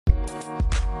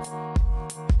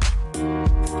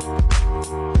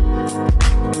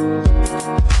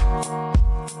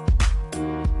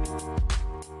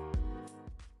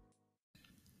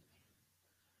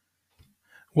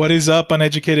What is up,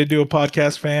 Uneducated Duo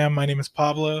Podcast fam? My name is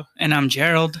Pablo. And I'm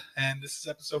Gerald. And this is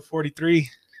episode 43.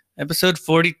 Episode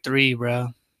 43, bro.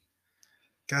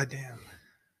 Goddamn.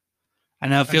 I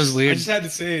know, it feels weird. I just had to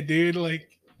say it, dude. Like,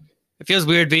 it feels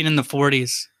weird being in the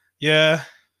 40s. Yeah.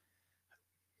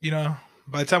 You know,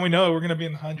 by the time we know it, we're going to be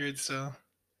in the hundreds, so.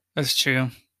 That's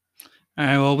true. All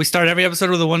right, well, we start every episode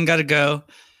with a one gotta go.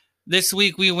 This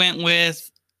week we went with,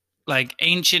 like,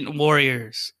 ancient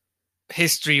warriors.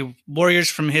 History, warriors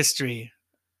from history.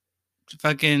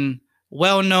 Fucking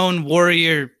well-known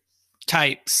warrior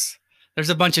types. There's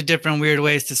a bunch of different weird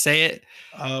ways to say it.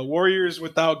 Warriors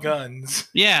without guns.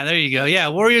 Yeah, there you go. Yeah,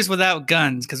 warriors without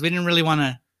guns, because we didn't really want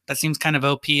to. That seems kind of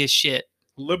OP as shit.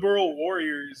 Liberal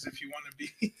warriors, if you want to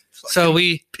be. So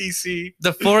we PC.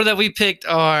 The four that we picked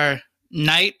are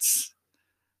knights,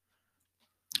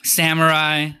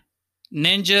 samurai,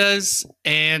 ninjas,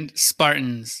 and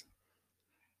Spartans.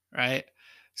 Right?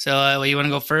 So you want to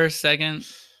go first, second?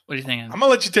 What are you thinking? I'm going to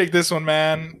let you take this one,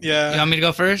 man. Yeah. You want me to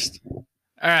go first? All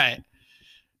right.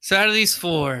 So out of these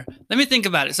four, let me think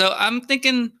about it. So I'm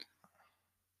thinking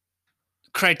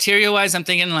criteria-wise, I'm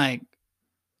thinking like,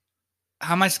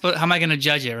 how am I going to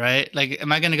judge it, right? Like,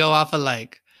 am I going to go off of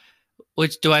like,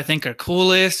 which do I think are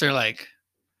coolest or like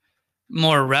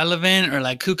more relevant or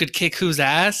like who could kick whose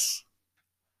ass?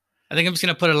 I think I'm just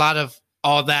going to put a lot of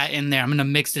all that in there. I'm going to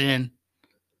mix it in.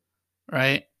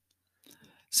 Right?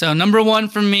 So number one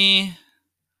for me,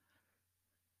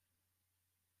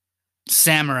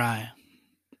 samurai.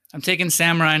 I'm taking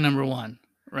samurai number one,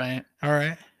 right? All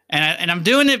right. And I'm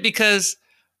doing it because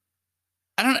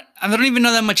I don't even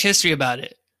know that much history about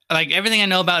it. Like everything I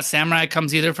know about samurai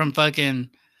comes either from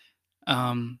fucking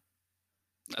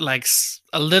like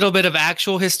a little bit of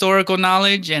actual historical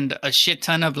knowledge and a shit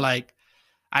ton of like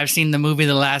I've seen the movie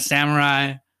The Last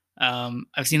Samurai.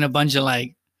 I've seen a bunch of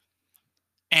like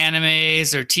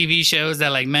animes or TV shows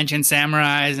that like mention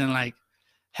samurais and like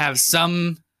have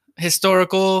some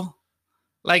historical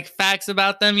like facts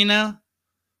about them, you know?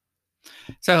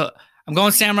 So I'm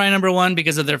going samurai number one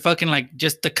because of their fucking like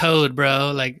just the code,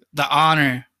 bro. Like the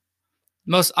honor.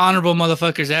 Most honorable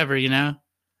motherfuckers ever, you know?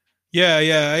 Yeah,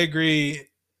 I agree.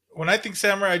 When I think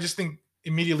samurai, I just think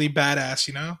immediately badass,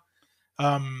 you know?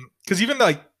 Because even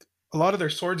like a lot of their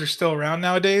swords are still around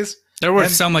nowadays. They're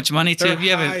worth so much money too.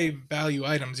 They're high value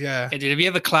items, yeah. Dude, if you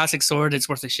have a classic sword, it's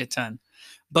worth a shit ton.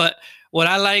 But what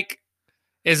I like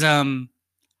is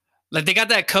like they got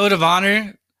that code of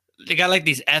honor. They got like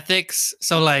these ethics.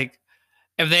 So like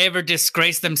if they ever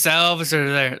disgrace themselves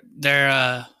or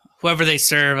their whoever they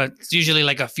serve, it's usually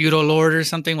like a feudal lord or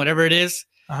something, whatever it is.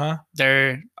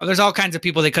 There's all kinds of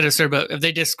people they could have served, but if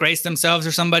they disgrace themselves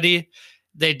or somebody,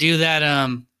 they do that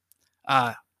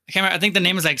I can't remember. I think the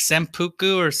name is like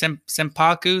Senpuku or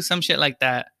Senpaku, some shit like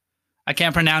that. I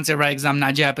can't pronounce it right because I'm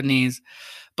not Japanese.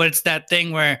 But it's that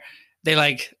thing where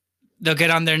they'll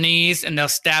get on their knees and they'll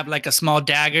stab like a small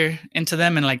dagger into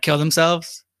them and like kill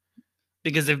themselves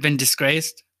because they've been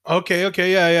disgraced. Okay,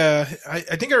 yeah.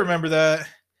 I think I remember that.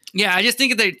 Yeah, I just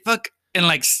think they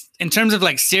in terms of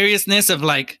like seriousness of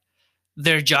like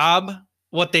their job,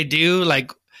 what they do,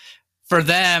 like for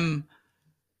them,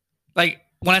 like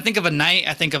when I think of a knight,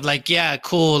 I think of like, yeah,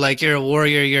 cool. Like you're a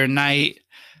warrior, you're a knight.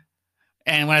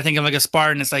 And when I think of like a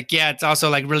Spartan, it's like, yeah, it's also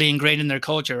like really ingrained in their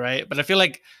culture, right? But I feel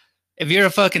like if you're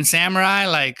a fucking samurai,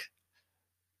 like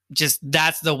just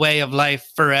that's the way of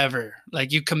life forever.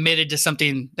 Like you committed to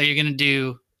something that you're going to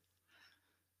do.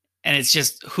 And it's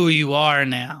just who you are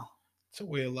now. It's a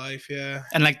way of life, yeah.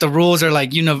 And like the rules are like,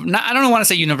 I don't want to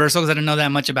say universal because I don't know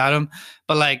that much about them.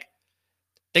 But like,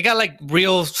 they got like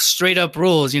real straight up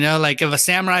rules, you know? Like if a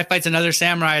samurai fights another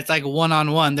samurai, it's like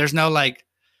one-on-one. There's no like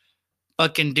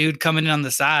fucking dude coming in on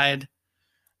the side.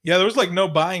 Yeah, there was like no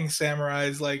buying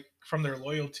samurais like from their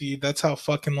loyalty. That's how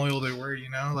fucking loyal they were, you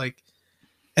know? Like,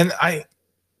 and are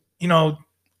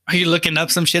you looking up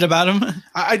some shit about them?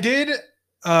 I did.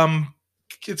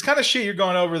 It's kind of shit you're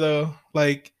going over though.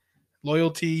 Like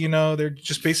loyalty, you know, they're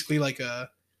just basically like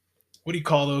what do you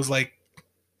call those? Like,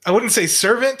 I wouldn't say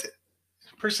servant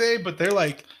per se, but they are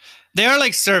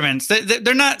like servants.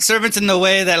 They're not servants in the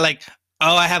way that like,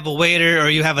 oh, I have a waiter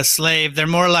or you have a slave. They're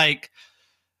more like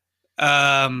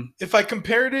if I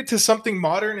compared it to something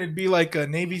modern, it'd be like a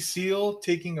Navy SEAL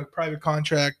taking a private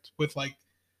contract with like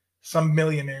some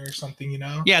millionaire or something, you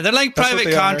know? Yeah, they're like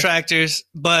private contractors,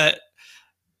 but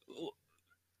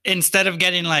instead of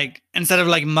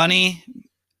like money,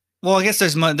 well, I guess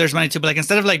there's money too, but like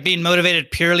instead of like being motivated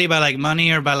purely by like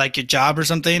money or by like your job or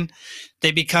something,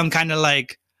 they become kind of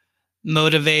like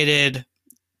motivated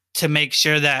to make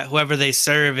sure that whoever they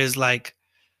serve is like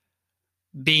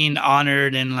being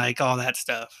honored and like all that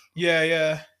stuff. Yeah,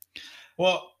 yeah.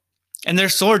 Well, And their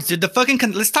swords, dude. The fucking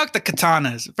let's talk the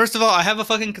katanas. First of all, I have a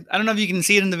fucking I don't know if you can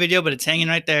see it in the video, but it's hanging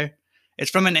right there.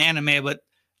 It's from an anime, but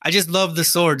I just love the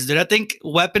swords, dude. I think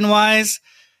weapon wise,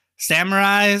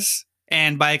 samurais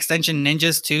and by extension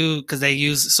ninjas too, because they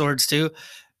use swords too.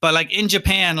 But like in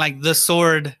Japan, like the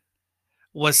sword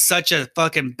was such a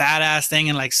fucking badass thing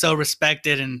and like so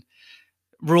respected and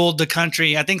ruled the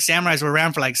country. I think samurais were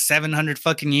around for like 700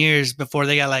 fucking years before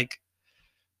they got like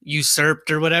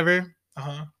usurped or whatever.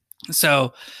 uh-huh.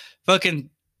 So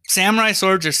fucking samurai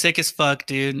swords are sick as fuck,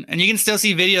 dude. And you can still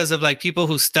see videos of like people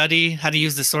who study how to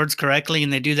use the swords correctly,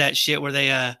 and they do that shit where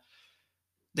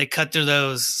they cut through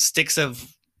those sticks of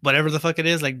whatever the fuck it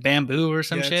is, like bamboo or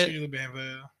some Yeah, shit. it's usually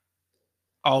bamboo.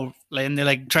 All and they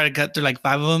like try to cut through like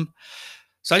 5 of them.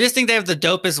 So I just think they have the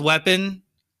dopest weapon.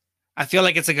 I feel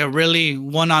like it's like a really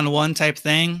one-on-one type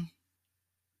thing.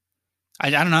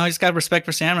 I don't know. I just got respect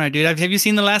for samurai, dude. Have you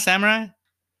seen The Last Samurai?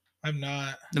 I'm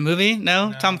not. The movie? No?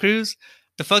 No. Tom Cruise?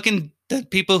 The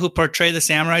people who portray the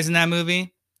samurais in that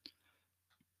movie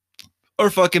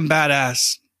are fucking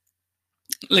badass.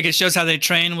 Like it shows how they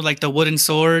train with like the wooden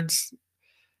swords,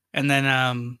 and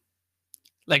then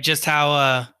like just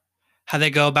how they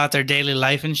go about their daily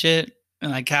life and shit,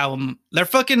 and like how their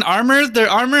fucking armor. Their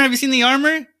armor. Have you seen the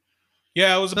armor?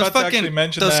 Yeah, I was about to actually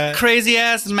mention those that. crazy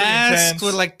ass masks intense.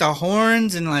 with like the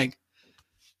horns and like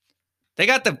they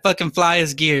got the fucking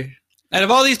flyest gear. Out of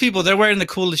all these people, they're wearing the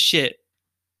coolest shit.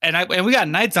 And we got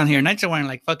knights on here. Knights are wearing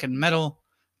like fucking metal,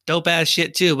 dope ass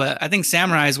shit too. But I think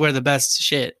samurais wear the best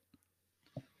shit.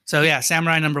 So yeah,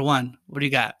 samurai number 1. What do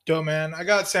you got? Dope, man. I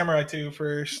got samurai 2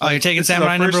 first. Oh, you're taking this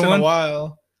samurai is the number first 1? in a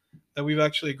while that we've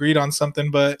actually agreed on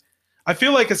something. But I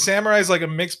feel like a samurai is like a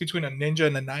mix between a ninja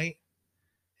and a knight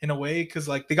in a way, because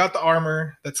like they got the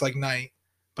armor that's like knight,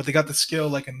 but they got the skill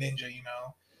like a ninja, you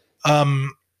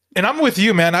know. And I'm with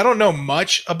you, man. I don't know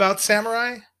much about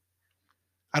samurai.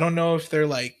 I don't know if they're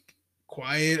like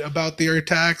quiet about their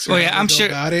attacks or I'm sure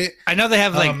about it. I know they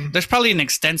have like there's probably an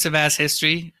extensive ass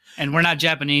history, and we're not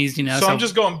Japanese, you know. So I'm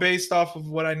just going based off of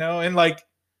what I know. And like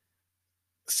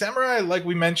samurai, like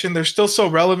we mentioned, they're still so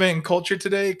relevant in culture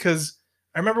today, because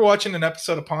I remember watching an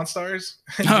episode of Pawn Stars.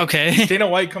 Okay. Dana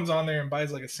White comes on there and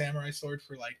buys like a samurai sword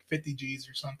for like 50 G's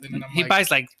or something. And he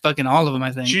buys like fucking all of them,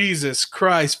 I think. Jesus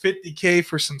Christ, 50K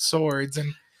for some swords.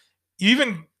 And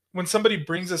even when somebody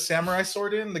brings a samurai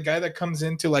sword in, the guy that comes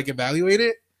in to like evaluate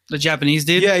it, the Japanese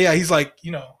dude? Yeah, he's like,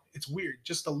 you know, it's weird.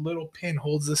 Just a little pin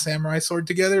holds the samurai sword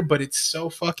together, but it's so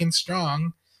fucking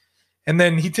strong. And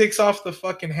then he takes off the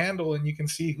fucking handle and you can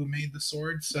see who made the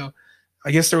sword. So I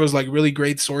guess there was like really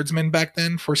great swordsmen back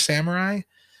then for samurai.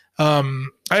 I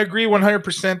agree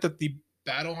 100% that the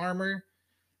battle armor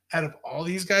out of all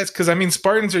these guys, because I mean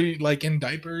Spartans are like in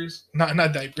diapers, not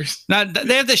diapers.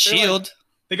 They have the shield. Like,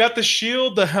 they got the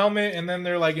shield, the helmet, and then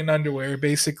they're like in underwear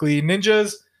basically.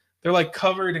 Ninjas, they're like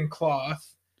covered in cloth.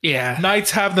 Yeah. Knights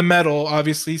have the metal,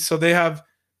 obviously, so they have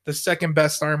the second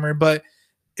best armor, but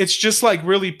it's just like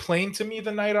really plain to me,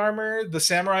 the knight armor. The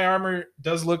samurai armor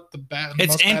does look the best.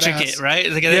 It's intricate, badass. Right?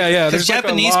 Like, yeah. There's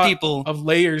Japanese like people of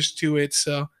layers to it,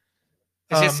 so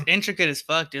it's just intricate as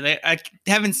fuck, dude. I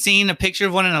haven't seen a picture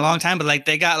of one in a long time, but like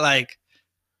they got like,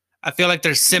 I feel like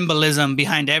there's symbolism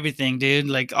behind everything, dude.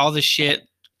 Like all the shit,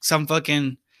 some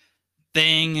fucking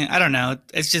thing. I don't know.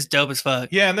 It's just dope as fuck.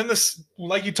 Yeah, and then this,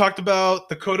 like you talked about,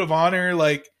 the code of honor,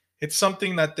 like it's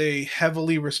something that they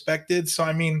heavily respected. So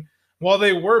I mean, while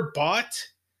they were bought,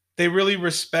 they really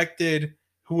respected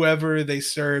whoever they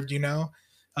served, you know?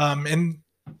 And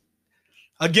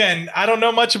again, I don't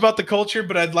know much about the culture,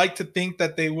 but I'd like to think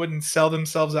that they wouldn't sell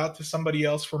themselves out to somebody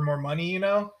else for more money, you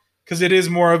know? Because it is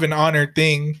more of an honor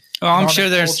thing. Well, I'm sure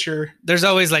there's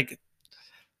always like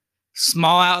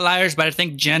small outliers, but I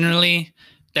think generally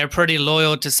they're pretty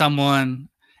loyal to someone.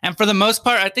 And for the most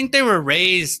part, I think they were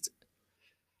raised.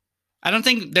 I don't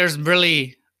think there's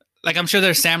really... Like, I'm sure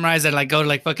there's samurais that, like, go to,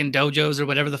 like, fucking dojos or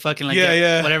whatever the fucking, like,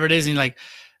 whatever it is. And, like,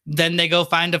 then they go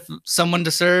find someone to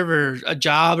serve or a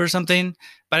job or something.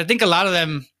 But I think a lot of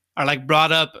them are, like,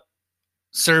 brought up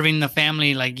serving the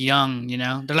family, like, young, you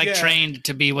know? They're, like, trained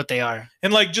to be what they are.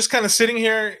 And, like, just kind of sitting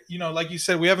here, you know, like you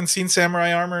said, we haven't seen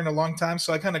samurai armor in a long time.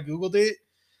 So I kind of Googled it.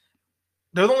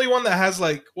 They're the only one that has,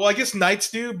 like, well, I guess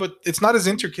knights do, but it's not as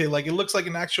intricate. Like, it looks like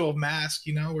an actual mask,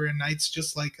 you know, where a knight's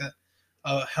just like a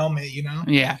helmet, you know?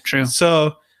 Yeah, true.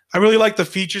 So I really like the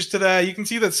features to that. You can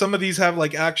see that some of these have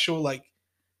like actual like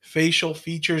facial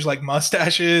features, like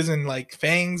mustaches and like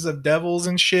fangs of devils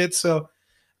and shit. So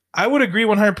I would agree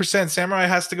 100%. Samurai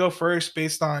has to go first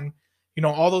based on you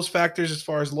know, all those factors as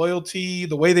far as loyalty,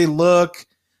 the way they look,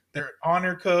 their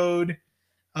honor code.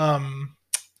 Um,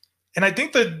 and I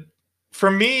think that for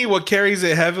me, what carries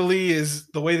it heavily is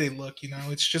the way they look. You know,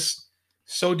 it's just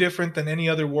so different than any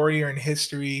other warrior in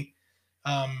history.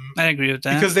 I agree with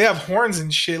that. Because they have horns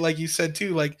and shit, like you said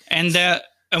too. Like, and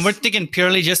we're thinking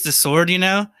purely just the sword, you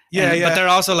know. Yeah, yeah. But they're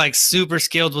also like super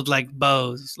skilled with like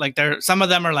bows. Like some of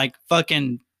them are like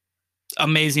fucking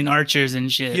amazing archers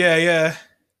and shit. Yeah, yeah.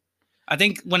 I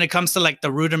think when it comes to like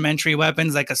the rudimentary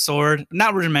weapons, like a sword,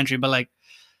 not rudimentary, but like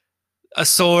a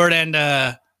sword and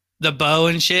the bow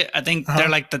and shit, I think they're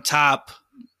like the top,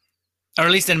 or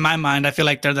at least in my mind, I feel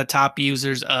like they're the top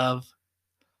users of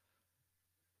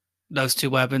those two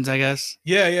weapons, I guess.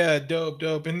 Yeah, yeah,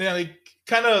 dope. And then like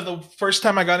kind of the first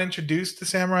time I got introduced to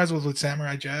samurais was with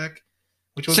Samurai Jack,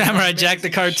 which was Samurai Jack the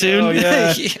cartoon.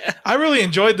 Yeah. Yeah. I really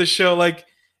enjoyed the show. Like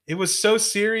it was so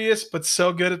serious but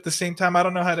so good at the same time. I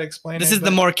don't know how to explain this it. This is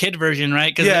the more kid version,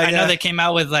 right? Because I know they came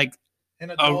out with like an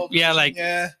adult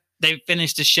version, they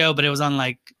finished the show, but it was on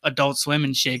like Adult Swim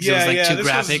and shit. Yeah, it was like too this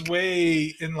graphic. Was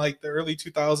way in like the early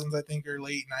 2000s, I think, or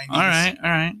late 90s. All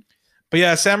right. But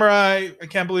yeah, Samurai, I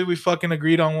can't believe we fucking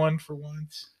agreed on one for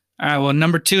once. All right, well,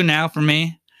 number 2 now for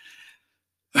me.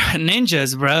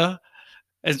 Ninjas, bro.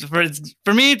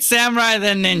 For me, it's samurai,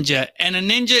 then ninja. And a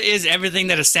ninja is everything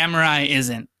that a samurai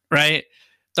isn't, right?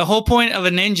 The whole point of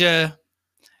a ninja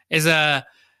is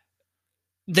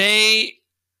they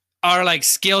are like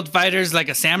skilled fighters like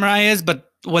a samurai is, but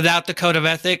without the code of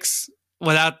ethics,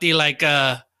 without the like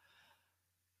the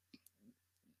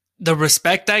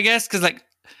respect, I guess. Because like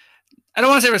I don't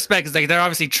want to say respect, because like they're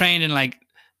obviously trained and like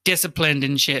disciplined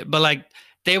and shit, but like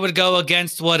they would go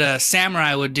against what a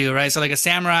samurai would do, right? So like a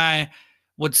samurai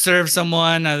would serve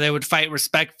someone, they would fight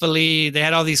respectfully. They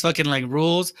had all these fucking like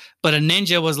rules, but a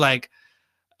ninja was like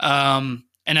an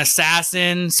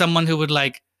assassin, someone who would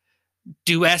like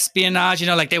do espionage, you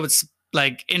know, like they would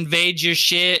like invade your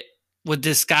shit with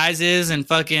disguises and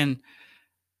fucking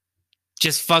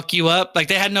just fuck you up. Like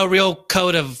they had no real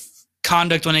code of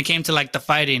conduct when it came to like the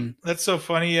fighting. That's so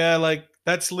funny. Yeah, like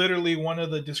that's literally one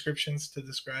of the descriptions to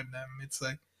describe them. It's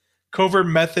like covert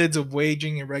methods of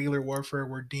waging irregular warfare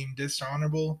were deemed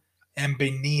dishonorable and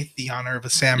beneath the honor of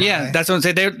a samurai. Yeah, that's what I'm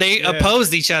saying. They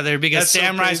opposed each other because that's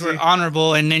samurais so were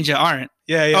honorable and ninja aren't.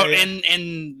 Yeah.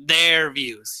 In their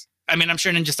views. I mean, I'm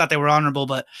sure ninjas thought they were honorable,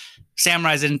 but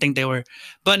samurais didn't think they were.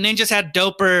 But ninjas had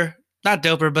not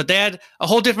doper, but they had a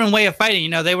whole different way of fighting. You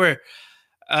know, they were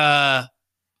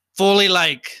fully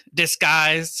like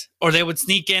disguised, or they would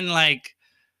sneak in like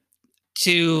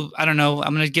to, I don't know,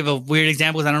 I'm going to give a weird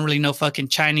example because I don't really know fucking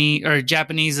Chinese or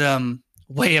Japanese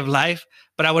way of life,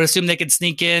 but I would assume they could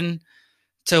sneak in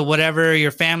to whatever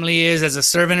your family is as a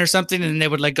servant or something, and they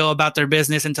would like go about their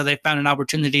business until they found an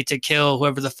opportunity to kill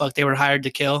whoever the fuck they were hired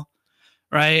to kill.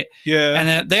 Right? Yeah. And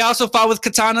then they also fought with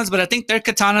katanas, but I think their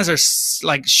katanas are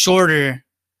like shorter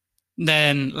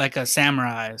than like a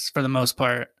samurai's for the most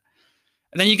part.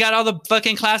 And then you got all the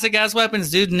fucking classic ass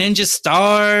weapons, dude. Ninja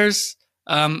stars,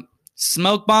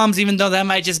 smoke bombs, even though that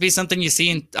might just be something you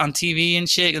see on TV and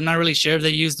shit. I'm not really sure if they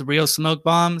use the real smoke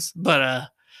bombs, but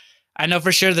I know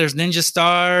for sure there's ninja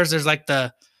stars. There's like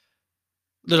the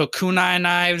little kunai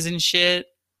knives and shit,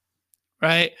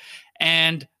 right?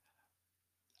 And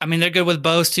I mean, they're good with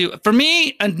bows too. For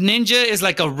me, a ninja is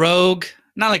like a rogue.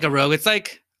 Not like a rogue. It's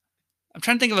like, I'm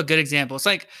trying to think of a good example. It's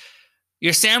like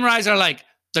your samurais are like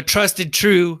the trusted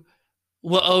true,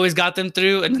 what always got them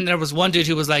through. And then there was one dude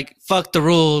who was like, fuck the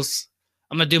rules.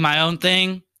 I'm going to do my own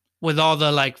thing with all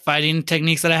the like fighting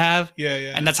techniques that I have.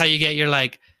 Yeah. And that's how you get your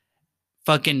like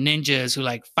fucking ninjas who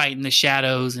like fight in the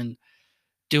shadows and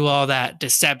do all that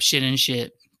deception and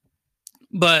shit.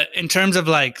 But in terms of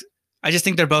like, I just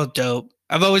think they're both dope.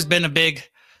 I've always been a big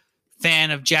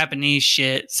fan of Japanese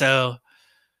shit, so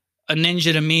a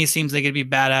ninja to me seems like it'd be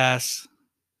badass.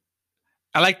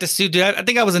 I like the suit, dude. I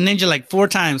think I was a ninja like 4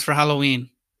 times for Halloween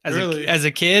as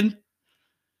a kid.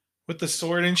 With the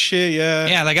sword and shit, yeah.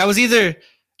 Yeah, like I was either,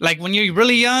 like when you're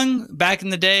really young, back in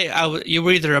the day, you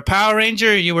were either a Power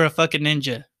Ranger or you were a fucking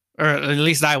ninja. Or at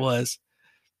least I was.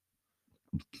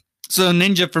 So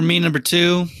ninja for me, number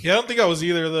 2. Yeah, I don't think I was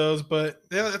either of those, but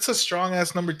yeah, that's a strong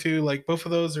ass number 2. Like both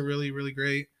of those are really, really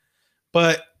great.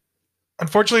 But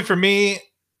unfortunately for me,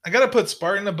 I gotta put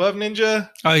Spartan above ninja.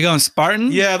 Oh, you going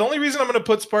Spartan? Yeah, the only reason I'm gonna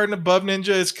put Spartan above ninja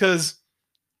is because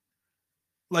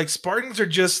like Spartans are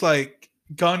just like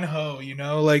gun ho, you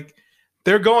know, like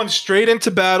they're going straight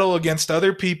into battle against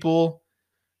other people,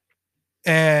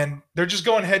 and they're just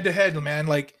going head to head, man.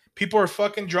 Like people are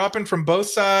fucking dropping from both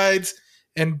sides.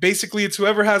 And basically, it's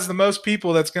whoever has the most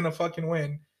people that's gonna fucking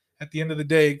win at the end of the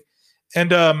day.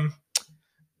 And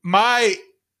my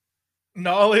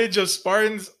knowledge of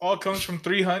Spartans all comes from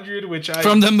 300, which I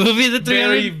From the movie The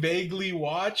very 300? vaguely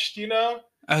watched, you know?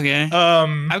 Okay.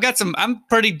 Um, I've got some. I'm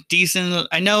pretty decent.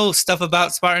 I know stuff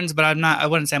about Spartans, but I'm not. I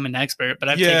wouldn't say I'm an expert. But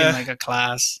I've taken yeah. like a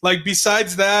class. Like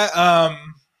besides that,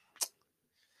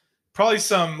 probably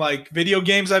some like video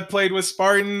games I've played with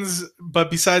Spartans, but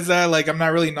besides that, like I'm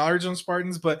not really knowledgeable on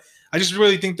Spartans, but I just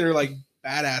really think they're like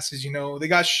badasses, you know. They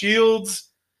got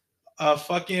shields, a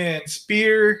fucking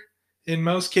spear in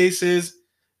most cases,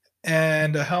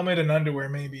 and a helmet and underwear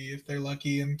maybe if they're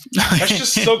lucky. And that's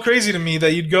just so crazy to me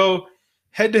that you'd go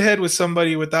head to head with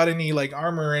somebody without any like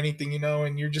armor or anything, you know,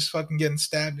 and you're just fucking getting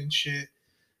stabbed and shit.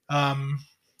 Um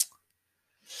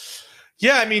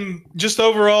yeah, I mean, just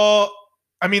overall,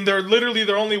 I mean, they're literally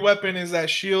their only weapon is that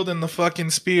shield and the fucking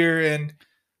spear, and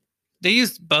They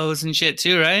used bows and shit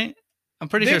too, right? I'm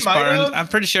pretty they sure might Spartans. have. I'm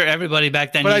pretty sure everybody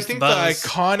back then But I used think bows. the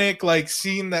iconic like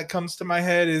scene that comes to my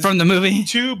head is From the movie.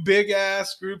 two big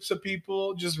ass groups of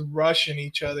people just rushing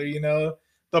each other, you know?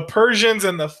 The Persians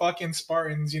and the fucking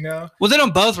Spartans, you know? Well, they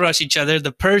don't both rush each other.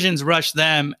 The Persians rush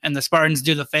them, and the Spartans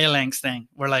do the phalanx thing,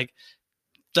 where like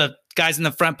the guys in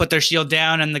the front put their shield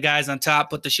down, and the guys on top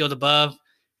put the shield above.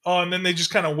 Oh, and then they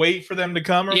just kind of wait for them to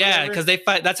come or Yeah, whatever? because they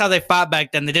fight. That's how they fought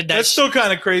back then. They did that. That's still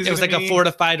kind of crazy. It was like a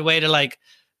fortified way to like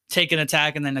take an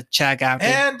attack and then attack after.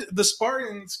 And the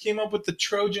Spartans came up with the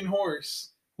Trojan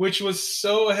horse, which was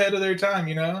so ahead of their time,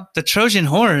 you know? The Trojan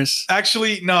horse.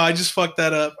 Actually, no, I just fucked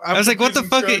that up. I was like, what the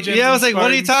fuck? Yeah, I was like,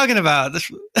 what are you talking about? That's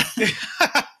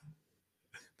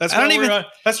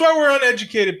why we're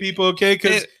uneducated people, okay?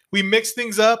 Because we mix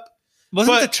things up.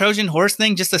 Wasn't the Trojan horse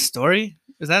thing just a story?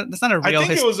 That's not a real? I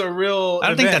think it was a real. I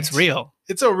don't think that's real.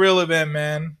 It's a real event,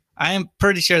 man. I am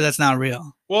pretty sure that's not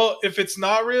real. Well, if it's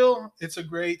not real, it's a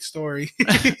great story.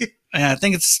 Yeah, I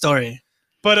think it's a story.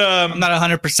 But I'm not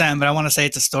 100%, but I want to say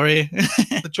it's a story.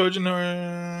 The Trojan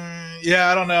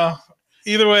yeah, I don't know.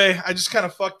 Either way, I just kind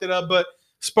of fucked it up. But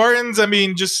Spartans, I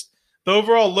mean, just the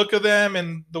overall look of them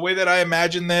and the way that I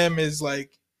imagine them is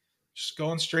like just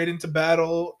going straight into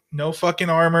battle, no fucking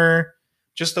armor,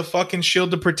 just a fucking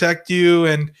shield to protect you.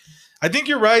 And I think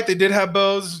you're right. They did have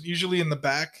bows, usually in the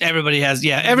back. Everybody has,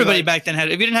 yeah. Everybody back then had.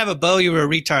 If you didn't have a bow, you were a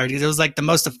retard because it was like the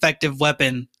most effective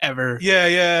weapon ever. Yeah,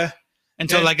 yeah.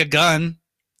 Until like a gun.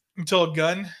 Until a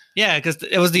gun? Yeah, because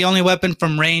it was the only weapon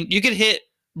from range. You could hit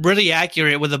really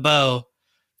accurate with a bow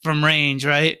from range,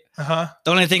 right? Uh-huh.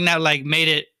 The only thing that like made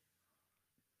it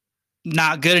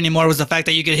not good anymore was the fact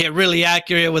that you could hit really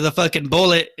accurate with a fucking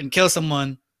bullet and kill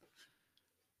someone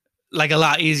like a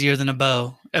lot easier than a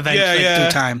bow. Eventually, through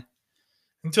time.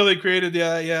 Until they created,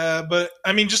 yeah. But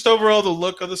I mean, just overall, the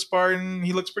look of the Spartan,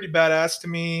 he looks pretty badass to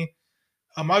me.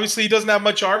 Obviously, he doesn't have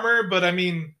much armor, but I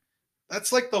mean,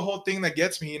 that's like the whole thing that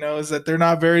gets me, you know, is that they're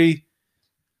not very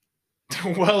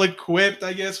well equipped,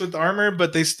 I guess, with armor,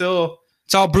 but they still.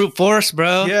 It's all brute force,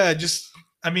 bro. Yeah, just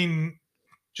kind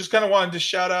of wanted to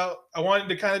shout out. I wanted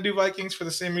to kind of do Vikings for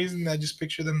the same reason. I just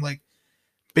picture them like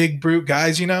big brute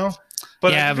guys, you know.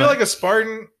 But I feel like a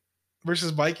Spartan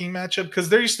versus Viking matchup, because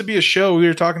there used to be a show, we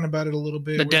were talking about it a little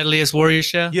bit, the Deadliest Warrior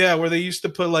show. Yeah, where they used to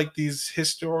put like these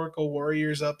historical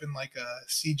warriors up in like a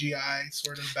CGI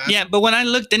sort of battle. Yeah, but when I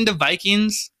looked into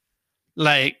Vikings,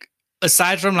 like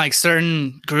aside from like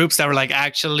certain groups that were like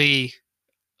actually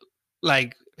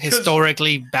like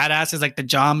historically badasses, like the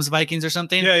Joms Vikings or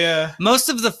something. Yeah. Most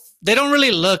of they don't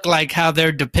really look like how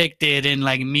they're depicted in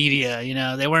like media, you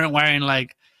know. They weren't wearing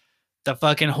like the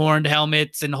fucking horned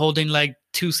helmets and holding like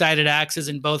two-sided axes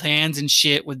in both hands and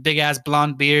shit with big ass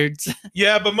blonde beards.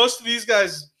 Yeah, but most of these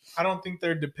guys, I don't think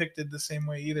they're depicted the same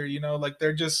way either, you know, like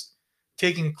they're just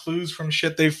taking clues from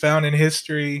shit they've found in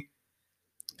history,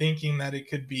 thinking that it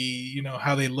could be, you know,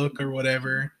 how they look or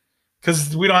whatever.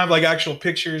 Because we don't have like actual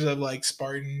pictures of like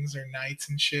Spartans or knights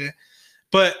and shit.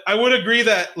 But I would agree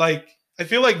that like, I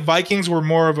feel like Vikings were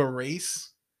more of a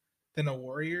race than a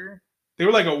warrior. They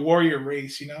were like a warrior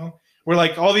race, you know? Where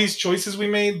like all these choices we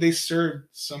made, they served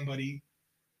somebody.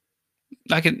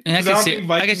 I can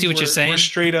see what you're saying. We're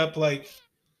straight up like,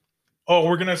 oh,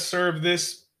 we're gonna serve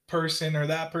this person or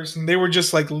that person. They were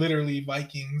just like literally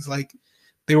Vikings, like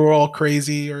they were all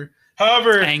crazy or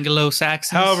however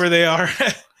Anglo-Saxons. However they are.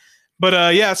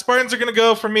 But yeah, Spartans are gonna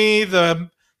go for me.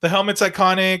 The helmet's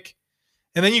iconic.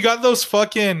 And then you got those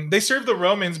they served the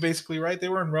Romans basically, right? They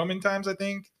were in Roman times, I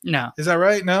think. No. Is that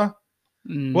right? No?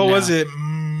 What was it?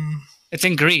 It's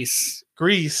in Greece.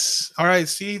 Greece. All right.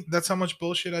 See, that's how much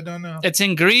bullshit I don't know. It's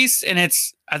in Greece, and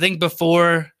it's, I think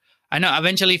before, I know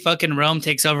eventually fucking Rome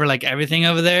takes over like everything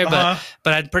over there, but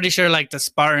I'm pretty sure like the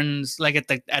Spartans, like at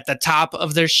the top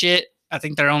of their shit, I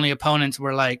think their only opponents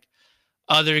were like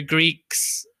other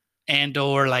Greeks and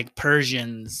or like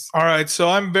Persians. All right, so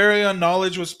I'm very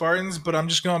unknowledge with Spartans, but I'm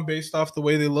just going based off the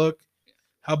way they look,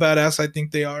 how badass I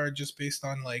think they are, just based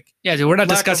on like. Yeah, dude, we're not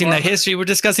lack of discussing the armor. history. We're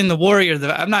discussing the warrior.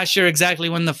 I'm not sure exactly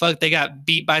when the fuck they got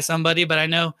beat by somebody, but I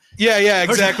know. Yeah,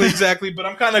 exactly. But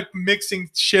I'm kind of mixing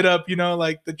shit up,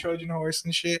 like the Trojan horse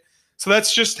and shit. So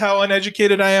that's just how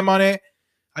uneducated I am on it.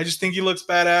 I just think he looks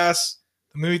badass.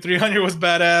 The movie 300 was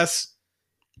badass.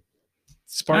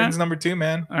 Spartans number 2,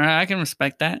 man. All right, I can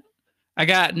respect that. I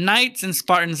got knights and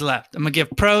Spartans left. I'm gonna give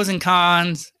pros and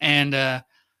cons and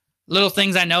little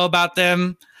things I know about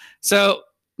them. So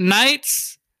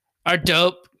knights are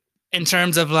dope in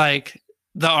terms of like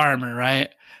the armor, right?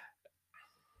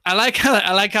 I like how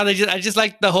I just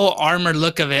like the whole armor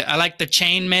look of it. I like the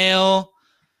chainmail,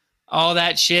 all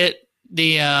that shit.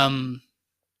 I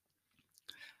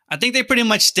think they pretty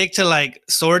much stick to like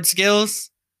sword skills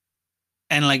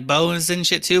and like bows and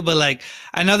shit too. But like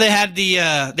I know they had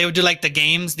they would do like the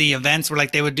games, the events where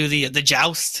like they would do the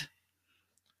joust,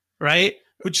 right?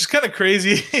 Which is kind of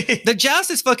crazy. The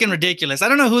joust is fucking ridiculous. I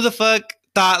don't know who the fuck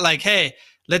thought like, hey,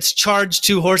 let's charge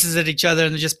 2 horses at each other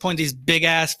and just point these big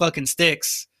ass fucking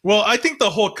sticks. Well, I think the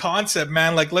whole concept,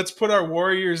 man, like let's put our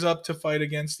warriors up to fight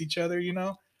against each other,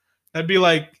 That'd be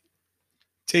like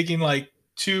taking like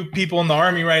 2 people in the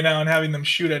army right now and having them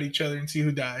shoot at each other and see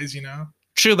who dies,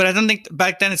 True, but I don't think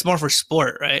back then it's more for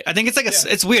sport, right? I think it's like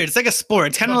it's weird. It's like a sport.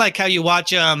 It's kind of like how you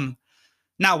watch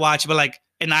not watch, but like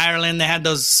in Ireland they had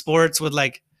those sports with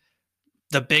like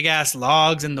the big ass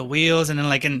logs and the wheels, and then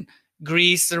like in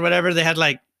Greece or whatever they had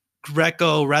like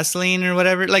Greco wrestling or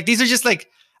whatever. Like these are just like,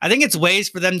 I think it's ways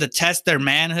for them to test their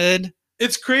manhood.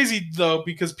 It's crazy though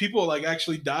because people like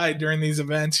actually died during these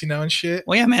events, and shit.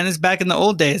 Well, yeah, man, it's back in the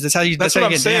old days. That's what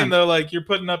I'm saying down. Though. Like you're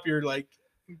putting up your like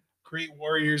great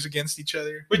warriors against each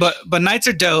other. But knights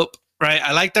are dope, right?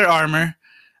 I like their armor.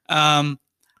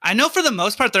 I know for the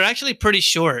most part they're actually pretty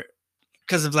short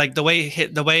because of like the way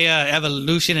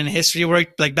evolution and history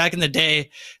worked. Like back in the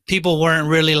day, people weren't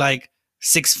really like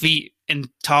 6 feet and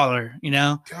taller,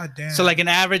 God damn. So like an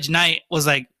average knight was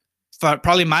like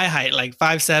probably my height, like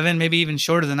 5'7", maybe even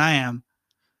shorter than I am.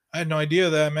 I had no idea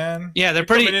of that, man. Yeah, they're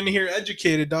pretty coming in here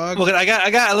educated, dog. Well, I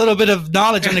got a little bit of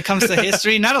knowledge when it comes to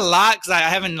history. Not a lot because I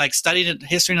haven't like studied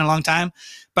history in a long time,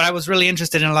 but I was really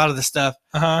interested in a lot of the stuff.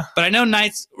 But I know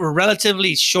knights were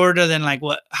relatively shorter than like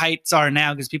what heights are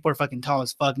now because people are fucking tall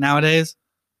as fuck nowadays.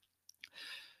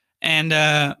 And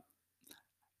the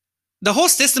whole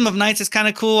system of knights is kind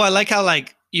of cool. I like how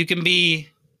like you can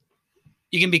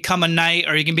become a knight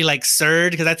or you can be like sir,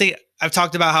 because I think I've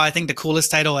talked about how I think the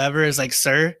coolest title ever is like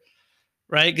sir.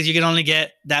 Right? Because you can only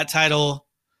get that title,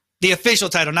 the official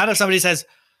title. Not if somebody says,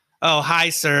 oh, hi,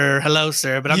 sir, hello,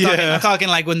 sir. But I'm talking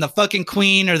like when the fucking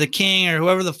queen or the king or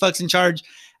whoever the fuck's in charge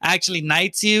actually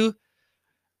knights you.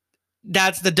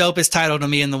 That's the dopest title to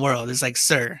me in the world. It's like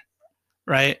sir,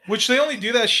 right? Which they only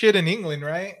do that shit in England,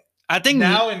 right? I think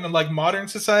now in like modern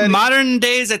society. Modern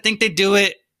days, I think they do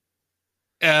it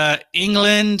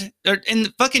England or in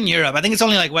fucking Europe. I think it's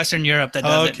only like Western Europe that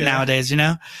does it nowadays,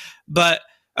 But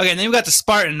okay, and then we got the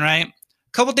Spartan, right?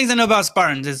 A couple things I know about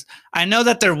Spartans is I know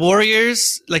that they're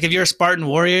warriors. Like if you're a Spartan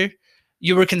warrior,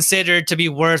 you were considered to be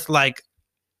worth like,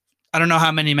 I don't know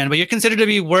how many men, but you're considered to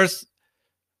be worth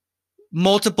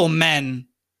multiple men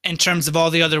in terms of all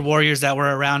the other warriors that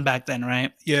were around back then,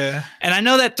 right? Yeah. And I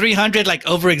know that 300 like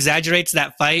over exaggerates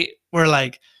that fight where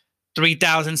like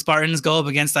 3,000 Spartans go up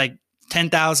against like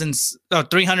 10,000,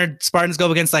 300 Spartans go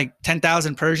up against like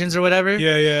 10,000 Persians or whatever.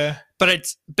 Yeah. But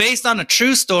it's based on a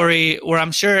true story where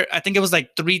I think it was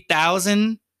like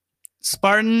 3,000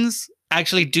 Spartans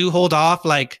actually do hold off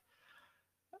like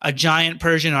a giant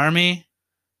Persian army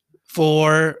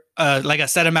for like a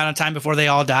set amount of time before they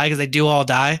all die, because they do all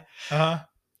die.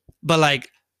 But like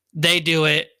they do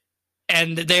it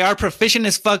and they are proficient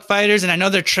as fuck fighters. And I know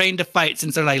they're trained to fight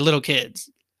since they're like little kids.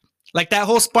 Like that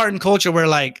whole Spartan culture where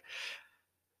like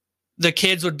the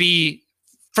kids would be,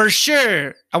 for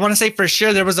sure, I want to say for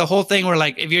sure, there was a whole thing where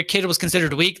like if your kid was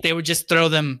considered weak, they would just throw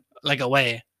them like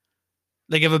away.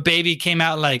 Like if a baby came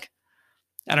out like,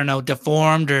 I don't know,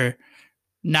 deformed or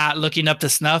not looking up to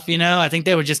snuff, I think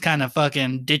they would just kind of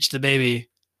fucking ditch the baby.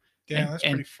 Damn, that's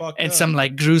pretty fucked up. And some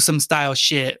like gruesome style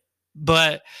shit.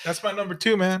 But that's my number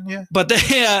 2, man. Yeah. But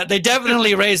they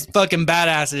definitely raised fucking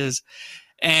badasses.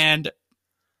 And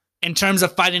in terms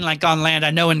of fighting like on land,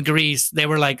 I know in Greece, they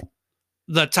were like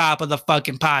the top of the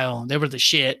fucking pile. They were the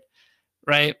shit,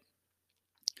 right?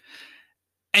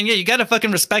 And yeah, you gotta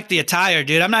fucking respect the attire,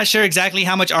 dude. I'm not sure exactly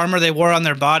how much armor they wore on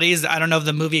their bodies. I don't know if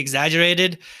the movie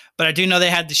exaggerated, but I do know they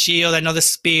had the shield. I know the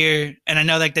spear, and I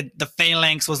know like the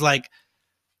phalanx was like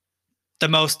the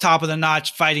most top of the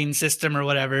notch fighting system or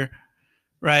whatever,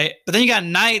 right? But then you got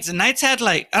knights, and knights had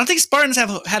like I don't think Spartans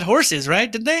had horses, right?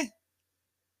 Did they?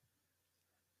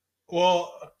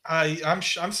 Well, I'm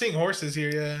seeing horses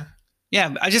here. Yeah.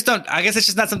 Yeah, I just don't. I guess it's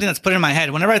just not something that's put in my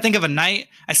head. Whenever I think of a knight,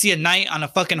 I see a knight on a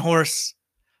fucking horse,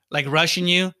 like rushing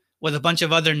you with a bunch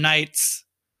of other knights,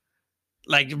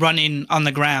 like running on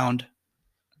the ground.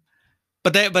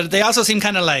 But they also seem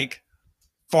kind of like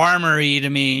farmery to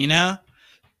me, you know?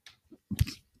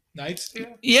 Knights too.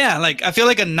 Yeah, like I feel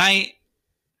like a knight,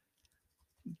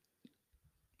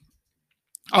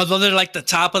 although they're like the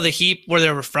top of the heap where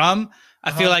they were from.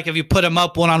 I feel like if you put them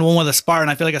up one on one with a Spartan,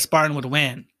 I feel like a Spartan would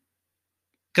win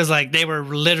because like they were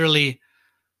literally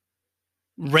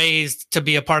raised to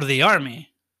be a part of the army,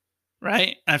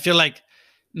 right? I feel like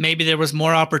maybe there was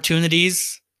more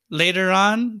opportunities later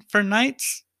on for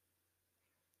knights.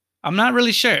 I'm not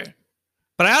really sure,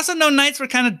 but I also know knights were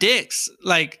kind of dicks.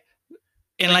 Like,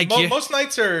 in like most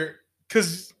knights are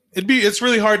because it's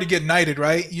really hard to get knighted,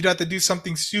 right? You'd have to do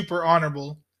something super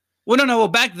honorable. Well, no. Well,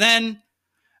 back then,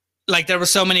 like there were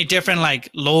so many different like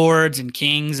lords and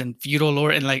kings and feudal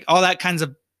lord and like all that kinds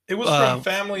of. It was from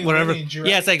family whatever. Lineage, right?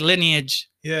 Yeah, it's like lineage.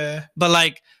 Yeah, but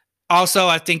like also,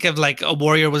 I think of like a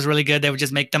warrior was really good. They would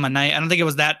just make them a knight. I don't think it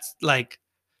was that like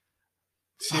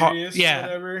serious. Yeah,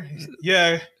 whatever.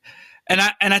 Yeah, and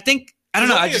I think I don't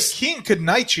know. I just a king could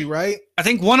knight you, right? I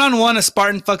think 1-on-1 a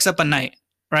Spartan fucks up a knight,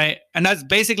 right? And that's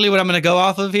basically what I'm going to go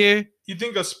off of here. You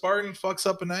think a Spartan fucks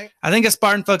up a knight? I think a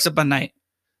Spartan fucks up a knight.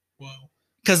 Whoa.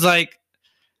 Because like,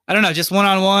 I don't know, just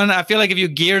 1-on-1. I feel like if you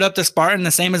geared up the Spartan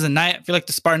the same as a knight, I feel like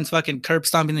the Spartan's fucking curb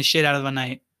stomping the shit out of a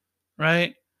knight,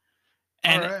 right?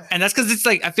 And that's because it's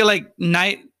like I feel like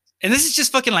knight, and this is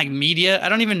just fucking like media. I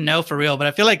don't even know for real, but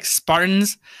I feel like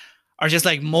Spartans are just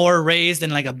like more raised in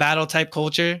like a battle type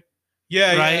culture.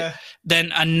 Yeah, right. Yeah.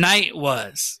 Than a knight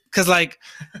was, because like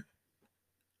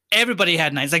everybody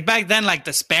had knights. Like back then, like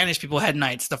the Spanish people had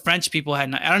knights, the French people had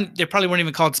knights. They probably weren't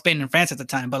even called Spain and France at the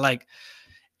time, but like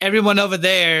everyone over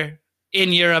there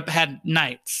in Europe had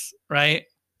knights, right?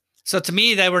 So to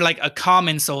me, they were like a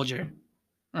common soldier,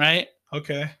 right?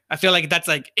 Okay. I feel like that's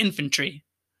like infantry,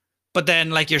 but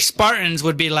then like your Spartans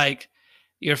would be like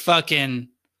your SEALs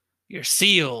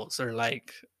or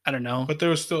like. I don't know. But there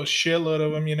was still a shitload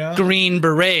of them, you know? Green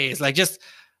berets, like just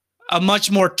a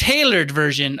much more tailored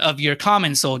version of your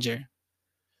common soldier.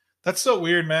 That's so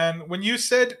weird, man. When you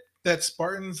said that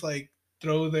Spartans like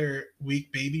throw their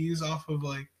weak babies off of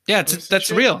like... Yeah,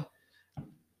 that's real.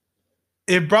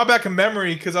 It brought back a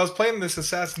memory because I was playing this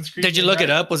Assassin's Creed. Did you look it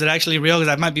up? Was it actually real?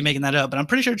 Because I might be making that up, but I'm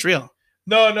pretty sure it's real.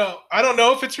 No. I don't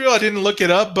know if it's real. I didn't look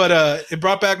it up, but it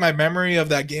brought back my memory of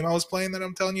that game I was playing that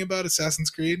I'm telling you about,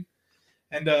 Assassin's Creed.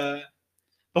 And the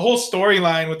whole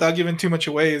storyline, without giving too much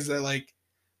away, is that like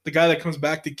the guy that comes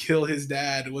back to kill his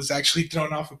dad was actually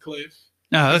thrown off a cliff.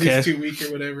 Oh, okay. He's too weak or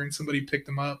whatever, and somebody picked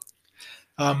him up.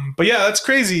 But yeah, that's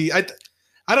crazy. I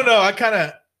don't know. I kind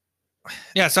of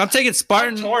So I'm taking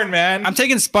Spartan. I'm torn, man. I'm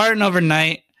taking Spartan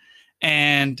overnight,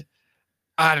 and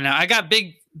I don't know. I got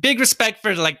big respect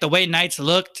for like the way knights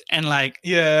looked, and like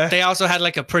they also had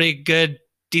like a pretty good,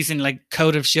 decent like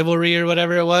code of chivalry or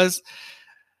whatever it was.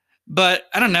 But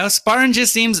I don't know. Spartan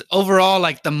just seems overall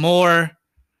like the more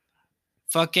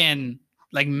fucking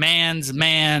like man's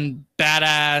man,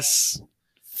 badass,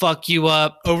 fuck you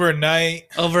up over a night.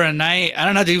 I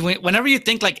don't know, dude. Whenever you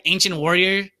think like ancient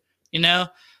warrior, you know,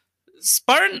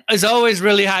 Spartan is always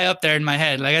really high up there in my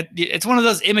head. Like it's one of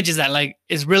those images that like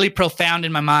is really profound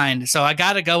in my mind. So I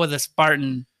got to go with a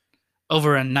Spartan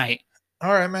over a knight.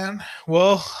 All right, man.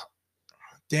 Well,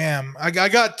 damn. I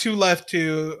got two left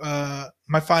too.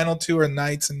 My final two are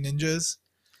knights and ninjas.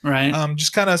 Right.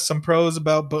 Just kind of some pros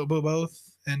about both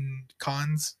and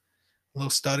cons. A little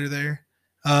stutter there.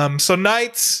 So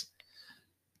knights,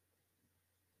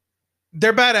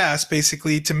 they're badass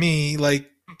basically to me.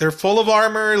 Like they're full of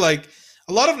armor. Like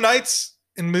a lot of knights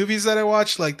in movies that I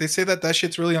watch, like they say that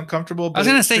shit's really uncomfortable. I was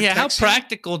gonna say, how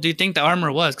practical do you think the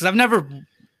armor was? Because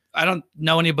I don't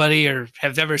know anybody or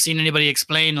have ever seen anybody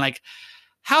explain like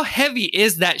how heavy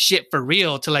is that shit for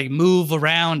real to like move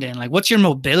around in? Like, what's your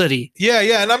mobility? Yeah,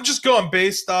 and I'm just going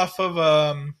based off of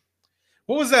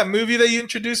what was that movie that you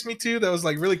introduced me to that was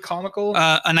like really comical?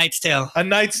 A Knight's Tale. A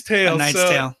Knight's Tale.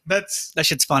 That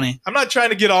shit's funny. I'm not trying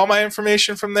to get all my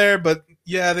information from there, but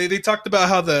yeah, they talked about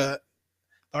how the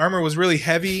armor was really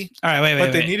heavy. All right, wait.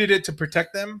 But they needed it to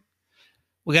protect them.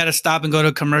 We got to stop and go to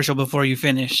a commercial before you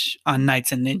finish on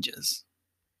Knights and Ninjas.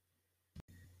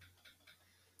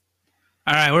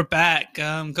 All right, we're back.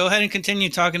 Go ahead and continue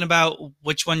talking about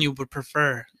which one you would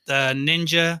prefer, the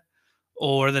ninja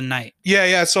or the knight?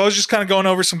 Yeah. So I was just kind of going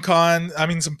over some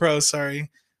pros. Sorry.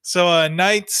 So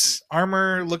knight's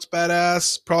armor looks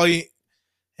badass, probably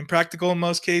impractical in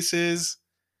most cases.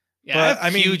 Yeah, I But have I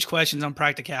mean, huge questions on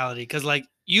practicality because, like,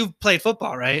 you've played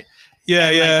football, right? yeah,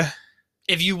 And like, yeah.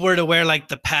 if you were to wear like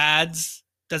the pads,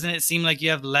 doesn't it seem like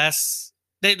you have less?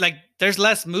 There's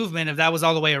less movement if that was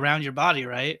all the way around your body,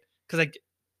 right? Because like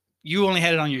you only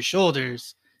had it on your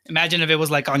shoulders. Imagine if it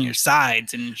was like on your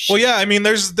sides and Well, shit. yeah. I mean,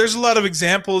 there's a lot of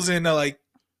examples in like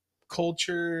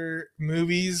culture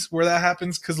movies where that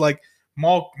happens because like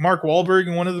Mark Wahlberg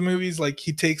in one of the movies, like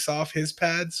he takes off his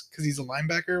pads because he's a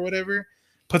linebacker or whatever,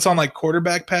 puts on like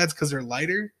quarterback pads because they're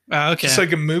lighter, Okay. just so he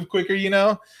can move quicker, you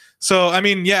know. So I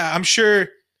mean, yeah, I'm sure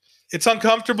it's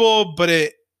uncomfortable,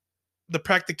 but the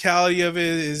practicality of it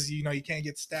is, you know, you can't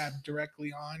get stabbed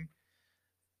directly on.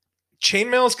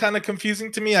 Chainmail is kind of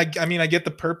confusing to me. I mean, I get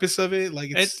the purpose of it, like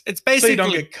It's so you basically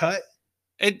don't get cut.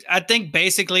 I think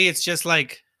basically it's just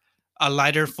like a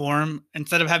lighter form.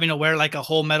 Instead of having to wear like a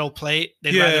whole metal plate,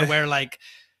 they'd rather wear like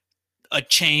a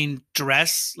chain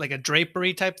dress, like a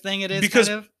drapery type thing. It is because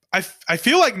kind of. I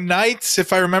feel like knights,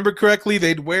 if I remember correctly,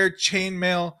 they'd wear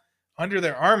chainmail under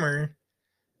their armor.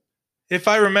 If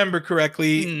I remember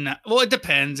correctly. No, well, it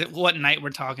depends what knight we're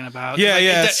talking about. Yeah, like,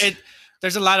 yeah.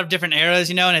 There's a lot of different eras,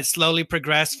 you know, and it slowly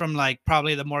progressed from like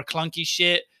probably the more clunky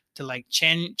shit to like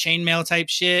chainmail type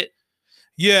shit.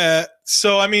 Yeah.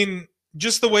 So I mean,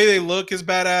 just the way they look is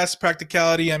badass.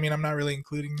 Practicality, I mean, I'm not really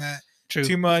including that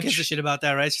too much. Who gives a shit about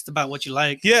that, right? It's just about what you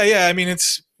like. Yeah. I mean,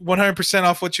 it's 100%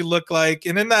 off what you look like.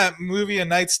 And in that movie, A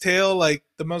Knight's Tale, like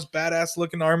the most badass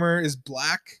looking armor is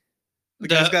black. The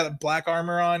guy's got a black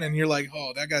armor on, and you're like,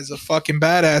 oh, that guy's a fucking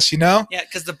badass, you know? Yeah,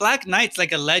 because the Black Knight's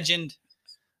like a legend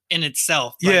in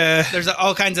itself. Like, yeah. There's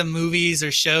all kinds of movies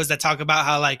or shows that talk about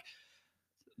how like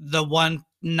the one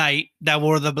knight that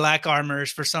wore the black armor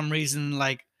is for some reason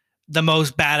like the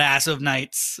most badass of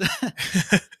knights.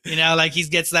 You know, like he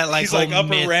gets that like he's like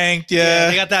upper ranked.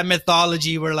 Yeah. They got that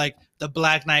mythology where like the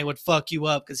Black Knight would fuck you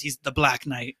up because he's the Black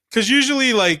Knight. Because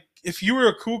usually, like, if you were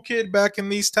a cool kid back in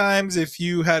these times, if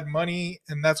you had money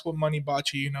and that's what money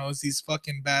bought you, you know, is these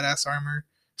fucking badass armor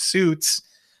suits.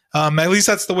 At least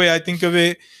that's the way I think of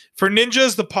it. For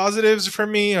ninjas, the positives for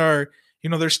me are, you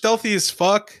know, they're stealthy as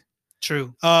fuck.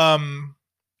 True.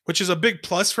 Which is a big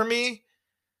plus for me.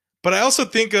 But I also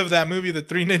think of that movie, The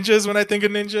Three Ninjas, when I think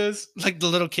of ninjas. Like the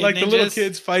little kid like ninjas? The little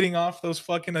kids fighting off those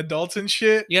fucking adults and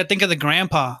shit. You gotta think of the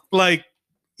grandpa. Like,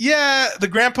 yeah, the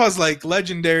grandpa's like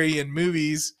legendary in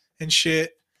movies and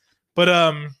shit.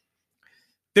 But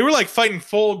they were like fighting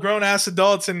full grown ass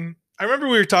adults. And I remember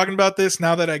we were talking about this.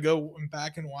 Now that I go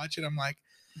back and watch it, I'm like,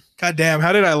 God damn,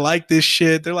 how did I like this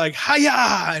shit? They're like,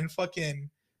 hiya, and fucking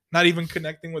not even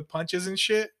connecting with punches and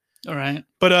shit. All right.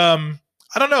 But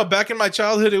I don't know. Back in my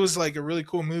childhood, it was like a really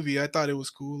cool movie. I thought it was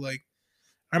cool. Like,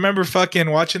 I remember fucking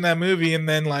watching that movie and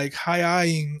then like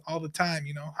hi-ying all the time,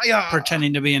 you know, hiya,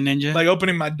 pretending to be a ninja, like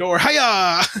opening my door,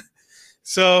 hiya.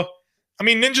 So, I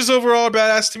mean, ninjas overall are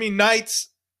badass to me. Knights,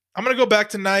 I'm gonna go back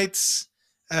to knights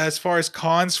as far as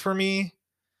cons for me.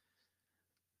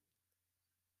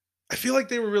 I feel like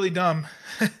they were really dumb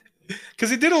because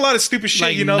they did a lot of stupid shit,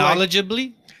 like, you know,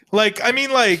 knowledgeably. Like I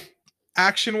mean, like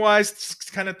action wise,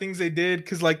 kind of things they did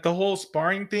because like the whole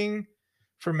sparring thing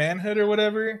for manhood or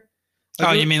whatever. Like,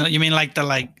 oh, you mean like the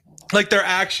like their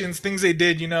actions, things they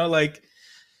did, you know, like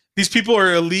these people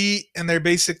are elite and they're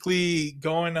basically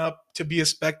going up to be a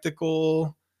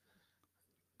spectacle,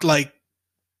 like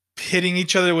hitting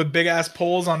each other with big ass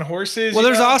poles on horses. Well,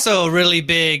 there's also really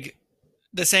big,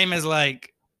 the same as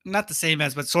like, not the same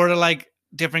as, but sort of like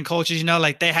different cultures, you know,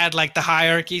 like they had like the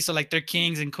hierarchy. So like their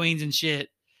kings and queens and shit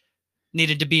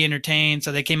needed to be entertained.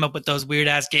 So they came up with those weird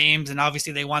ass games. And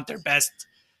obviously they want their best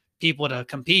people to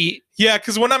compete. Yeah,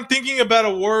 because when I'm thinking about a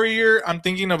warrior, I'm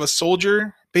thinking of a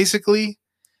soldier, basically.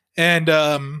 And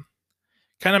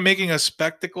kind of making a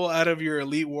spectacle out of your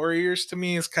elite warriors to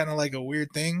me is kind of like a weird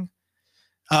thing.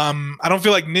 I don't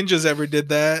feel like ninjas ever did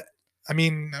that. I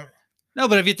mean, no,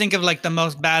 but if you think of like the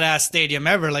most badass stadium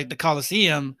ever, like the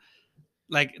Coliseum,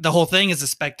 like the whole thing is a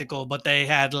spectacle, but they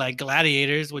had like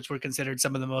gladiators, which were considered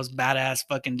some of the most badass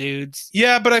fucking dudes.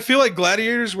 Yeah, but I feel like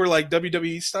gladiators were like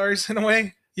WWE stars in a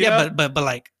way. Yeah, but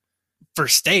like for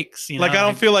stakes, you know, like I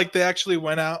don't feel like they actually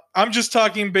went out. I'm just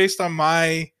talking based on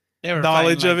my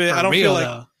knowledge of it. I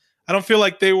don't feel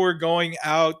like they were going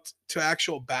out to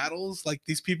actual battles. Like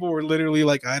these people were literally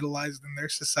like idolized in their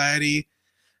society,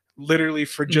 literally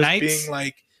for just being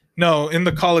like, no, in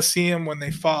the Coliseum when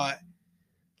they fought,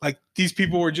 like these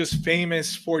people were just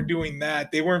famous for doing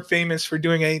that. They weren't famous for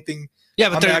doing anything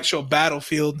on the actual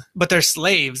battlefield. But they're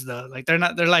slaves though. Like they're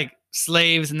not, they're like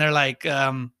slaves, and they're like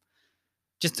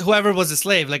just whoever was a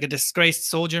slave, like a disgraced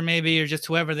soldier maybe, or just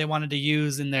whoever they wanted to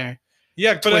use in their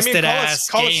Yeah, but I mean, twisted ass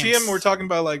Colosseum. We're games. talking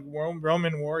about like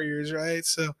Roman warriors, right?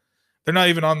 So they're not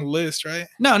even on the list, right?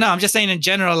 No, I'm just saying in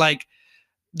general, like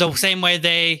the same way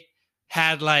they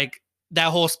had like that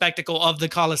whole spectacle of the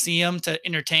Colosseum to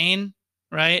entertain,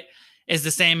 right? Is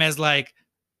the same as like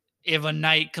if a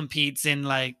knight competes in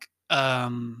like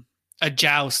a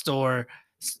joust or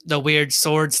the weird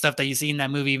sword stuff that you see in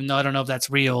that movie, even though I don't know if that's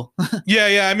real.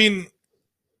 Yeah. I mean,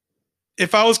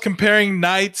 if I was comparing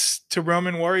knights to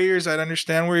Roman warriors, I'd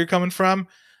understand where you're coming from.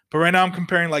 But right now, I'm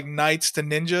comparing like knights to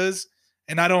ninjas,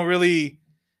 and I don't really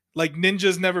like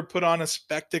ninjas. Never put on a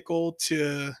spectacle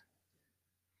to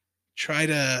try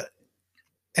to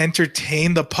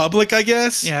entertain the public, I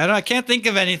guess. Yeah, I can't think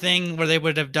of anything where they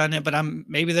would have done it, but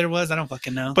maybe there was. I don't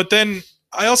fucking know. But then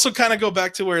I also kind of go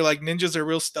back to where like ninjas are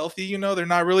real stealthy. You know, they're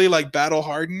not really like battle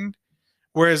hardened.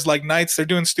 Whereas like knights, they're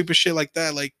doing stupid shit like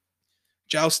that, like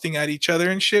jousting at each other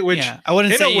and shit. Which, yeah, I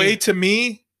wouldn't in say a way, to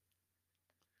me,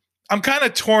 I'm kind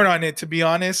of torn on it. To be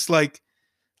honest, like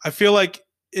I feel like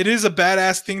it is a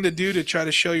badass thing to do to try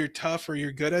to show you're tough or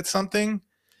you're good at something.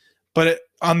 But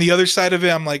on the other side of it,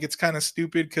 I'm like, it's kind of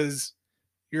stupid because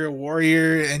you're a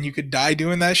warrior and you could die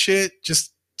doing that shit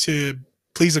just to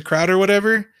please a crowd or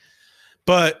whatever.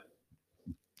 But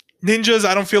ninjas,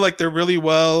 I don't feel like they're really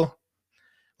well.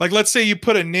 Like, let's say you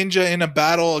put a ninja in a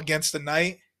battle against a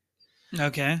knight.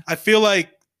 Okay. I feel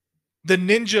like the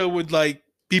ninja would like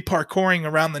be parkouring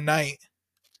around the knight,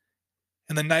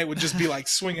 and the knight would just be like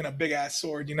swinging a big ass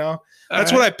sword. You know,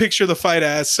 that's what I picture the fight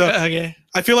as. So okay.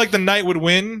 I feel like the knight would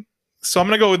win. So I'm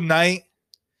gonna go with knight.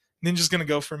 Ninja's gonna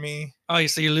go for me. Oh,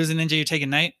 so you're losing ninja, you're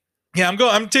taking knight? Yeah,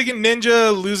 I'm taking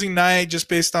ninja, losing knight, just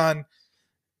based on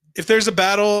if there's a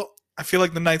battle, I feel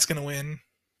like the knight's gonna win.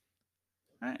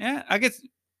 Yeah, I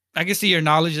can see your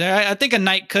knowledge there. I think a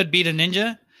knight could beat a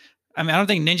ninja. I mean, I don't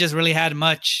think ninjas really had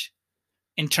much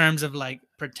in terms of like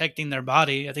protecting their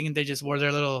body. I think they just wore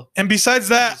their little. And besides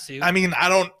that, I mean, I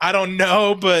don't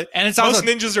know, but and it's most also,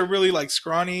 ninjas are really like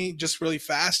scrawny, just really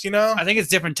fast, you know. I think it's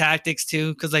different tactics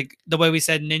too, because like the way we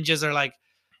said, ninjas are like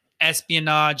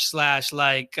espionage slash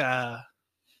like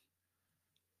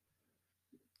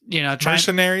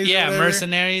mercenaries. Yeah,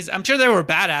 mercenaries. I'm sure they were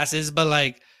badasses, but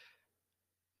like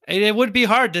it would be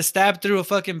hard to stab through a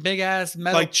fucking big ass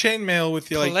metal like chainmail with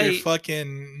your like your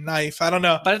fucking knife. I don't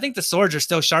know, but I think the swords are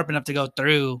still sharp enough to go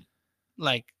through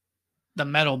like the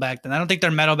metal back then. I don't think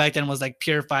their metal back then was like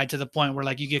purified to the point where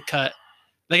like you get cut.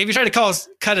 Like if you try to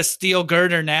cut a steel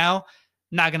girder now,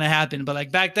 not gonna happen. But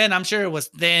like back then, I'm sure it was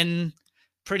thin,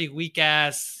 pretty weak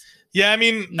ass. Yeah, I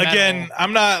mean, metal. Again,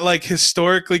 I'm not like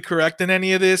historically correct in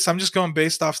any of this. I'm just going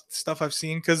based off stuff I've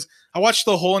seen because I watched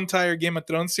the whole entire Game of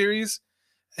Thrones series,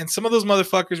 and some of those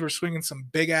motherfuckers were swinging some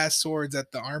big ass swords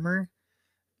at the armor,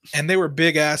 and they were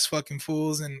big ass fucking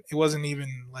fools, and it wasn't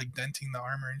even like denting the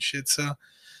armor and shit. So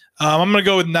I'm gonna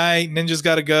go with knight. Ninja's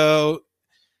got to go.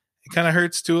 It kind of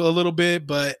hurts too a little bit,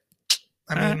 but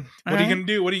I mean, what are you gonna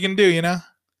do? What are you gonna do? You know.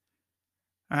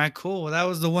 All right, cool. Well, that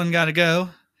was the one got to go.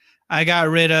 I got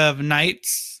rid of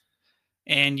knights,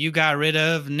 and you got rid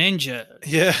of ninjas.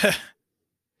 Yeah.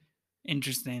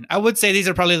 Interesting. I would say these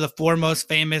are probably the four most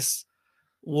famous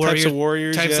types of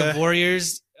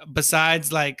warriors,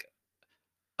 besides like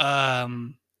a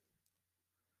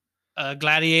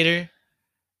gladiator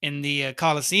in the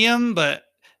Colosseum, but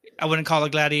I wouldn't call a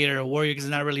gladiator a warrior because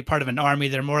they're not really part of an army.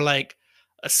 They're more like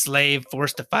a slave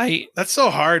forced to fight. That's so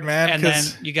hard, man. And then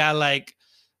you got like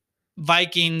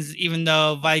Vikings, even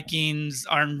though Vikings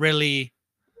aren't really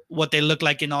what they look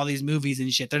like in all these movies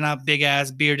and shit. They're not big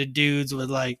ass bearded dudes with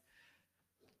like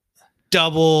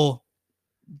double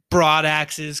broad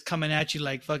axes coming at you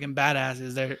like fucking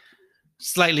badasses. They're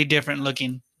slightly different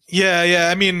looking. Yeah.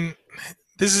 I mean,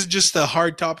 this is just a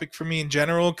hard topic for me in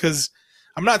general because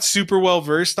I'm not super well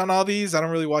versed on all these. I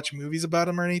don't really watch movies about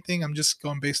them or anything. I'm just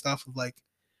going based off of like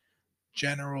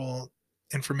general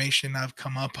information I've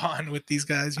come up on with these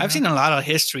guys. I've seen a lot of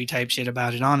history type shit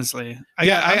about it, honestly.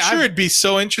 I'm sure it'd be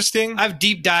so interesting. I've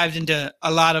deep dived into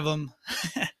a lot of them.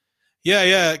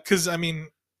 Yeah. Because I mean,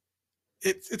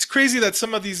 it's crazy that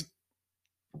some of these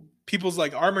people's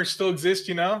like armor still exist,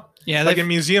 you know? Yeah, like in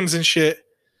museums and shit.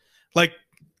 Like,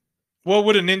 what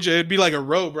would a ninja? It'd be like a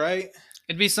robe, right?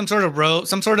 It'd be some sort of robe,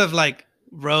 some sort of like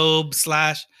robe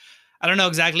slash. I don't know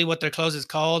exactly what their clothes is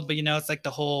called, but you know, it's like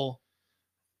the whole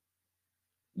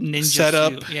ninja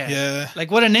setup. Suit. Yeah, like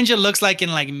what a ninja looks like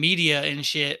in like media and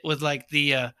shit, with like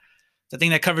the thing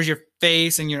that covers your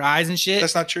face and your eyes and shit.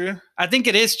 That's not true. I think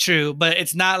it is true, but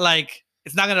it's not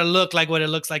gonna look like what it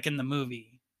looks like in the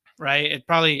movie, right? It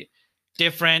probably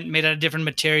different, made out of different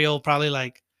material, probably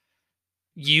like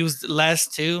used less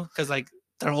too, because like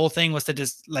their whole thing was to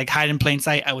just like hide in plain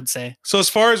sight, I would say. So as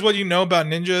far as what you know about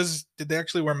ninjas, did they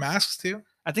actually wear masks too?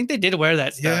 I think they did wear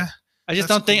that Yeah, stuff. I just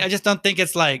that's don't think cool. I just don't think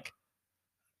it's like,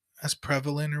 That's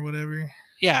prevalent or whatever.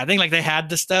 yeah, I think like they had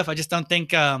the stuff. I just don't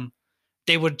think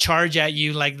they would charge at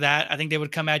you like that. I think they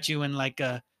would come at you in like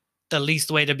the least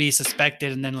way to be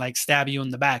suspected and then like stab you in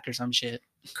the back or some shit.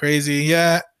 Crazy.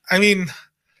 Yeah. I mean,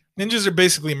 ninjas are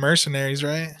basically mercenaries,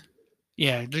 right?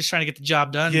 Yeah, they're just trying to get the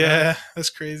job done. Yeah, Bro. that's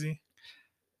crazy.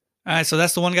 All right, so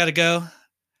that's the one got to go.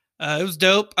 It was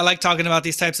dope. I like talking about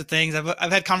these types of things.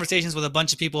 I've had conversations with a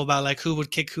bunch of people about like who would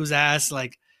kick whose ass,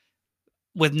 like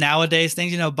with nowadays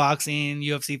things, you know, boxing,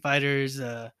 UFC fighters,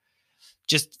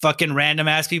 just fucking random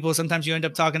ass people. Sometimes you end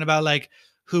up talking about like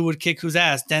who would kick whose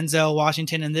ass, Denzel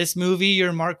Washington in this movie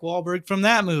or Mark Wahlberg from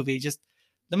that movie. Just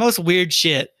the most weird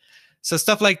shit. So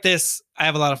stuff like this, I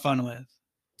have a lot of fun with.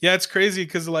 Yeah, it's crazy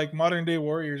because like modern day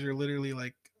warriors are literally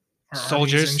like our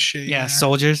Soldiers and shit. Yeah,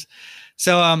 soldiers.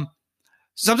 So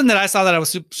something that I saw that I was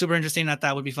super interesting, I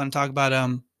thought would be fun to talk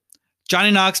about,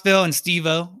 Johnny Knoxville and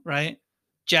Steve-O, right?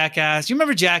 Jackass. You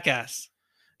remember Jackass?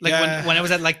 Like Yeah. when it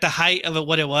was at like the height of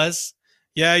what it was?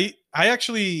 Yeah,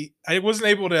 I wasn't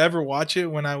able to ever watch it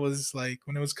when it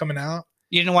was coming out.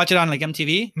 You didn't watch it on like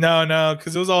MTV? No,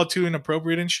 because it was all too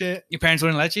inappropriate and shit. Your parents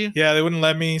wouldn't let you? Yeah, they wouldn't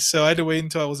let me, so I had to wait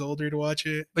until I was older to watch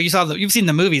it. But you've seen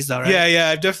the movies though, right? Yeah,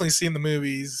 I've definitely seen the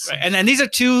movies. Right. And then these are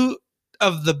two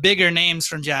of the bigger names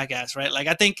from Jackass, right? Like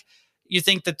I think you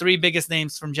think the three biggest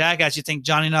names from Jackass, you think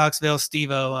Johnny Knoxville,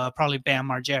 Steve-O, probably Bam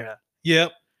Margera.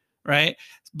 Yep. Right.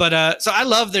 But so I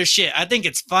love their shit. I think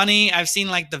it's funny. I've seen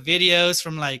like the videos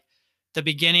from like the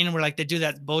beginning where like they do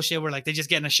that bullshit where like they just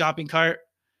get in a shopping cart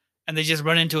and they just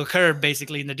run into a curb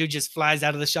basically, and the dude just flies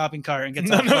out of the shopping cart and gets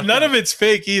none of it's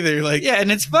fake either. Like, yeah,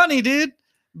 and it's funny, dude.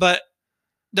 But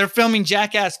they're filming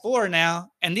Jackass 4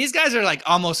 now, and these guys are like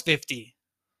almost 50,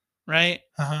 right?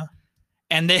 Uh-huh.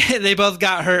 And they both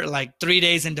got hurt like 3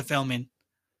 days into filming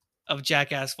of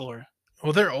Jackass 4.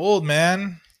 Well, they're old,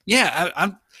 man. Yeah,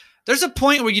 I'm there's a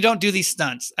point where you don't do these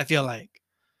stunts, I feel like.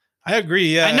 I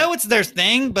agree, yeah. I know it's their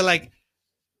thing, but like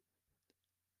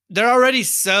they're already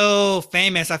so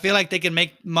famous. I feel like they can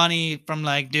make money from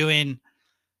like doing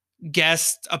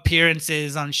guest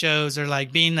appearances on shows or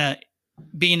like being a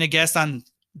guest on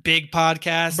big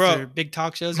podcasts or big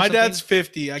talk shows. My dad's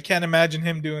 50. I can't imagine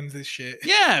him doing this shit.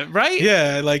 Yeah, right?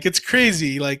 Yeah, like it's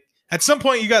crazy. Like at some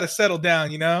point you got to settle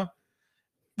down, you know?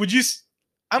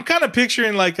 I'm kind of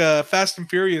picturing like a Fast and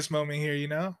Furious moment here, you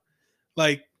know?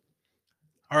 Like,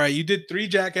 all right, you did 3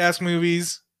 Jackass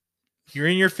movies. You're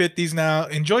in your 50s now.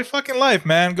 Enjoy fucking life,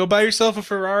 man. Go buy yourself a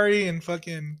Ferrari and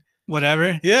fucking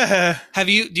whatever. Yeah. Have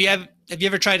you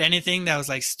ever tried anything that was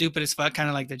like stupid as fuck, kind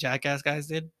of like the Jackass guys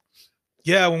did?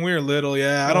 Yeah, when we were little,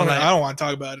 yeah. I don't want to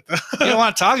talk about it though. You don't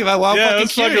want to talk about it? Well, yeah, it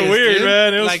was fucking weird, dude.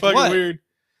 Man. It was like fucking weird.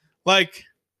 Like,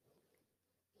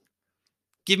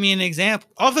 give me an example.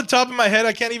 Off the top of my head,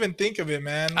 I can't even think of it,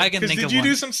 man. I can think of one. Did you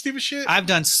do some stupid shit? I've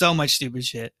done so much stupid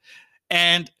shit.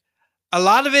 And a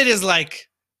lot of it is like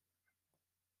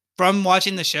from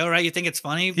watching the show, right? You think it's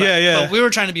funny. But, yeah. But we were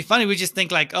trying to be funny. We just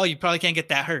think like, oh, you probably can't get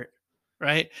that hurt,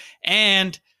 right?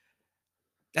 And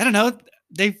I don't know.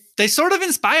 They sort of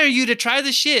inspire you to try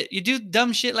the shit. You do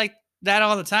dumb shit like that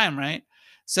all the time, right?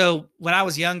 So when I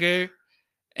was younger,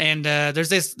 and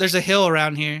there's a hill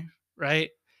around here, right?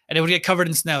 And it would get covered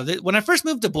in snow. When I first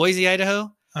moved to Boise,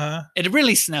 Idaho, it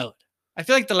really snowed. I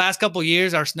feel like the last couple of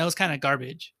years, our snow's kind of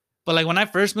garbage. But like when I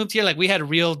first moved here, like we had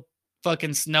real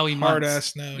fucking snowy months. Hard ass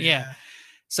snow. Yeah.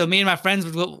 So me and my friends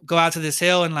would go out to this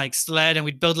hill and like sled, and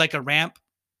we'd build like a ramp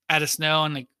out of snow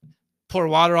and like pour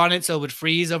water on it so it would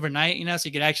freeze overnight, you know, so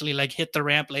you could actually like hit the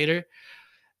ramp later.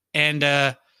 And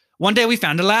one day we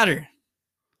found a ladder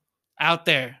out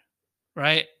there,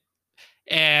 right?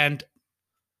 And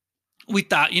we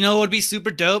thought, you know what would be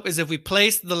super dope is if we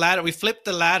flipped the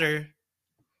ladder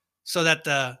so that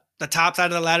the top side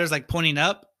of the ladder is like pointing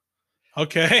up.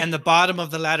 Okay. And the bottom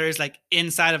of the ladder is like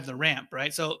inside of the ramp,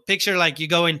 right? So picture like you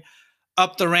going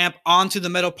up the ramp onto the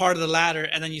middle part of the ladder,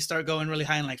 and then you start going really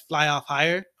high and like fly off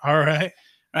higher. All right.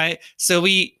 Right. So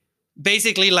we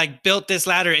basically like built this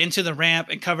ladder into the ramp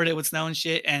and covered it with snow and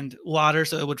shit and water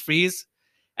so it would freeze.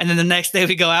 And then the next day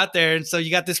we go out there, and so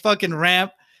you got this fucking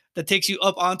ramp that takes you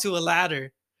up onto a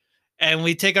ladder, and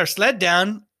we take our sled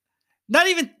down.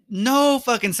 No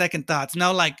fucking second thoughts.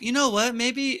 No, like, you know what?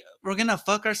 Maybe we're going to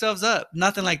fuck ourselves up.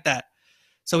 Nothing like that.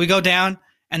 So we go down,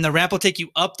 and the ramp will take you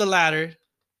up the ladder,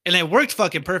 and it worked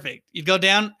fucking perfect. You go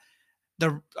down,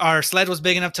 our sled was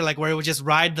big enough to like where it would just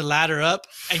ride the ladder up,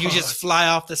 and you just fly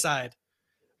off the side.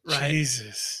 right?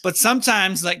 Jesus. But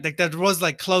sometimes like there was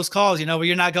like close calls, you know, where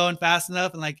you're not going fast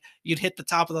enough and like you'd hit the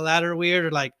top of the ladder weird,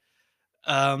 or like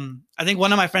I think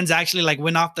one of my friends actually like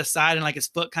went off the side and like his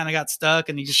foot kind of got stuck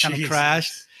and he just kind of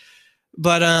crashed. Jesus.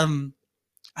 But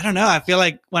I don't know. I feel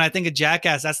like when I think of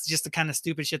Jackass, that's just the kind of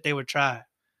stupid shit they would try.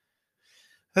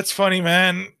 That's funny,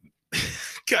 man.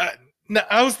 God. No,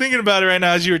 I was thinking about it right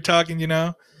now as you were talking, you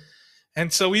know?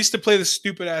 And so we used to play this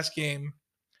stupid ass game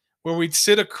where we'd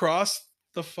sit across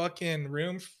the fucking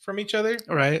room from each other.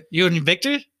 Right. You and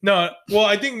Victor? No, well,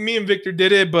 I think me and Victor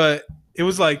did it, but it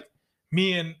was like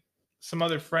me and some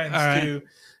other friends too.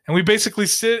 And we basically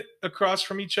sit across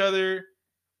from each other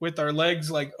with our legs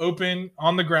like open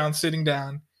on the ground, sitting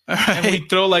down. And we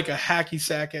throw like a hacky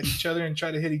sack at each other and try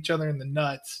to hit each other in the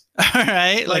nuts. All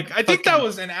right. Like I think that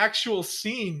was an actual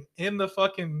scene in the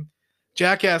fucking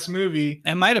Jackass movie.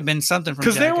 It might have been something from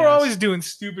because they were always doing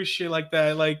stupid shit like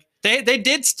that. Like they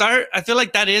did start. I feel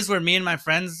like that is where me and my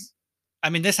friends. I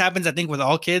mean, this happens, I think, with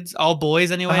all kids, all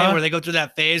boys anyway, where they go through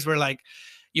that phase where like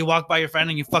you walk by your friend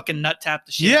and you fucking nut tap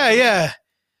the shit. Yeah.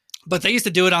 But they used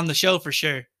to do it on the show for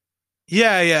sure.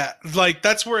 Yeah. Like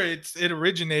that's where it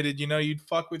originated. You know, you'd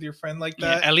fuck with your friend like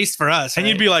that. Yeah, at least for us. And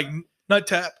you'd be like, nut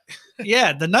tap.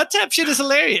 Yeah, the nut tap shit is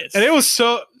hilarious. And it was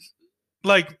so,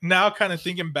 like, now kind of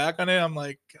thinking back on it, I'm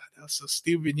like, God, that was so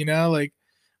stupid, you know, like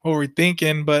what we're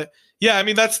thinking. But yeah, I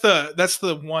mean, that's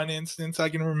the one instance I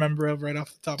can remember of right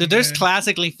off the top of my head. There's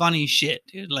classically funny shit,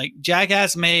 dude. Like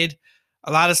Jackass made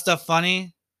a lot of stuff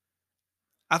funny.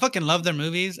 I fucking love their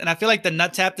movies. And I feel like the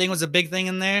nut tap thing was a big thing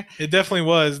in there. It definitely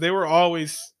was. They were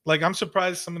always like, I'm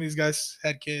surprised some of these guys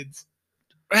had kids.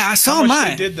 Yeah, so am I.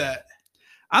 They did that.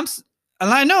 And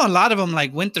I know a lot of them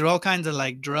like went through all kinds of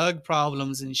like drug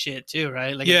problems and shit too,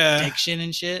 right? Like addiction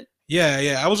and shit.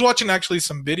 Yeah. I was watching actually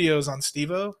some videos on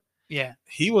Steve-O. Yeah.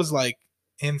 He was like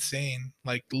insane,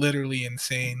 like literally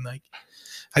insane. Like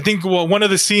I think one of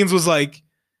the scenes was like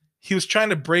he was trying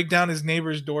to break down his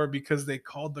neighbor's door because they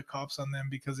called the cops on them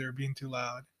because they were being too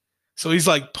loud. So he's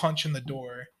like punching the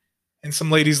door and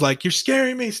some lady's like, "You're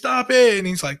scaring me, stop it." And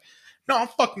he's like, "No, I'm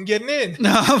fucking getting in."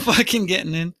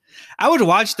 I would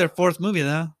watch their fourth movie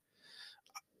though.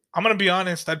 I'm going to be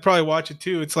honest, I'd probably watch it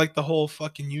too. It's like the whole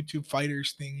fucking YouTube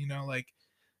fighters thing, you know, like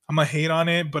I'm going to hate on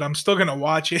it, but I'm still going to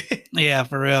watch it. Yeah,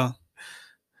 for real.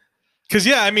 Cause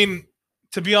yeah, I mean,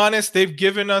 to be honest, they've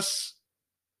given us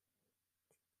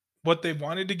what they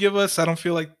wanted to give us. I don't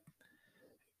feel like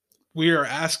we are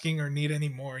asking or need any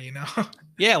more, you know?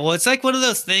 Yeah, well, it's like one of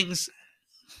those things.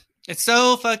 It's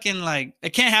so fucking like,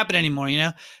 it can't happen anymore, you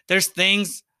know? There's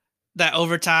things that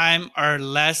over time are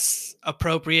less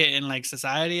appropriate in like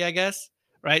society, I guess.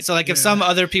 Right. So like if some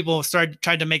other people tried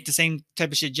to make the same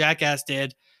type of shit Jackass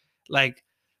did, like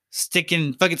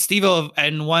sticking fucking Steve-O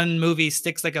in one movie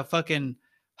sticks like a fucking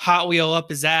Hot Wheel up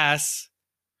his ass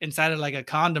inside of like a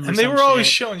condom. And they were always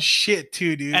showing shit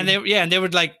too, dude. And they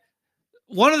would like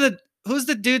who's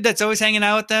the dude that's always hanging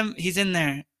out with them? He's in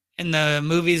there in the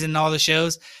movies and all the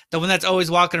shows. The one that's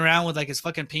always walking around with like his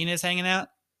fucking penis hanging out.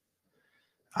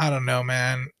 I don't know,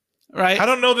 man. Right. I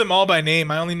don't know them all by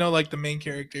name. I only know like the main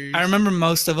characters. I remember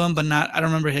most of them, but I don't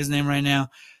remember his name right now.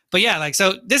 But yeah, like,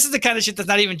 so this is the kind of shit that's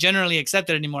not even generally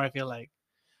accepted anymore, I feel like.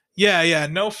 Yeah.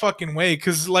 No fucking way.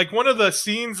 Cause like one of the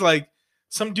scenes, like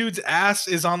some dude's ass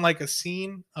is on like a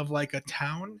scene of like a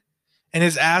town and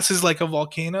his ass is like a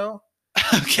volcano.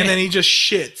 Okay. And then he just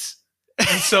shits.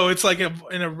 And so it's like an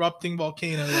erupting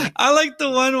volcano. Like, I like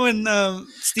the one when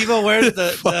Steve-O wears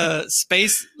the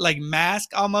space like mask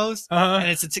almost, and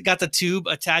it's got the tube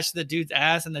attached to the dude's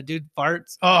ass, and the dude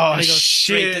farts. Oh and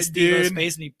shit, to Steve-O's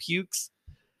face, and he pukes.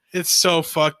 It's so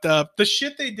fucked up. The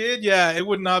shit they did, yeah, it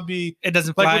would not be. It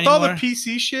doesn't like fly with anymore. all the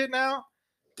PC shit now.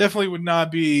 Definitely would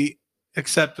not be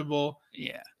acceptable.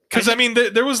 Yeah, because I mean,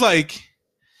 there was like,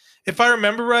 if I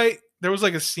remember right, there was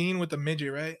like a scene with a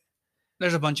midget, right?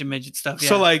 There's a bunch of midget stuff. Yeah.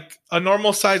 So like a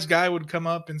normal sized guy would come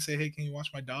up and say, "Hey, can you watch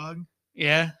my dog?"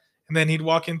 Yeah. And then he'd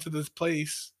walk into this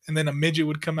place, and then a midget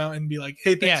would come out and be like,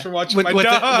 "Hey, thanks for watching my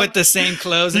dog." With the same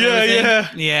clothes and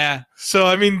everything. Yeah. So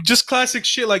I mean, just classic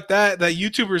shit like that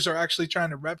YouTubers are actually trying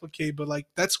to replicate, but like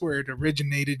that's where it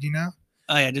originated, you know?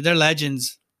 Oh yeah, dude, they're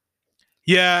legends.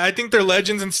 Yeah, I think they're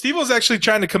legends, and Steve-O's actually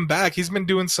trying to come back. He's been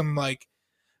doing some like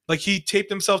he taped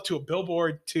himself to a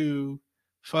billboard to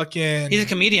fucking. He's a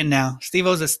comedian now.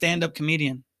 Steve-O's a stand-up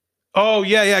comedian. Oh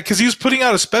yeah, because he was putting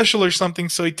out a special or something,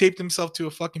 so he taped himself to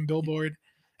a fucking billboard.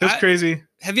 It was crazy.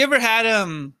 Have you ever had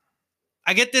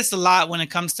I get this a lot when it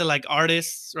comes to like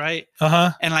artists, right?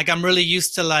 And like I'm really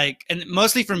used to like, and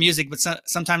mostly for music, but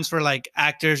sometimes for like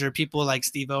actors or people like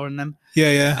Steve-O and them.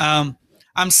 Yeah.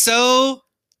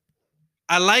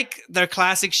 I like their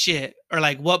classic shit, or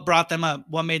like what brought them up,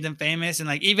 what made them famous, and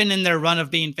like even in their run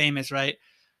of being famous, right?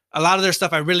 A lot of their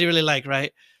stuff I really, really like,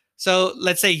 right? So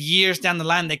let's say years down the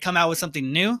line, they come out with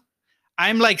something new.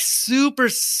 I'm like super,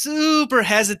 super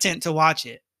hesitant to watch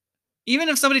it. Even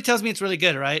if somebody tells me it's really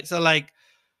good, right? So like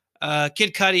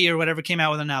Kid Cudi or whatever came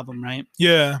out with an album, right?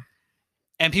 Yeah.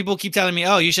 And people keep telling me,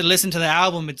 oh, you should listen to the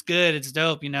album. It's good. It's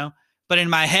dope, But in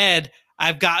my head,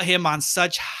 I've got him on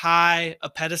such high a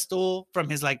pedestal from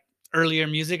his like earlier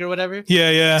music or whatever.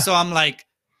 Yeah, yeah. So I'm like,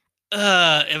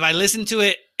 if I listen to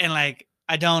it and like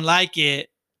I don't like it,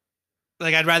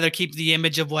 like I'd rather keep the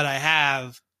image of what I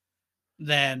have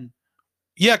than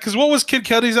Yeah, because what was Kid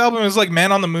Cudi's album? It was like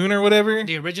Man on the Moon or whatever.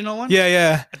 the original one. Yeah,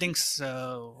 yeah. I think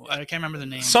so. I can't remember the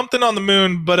name. Something on the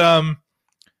Moon, but I'm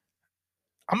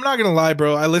not gonna lie,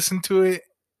 bro. I listened to it,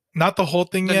 not the whole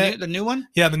thing yet. The new one.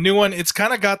 Yeah, the new one. It's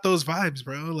kind of got those vibes,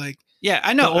 bro. Like yeah,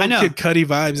 I know. the old I know. Kid Cudi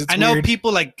vibes. It's I know weird.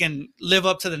 people like can live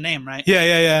up to the name, right? Yeah,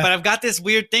 yeah, yeah. But I've got this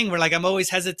weird thing where like I'm always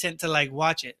hesitant to like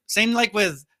watch it. Same like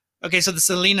with so the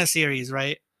Selena series,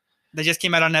 right? They just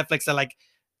came out on Netflix that like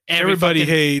everybody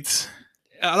hates.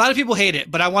 A lot of people hate it,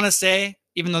 but I want to say,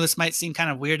 even though this might seem kind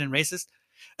of weird and racist,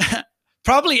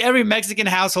 probably every Mexican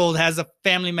household has a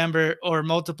family member or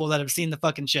multiple that have seen the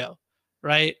fucking show,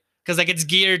 right? Because like it's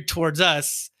geared towards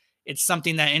us. It's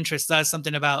something that interests us,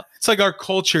 something about it's like our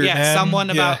culture, man.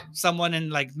 Someone in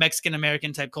like Mexican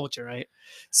American type culture, right?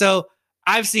 So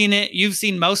I've seen it, you've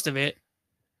seen most of it,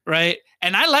 right?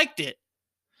 And I liked it.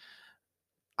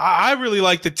 I really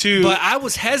liked it too. But I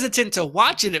was hesitant to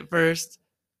watch it at first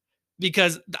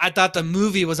because I thought the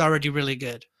movie was already really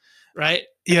good, right?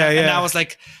 Yeah, and I was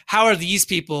like, how are these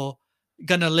people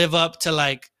gonna live up to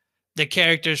like the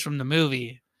characters from the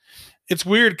movie? It's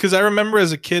weird because I remember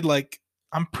as a kid, like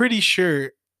I'm pretty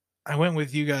sure I went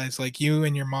with you guys, like you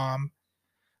and your mom,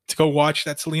 to go watch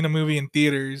that Selena movie in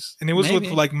theaters, and it was with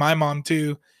like my mom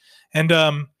too. And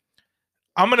I'm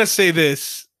gonna say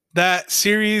this: that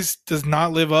series does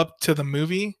not live up to the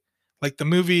movie. Like the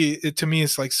movie, to me,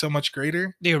 is like so much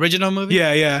greater. The original movie?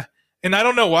 Yeah, yeah. And I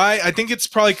don't know why. I think it's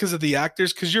probably because of the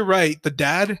actors. Because you're right, the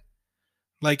dad,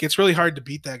 like it's really hard to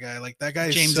beat that guy. Like that guy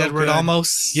is James so Edward good.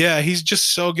 Almost. Yeah, he's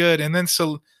just so good. And then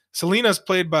Selena's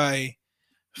played by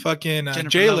fucking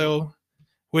J-Lo,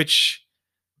 which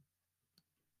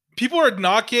people are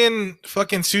knocking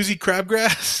fucking Susie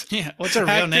Crabgrass. Yeah, what's her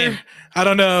real name? I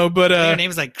don't know, but her name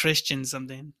is like Christian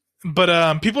something.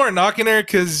 But people are knocking her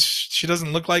because she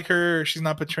doesn't look like her, or she's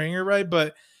not portraying her right.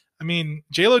 But I mean,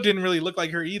 J-Lo didn't really look like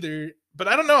her either. But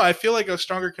I don't know. I feel like a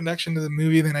stronger connection to the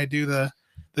movie than I do the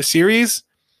series.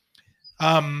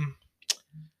 But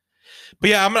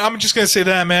yeah, I'm just gonna say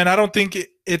that, man. I don't think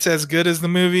it's as good as the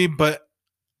movie, but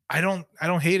I don't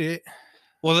hate it.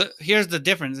 Well, here's the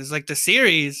difference. It's like the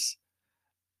series.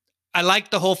 I like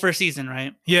the whole first season,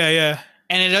 right? Yeah, yeah.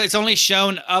 And it's only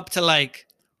shown up to like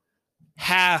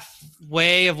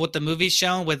halfway of what the movie's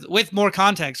shown with more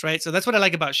context, right? So that's what I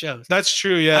like about shows. That's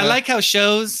true, yeah. I like how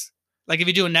shows, like if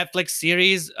you do a Netflix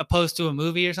series opposed to a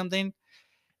movie or something,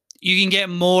 you can get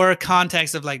more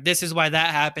context of like, this is why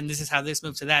that happened. This is how this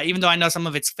moved to that. Even though I know some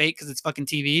of it's fake because it's fucking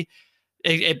TV,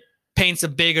 it paints a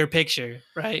bigger picture,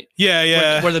 right? Yeah,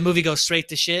 yeah. Where the movie goes straight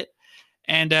to shit.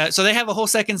 And so they have a whole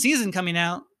second season coming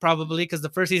out probably because the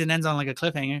first season ends on like a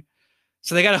cliffhanger.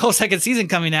 So they got a whole second season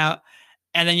coming out.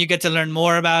 And then you get to learn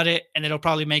more about it, and it'll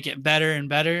probably make it better and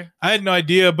better. I had no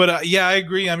idea, but yeah, I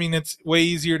agree. I mean, it's way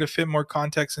easier to fit more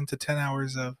context into 10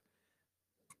 hours of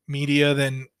media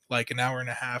than like an hour and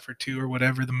a half or two or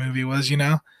whatever the movie was, you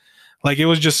know? Like, it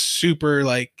was just super,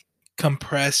 like,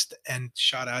 compressed and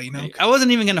shot out, you know? I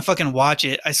wasn't even going to fucking watch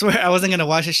it. I swear I wasn't going to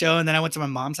watch the show, and then I went to my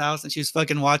mom's house, and she was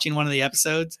fucking watching one of the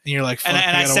episodes. And you're like, fuck,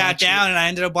 and I sat down, and I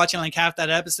ended up watching like half that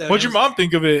episode. What'd your mom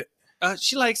think of it?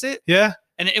 She likes it. Yeah?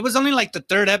 And it was only like the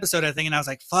third episode, I think. And I was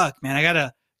like, fuck, man, I got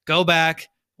to go back,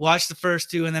 watch the first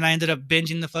two. And then I ended up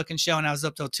binging the fucking show. And I was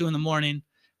up till 2 a.m.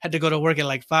 Had to go to work at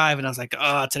like 5. And I was like,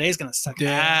 oh, today's going to suck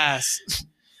ass.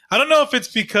 I don't know if it's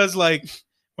because like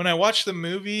when I watched the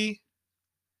movie,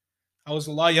 I was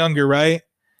a lot younger, right?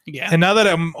 Yeah. And now that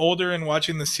I'm older and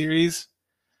watching the series,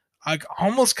 I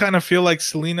almost kind of feel like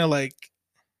Selena like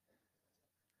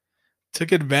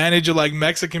took advantage of like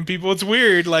Mexican people. It's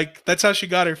weird. Like that's how she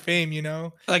got her fame, you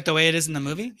know? Like the way it is in the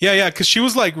movie? Yeah, yeah. Cause she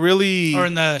was like really, or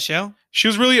in the show? She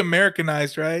was really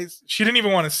Americanized, right? She didn't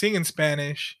even want to sing in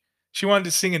Spanish. She wanted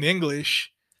to sing in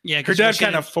English. Yeah. Her dad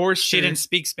kind of forced her. She didn't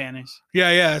speak Spanish.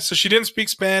 Yeah, yeah. So she didn't speak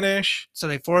Spanish. So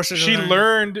they forced her to She learn.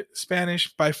 learned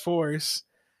Spanish by force.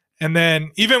 And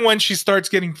then even when she starts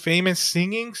getting famous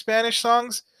singing Spanish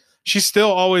songs, she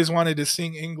still always wanted to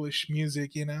sing English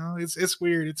music, you know? It's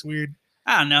weird. It's weird.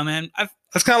 I don't know, man.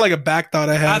 That's kind of like a back thought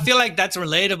I I had. feel like that's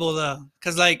relatable though,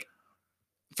 because like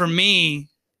for me,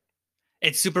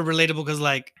 it's super relatable because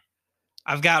like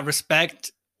I've got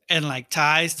respect and like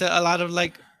ties to a lot of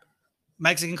like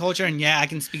Mexican culture, and yeah, I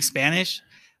can speak Spanish,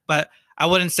 but I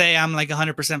wouldn't say I'm like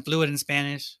 100% fluent in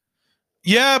Spanish.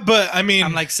 Yeah, but I I'm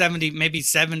mean, like 70, maybe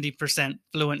 70%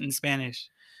 fluent in Spanish.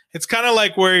 it's kind of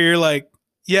like where you're like,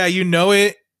 yeah, you know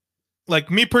it.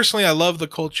 Like me personally, I love the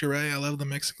culture, right? I love the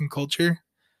Mexican culture.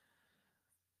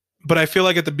 But I feel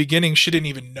like at the beginning, she didn't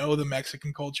even know the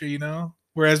Mexican culture, you know?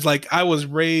 Whereas like I was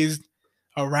raised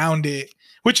around it,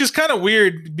 which is kind of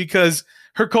weird because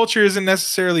her culture isn't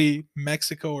necessarily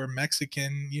Mexico or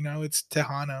Mexican, you know, it's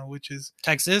Tejano, which is,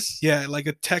 Texas, yeah, like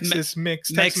a Texas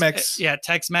mix, Tex Mex. yeah,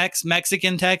 Tex-Mex,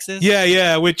 Mexican Texas. Yeah,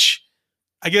 yeah, which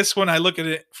I guess when I look at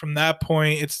it from that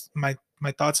point, it's my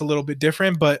thoughts a little bit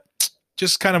different, but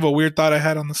just kind of a weird thought I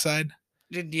had on the side.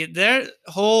 Their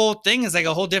whole thing is like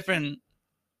a whole different,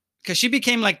 because she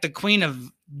became like the queen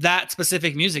of that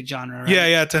specific music genre, right? Yeah,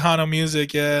 yeah, Tejano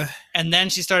music, yeah. And then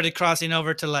she started crossing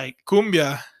over to like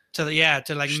Cumbia. to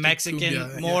like She did Mexican,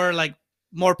 cumbia, more yeah. like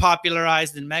more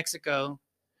popularized in Mexico.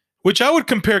 Which I would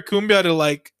compare cumbia to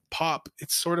like pop.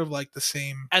 It's sort of like the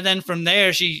same. And then from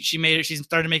there, she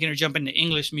started making her jump into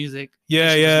English music.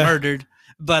 Yeah, She was yeah. murdered,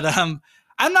 but I'm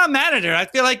not mad at her. I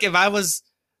feel like if I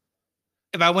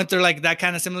went through like that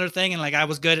kind of similar thing and like I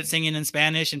was good at singing in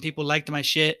Spanish and people liked my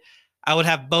shit, I would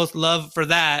have both love for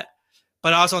that,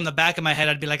 but also in the back of my head,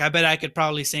 I'd be like, I bet I could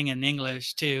probably sing in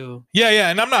English too. Yeah, yeah.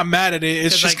 And I'm not mad at it.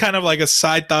 It's just like, kind of like a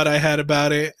side thought I had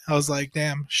about it. I was like,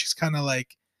 damn, she's kind of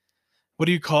like, what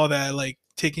do you call that? Like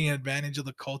taking advantage of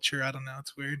the culture. I don't know.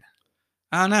 It's weird.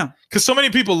 I don't know. Because so many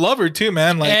people love her too,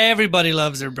 man. Like everybody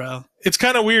loves her, bro. It's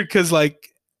kind of weird because like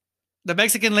the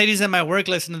Mexican ladies at my work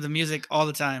listen to the music all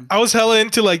the time. I was hella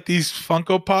into like these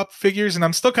Funko Pop figures, and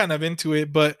I'm still kind of into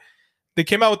it, but they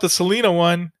came out with the Selena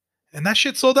one, and that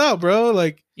shit sold out, bro.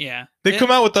 Like, yeah, they come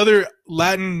out with other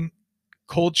Latin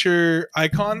culture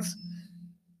icons,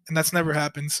 and that's never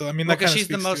happened. So I mean, because she's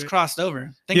the most crossed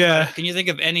over. Think about it. Can you think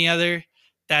of any other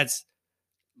that's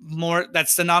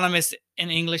synonymous in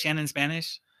English and in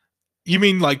Spanish? You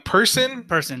mean like person?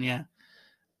 Person, yeah.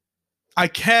 I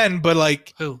can, but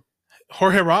like who?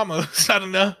 Jorge Ramos. I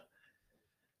don't know.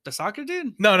 The soccer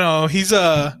dude? No. He's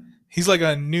like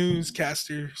a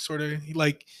newscaster, sort of.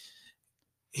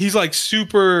 He's like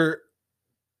super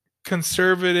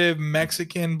conservative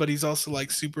Mexican, but he's also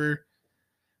like super.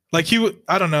 Like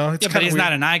I don't know. It's but he's weird.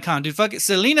 Not an icon, dude. Fuck it.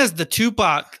 Selena's the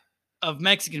Tupac of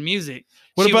Mexican music.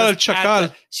 What about a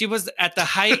Chacal? She was at the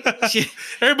height.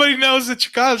 Everybody knows the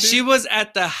Chacal. Dude. She was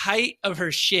at the height of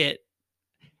her shit,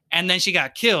 and then she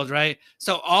got killed, right?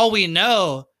 So all we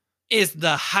know is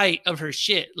the height of her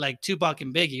shit, like Tupac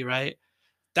and Biggie, right?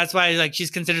 That's why like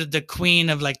she's considered the queen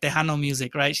of like Tejano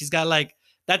music, right? She's got like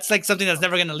that's like something that's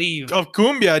never gonna leave. Of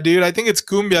cumbia, dude. I think it's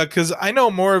cumbia because I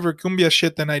know more of her cumbia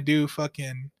shit than I do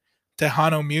fucking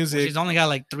Tejano music. Well, she's only got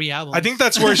like 3 albums. I think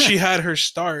that's where she had her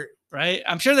start. Right?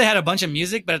 I'm sure they had a bunch of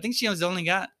music, but I think she's only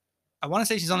got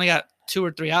 2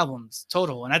 or 3 albums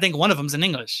total. And I think one of them's in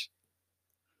English.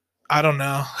 I don't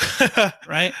know.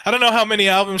 Right? I don't know how many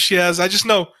albums she has. I just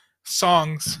know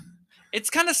songs. It's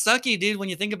kind of sucky, dude, when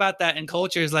you think about that in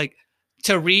cultures, like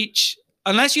to reach,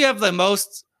 unless you have the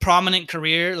most prominent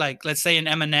career, like let's say an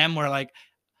Eminem where like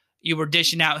you were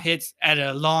dishing out hits at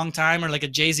a long time or like a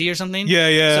Jay-Z or something. Yeah,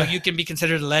 yeah. So you can be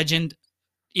considered a legend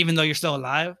even though you're still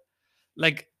alive.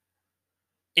 Like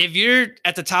if you're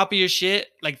at the top of your shit,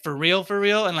 like for real,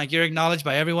 and like you're acknowledged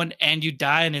by everyone and you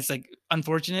die and it's like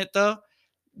unfortunate though,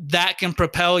 that can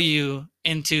propel you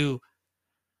into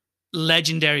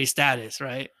legendary status,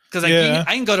 right? Because like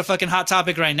I can go to fucking Hot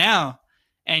Topic right now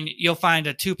and you'll find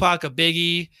a Tupac, a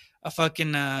Biggie, a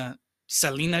fucking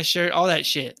Selena shirt, all that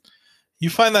shit. You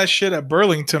find that shit at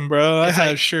Burlington, bro. I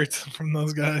have shirts from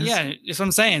those guys. Yeah, that's what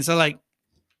I'm saying. So like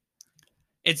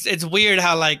it's weird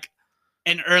how like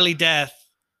an early death,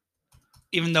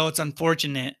 even though it's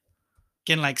unfortunate,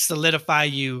 can like solidify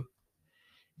you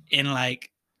in like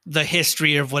the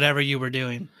history of whatever you were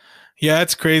doing. Yeah,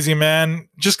 it's crazy, man.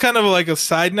 Just kind of like a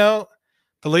side note,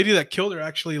 the lady that killed her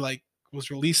actually like was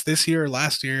released this year or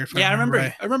last year. I remember.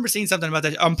 Right. I remember seeing something about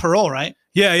that on parole, right?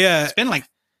 Yeah, yeah. It's been like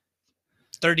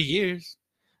 30 years,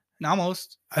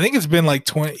 almost. I think it's been like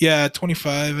 25.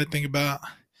 I think about.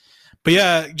 But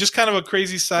yeah, just kind of a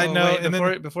crazy side note.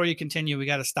 Wait, before you continue, we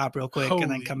got to stop real quick and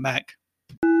then come back.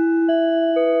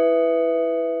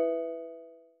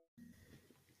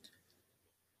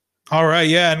 All right,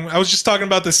 yeah, and I was just talking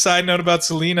about this side note about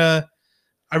Selena.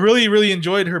 I really, really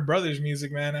enjoyed her brother's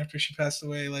music, man. After she passed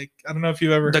away, like I don't know if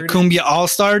you've ever The heard it. Cumbia All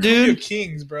Star Cumbia dude.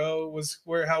 Kings, bro, was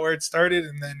where it started,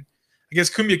 and then I guess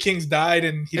Cumbia Kings died,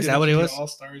 and he Is did that the what he Cumbia was? All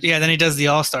Stars. Yeah, then he does the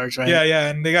All Stars, right? Yeah, yeah,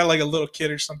 and they got like a little kid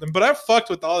or something. But I fucked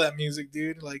with all that music,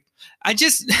 dude. Like, I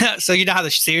just so you know how the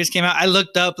series came out. I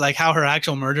looked up like how her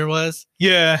actual murder was,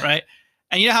 yeah, right?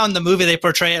 And you know how in the movie they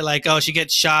portray it like, oh, she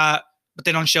gets shot, but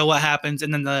they don't show what happens,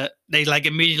 and then they like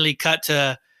immediately cut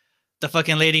to the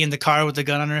fucking lady in the car with the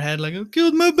gun on her head, like, I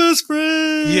killed my best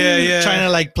friend. Yeah, yeah. Trying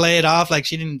to like play it off like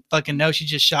she didn't fucking know she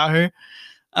just shot her.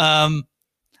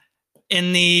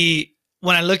 In the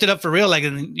when I looked it up for real, like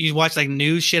you watch like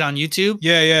news shit on YouTube.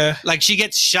 Yeah, yeah. Like she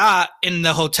gets shot in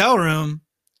the hotel room,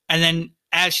 and then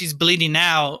as she's bleeding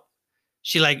out,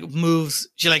 she like moves,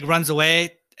 she like runs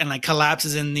away and like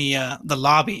collapses in the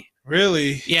lobby.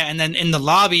 Really? Yeah, and then in the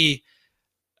lobby,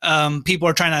 people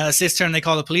are trying to assist her and they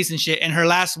call the police and shit. And her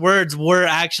last words were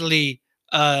actually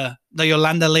the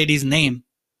Yolanda lady's name.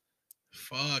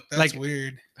 Fuck, that's like,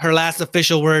 weird. Her last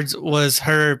official words was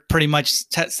her pretty much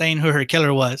saying who her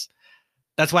killer was.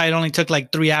 That's why it only took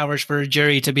like 3 hours for a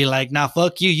jury to be like, nah,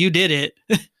 fuck you, you did it.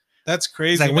 That's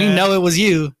crazy. It's like, man, we know it was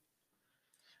you.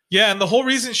 Yeah, and the whole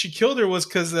reason she killed her was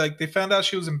because like they found out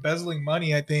she was embezzling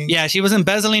money, I think. Yeah, she was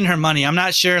embezzling her money. I'm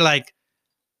not sure like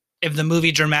if the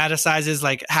movie dramatizes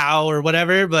like how or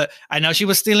whatever, but I know she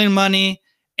was stealing money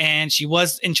and she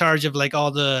was in charge of like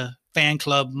all the fan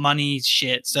club money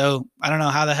shit. So I don't know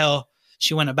how the hell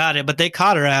she went about it, but they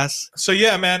caught her ass. So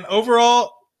yeah, man,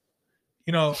 overall,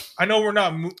 you know, I know we're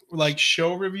not like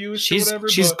show reviews or whatever.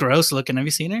 She's gross looking. Have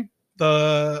you seen her?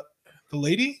 The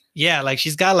lady? Yeah, like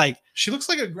she's got like, she looks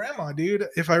like a grandma, dude,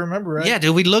 if I remember right. Yeah,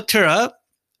 dude, we looked her up.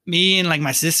 Me and like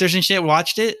my sisters and shit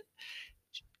watched it.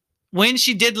 When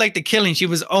she did like the killing, she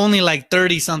was only like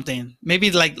 30 something, maybe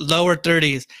like lower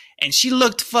 30s. And she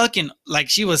looked fucking like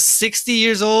she was 60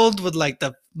 years old with like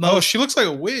the most. Oh, she looks like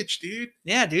a witch, dude.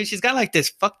 Yeah, dude. She's got like this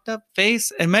fucked up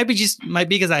face. And maybe just might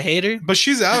be because I hate her. But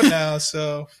she's out now,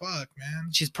 so fuck, man.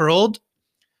 She's paroled?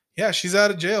 Yeah, she's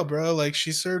out of jail, bro. Like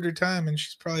she served her time and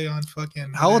she's probably on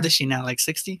fucking. How old is she now? Like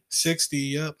 60? 60,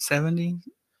 yep. 70?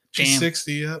 She's Damn.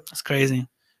 60, yep. That's crazy.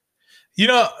 You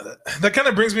know, that kind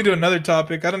of brings me to another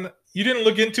topic. You didn't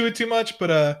look into it too much,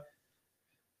 but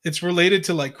it's related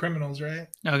to like criminals, right?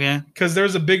 Okay. Because there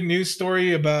was a big news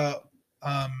story about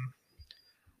a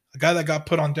guy that got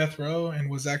put on death row and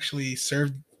was actually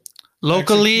served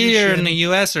locally or in the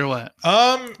US or what?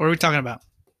 What are we talking about?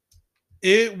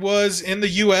 It was in the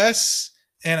US,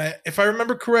 and if I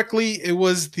remember correctly, it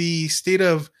was the state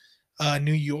of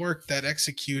New York that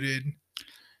executed.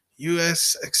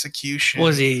 US execution.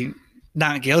 Was he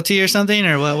not guilty or something,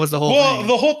 or what was the whole thing? Well,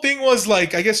 the whole thing was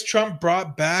like, I guess Trump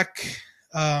brought back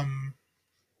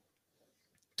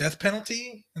death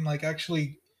penalty and like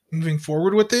actually moving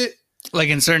forward with it. Like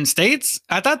in certain states?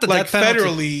 I thought like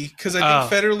federally, because I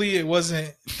think federally it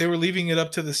wasn't. They were leaving it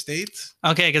up to the states.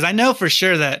 Okay, because I know for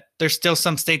sure that there's still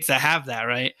some states that have that,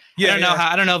 right? Yeah,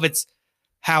 I don't know if it's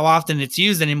how often it's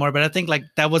used anymore, but I think like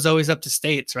that was always up to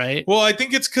states, right? Well, I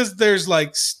think it's because there's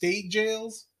like state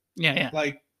jails. Yeah.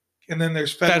 Like, and then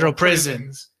there's federal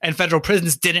prisons. And federal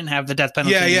prisons didn't have the death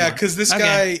penalty. Yeah, because this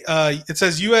guy, it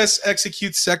says U.S.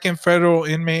 executes second federal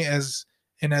inmate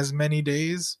in as many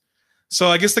days. So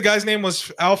I guess the guy's name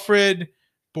was Alfred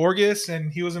Borges,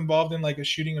 and he was involved in like a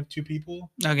shooting of 2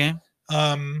 people. Okay.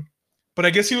 But I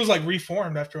guess he was like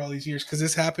reformed after all these years because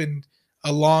this happened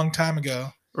a long time ago.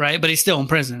 Right, but he's still in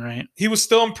prison, right? He was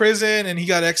still in prison, and he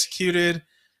got executed.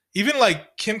 Even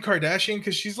like Kim Kardashian,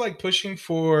 because she's like pushing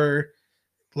for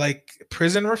like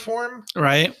prison reform,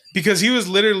 right? Because he was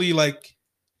literally like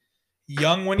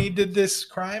young when he did this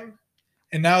crime,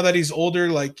 and now that he's older,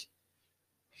 like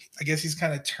I guess he's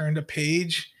kind of turned a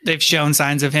page. They've shown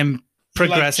signs of him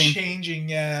progressing, like changing.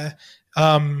 Yeah.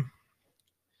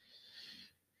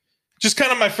 Just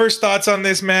kind of my first thoughts on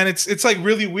this, man. It's like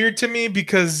really weird to me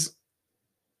because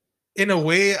in a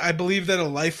way, I believe that a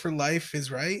life for life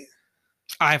is right.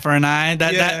 Eye for an eye.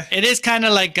 That it is kind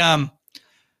of like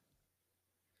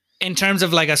in terms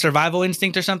of like a survival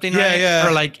instinct or something, right? Yeah.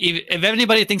 Or like if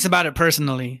anybody thinks about it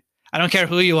personally, I don't care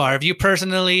who you are. If you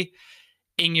personally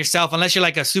in yourself, unless you're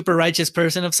like a super righteous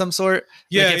person of some sort,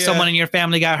 like if someone in your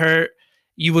family got hurt,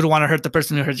 you would want to hurt the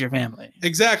person who hurt your family.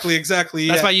 Exactly.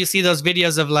 That's why you see those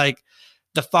videos of like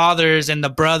the fathers and the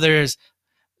brothers,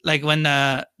 like when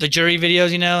the jury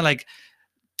videos, you know, like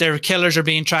their killers are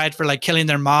being tried for like killing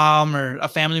their mom or a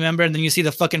family member, and then you see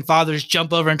the fucking fathers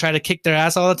jump over and try to kick their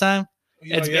ass all the time.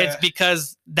 It's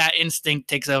because that instinct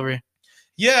takes over.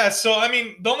 Yeah, so I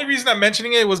mean, the only reason I'm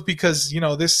mentioning it was because,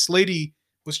 this lady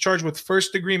was charged with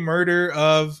first-degree murder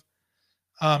of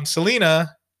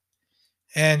Selena,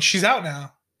 and she's out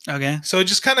now. Okay. So it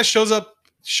just kind of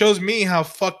shows me how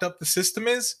fucked up the system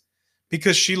is,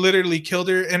 because she literally killed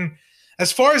her. And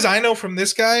as far as I know from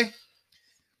this guy,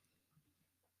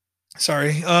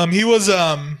 sorry, he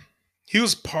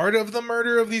was part of the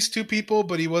murder of these two people,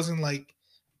 but he wasn't like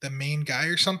the main guy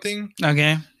or something.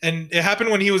 Okay. And it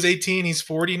happened when he was 18. He's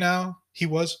 40 now. He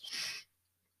was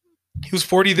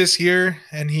 40 this year,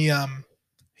 and he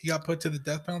got put to the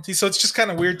death penalty. So it's just kind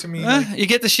of weird to me. Like, You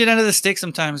get the shit out of the stick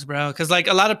sometimes, bro. Because like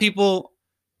a lot of people,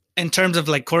 in terms of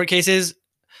like court cases,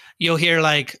 you'll hear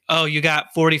like, oh, you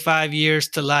got 45 years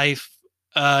to life,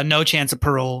 no chance of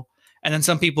parole. And then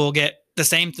some people get the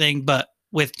same thing, but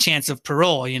with chance of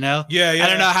parole, you know? yeah. I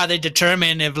don't know how they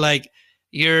determine if like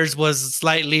yours was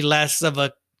slightly less of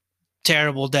a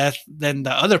terrible death than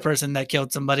the other person that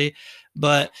killed somebody.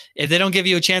 But if they don't give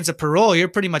you a chance of parole, you're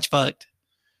pretty much fucked.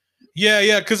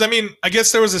 Yeah. Because I mean, I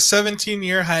guess there was a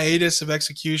 17-year hiatus of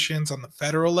executions on the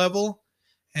federal level,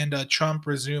 and Trump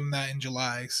resumed that in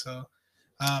July. So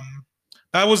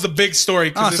that was the big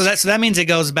story. Oh, so that means it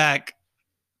goes back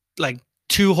like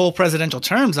 2 whole presidential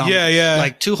terms on. Yeah.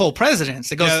 Like 2 whole presidents.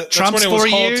 It goes Trump's 4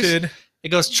 years. It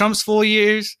goes Trump's 4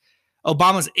 years,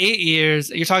 Obama's 8 years.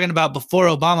 You're talking about before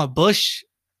Obama, Bush.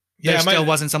 There still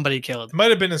wasn't somebody killed. It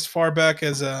might have been as far back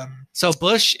as so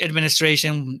Bush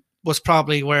administration was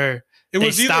probably where they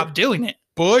stopped doing it.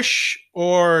 Bush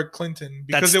or Clinton,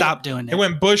 because that stopped doing it. It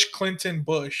went Bush, Clinton,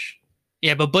 Bush.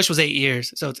 Yeah, but Bush was 8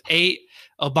 years, so it's 8.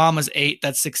 Obama's 8.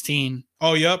 That's 16.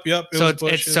 Oh, yep.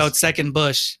 It's second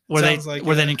Bush where they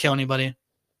didn't kill anybody.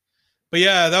 But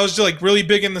yeah, that was just like really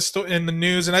big in the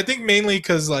news, and I think mainly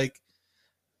because like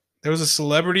there was a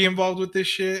celebrity involved with this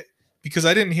shit. Because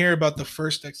I didn't hear about the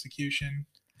first execution.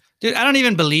 Dude, I don't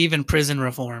even believe in prison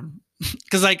reform.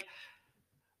 Because like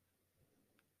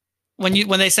when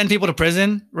they send people to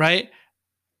prison, right?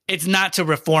 It's not to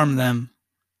reform them.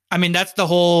 I mean, that's the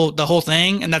whole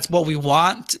thing, and that's what we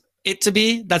want it to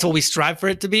be. That's what we strive for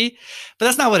it to be. But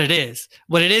that's not what it is.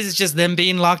 What it is just them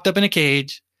being locked up in a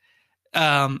cage.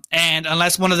 And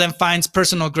unless one of them finds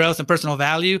personal growth and personal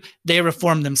value, they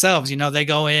reform themselves. You know, they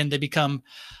go in, they become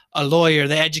a lawyer,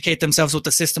 they educate themselves with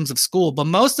the systems of school. But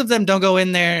most of them don't go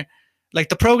in there. Like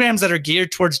the programs that are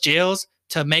geared towards jails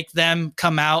to make them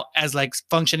come out as like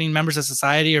functioning members of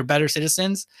society or better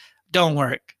citizens don't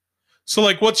work. So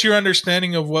like, what's your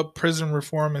understanding of what prison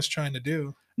reform is trying to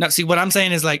do? No, see, what I'm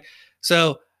saying is like,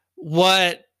 so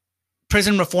what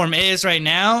prison reform is right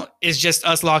now is just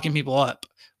us locking people up.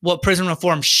 What prison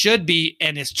reform should be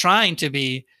and is trying to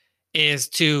be is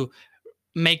to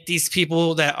make these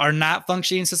people that are not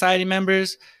functioning society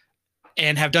members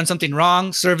and have done something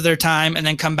wrong, serve their time, and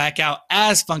then come back out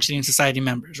as functioning society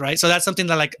members, right? So that's something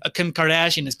that like a Kim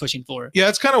Kardashian is pushing for. Yeah,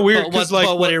 it's kind of weird. But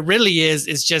what it really is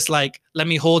just like, let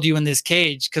me hold you in this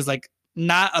cage, because like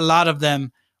not a lot of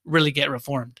them really get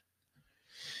reformed.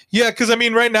 Yeah, because I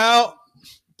mean, right now,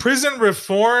 prison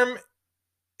reform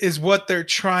is what they're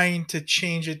trying to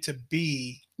change it to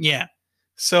be. Yeah.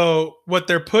 So what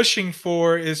they're pushing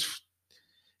for is,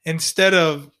 instead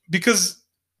of, because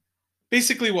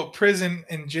basically what prison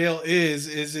and jail is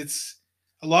it's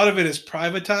a lot of it is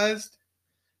privatized.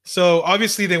 So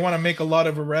obviously they want to make a lot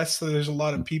of arrests, so there's a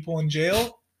lot of people in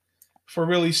jail for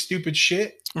really stupid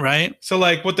shit. Right. So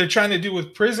like what they're trying to do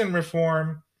with prison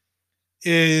reform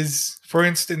is, for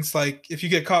instance, like if you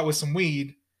get caught with some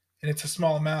weed and it's a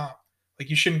small amount,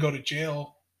 like you shouldn't go to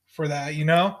jail for that, you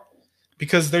know?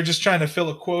 Because they're just trying to fill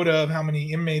a quota of how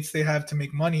many inmates they have to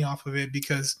make money off of it.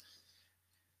 Because,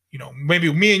 you know,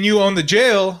 maybe me and you own the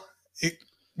jail,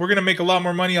 we're going to make a lot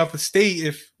more money off the state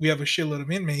if we have a shitload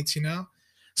of inmates, you know?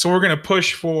 So we're going to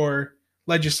push for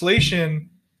legislation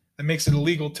that makes it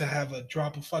illegal to have a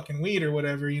drop of fucking weed or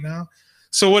whatever, you know?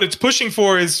 So what it's pushing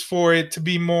for is for it to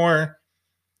be more,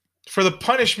 for the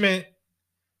punishment,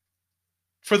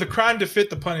 for the crime to fit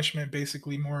the punishment,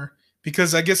 basically more.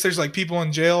 Because I guess there's like people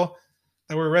in jail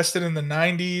that were arrested in the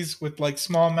 90s with like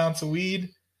small amounts of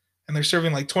weed, and they're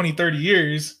serving like 20, 30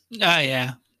 years.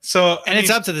 Yeah. So, and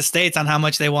it's up to the states on how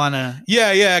much they want to.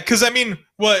 Yeah. Because I mean,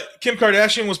 what Kim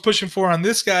Kardashian was pushing for on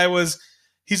this guy was,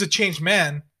 he's a changed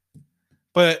man.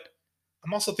 But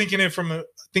I'm also thinking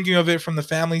of it from the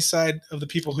family side of the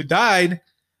people who died.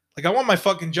 Like, I want my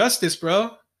fucking justice,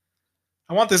 bro.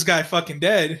 I want this guy fucking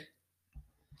dead.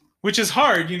 Which is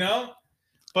hard, you know?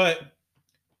 But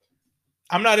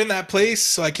I'm not in that place,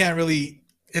 so I can't really.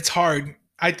 It's hard.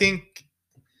 I think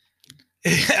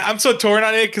I'm so torn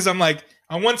on it because I'm like,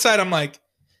 on one side, I'm like,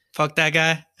 fuck that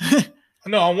guy.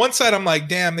 No, on one side, I'm like,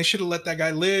 damn, they should have let that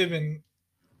guy live, and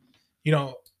you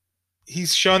know,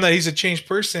 he's shown that he's a changed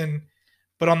person.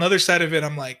 But on the other side of it,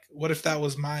 I'm like, what if that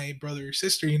was my brother or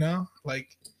sister? You know, like.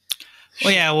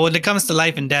 Well, yeah. Well, when it comes to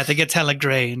life and death, it gets hella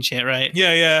gray and shit, right?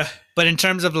 Yeah, yeah. But in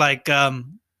terms of like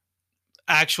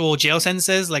actual jail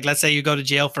sentences, like let's say you go to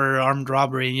jail for armed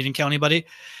robbery and you didn't kill anybody,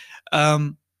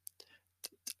 um,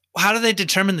 how do they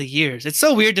determine the years? It's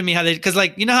so weird to me how they, because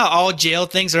like, you know how all jail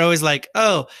things are always like,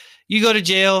 oh, you go to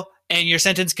jail and your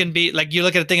sentence can be like, you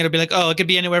look at a thing and it'll be like, oh, it could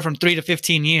be anywhere from 3 to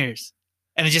 15 years.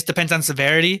 And it just depends on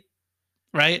severity,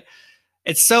 right?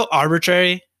 It's so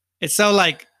arbitrary. It's so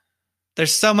like,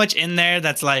 there's so much in there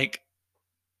that's like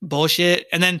bullshit.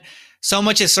 And then so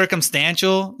much is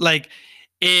circumstantial. Like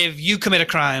if you commit a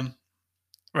crime,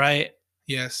 right?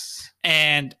 Yes.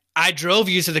 And I drove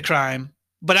you to the crime,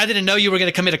 but I didn't know you were going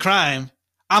to commit a crime.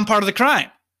 I'm part of the crime.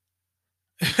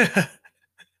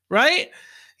 Right?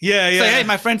 Yeah, It's yeah. like, hey,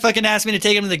 my friend fucking asked me to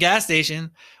take him to the gas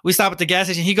station. We stop at the gas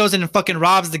station. He goes in and fucking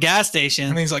robs the gas station.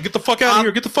 And he's like, get the fuck out of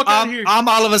here. Get the fuck out of here. I'm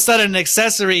all of a sudden an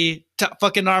accessory to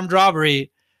fucking armed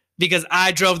robbery because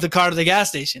I drove the car to the gas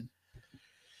station.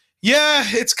 Yeah,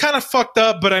 it's kind of fucked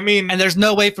up, but I mean. And there's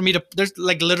no way for me to, there's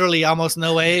like literally almost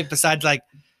no way besides like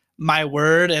my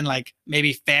word and like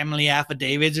maybe family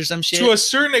affidavits or some shit. To a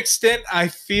certain extent, I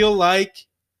feel like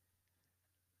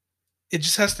it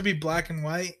just has to be black and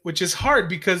white, which is hard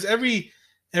because every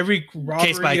robbery,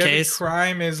 case by every case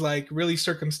crime is like really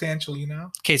circumstantial, you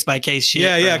know? Case by case shit.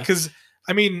 Yeah, bro. yeah. Because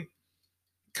I mean,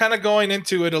 kind of going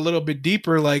into it a little bit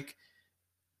deeper, like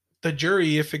the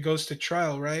jury, if it goes to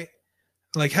trial, right?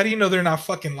 Like, how do you know they're not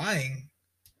fucking lying?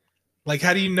 Like,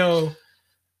 how do you know?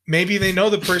 Maybe they know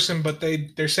the person, but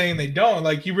they're saying they don't.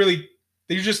 Like,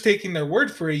 they're just taking their word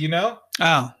for it, you know?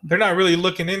 Oh, They're not really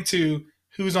looking into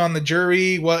who's on the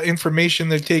jury, what information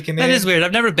they're taking in. that is weird.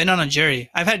 I've never been on a jury.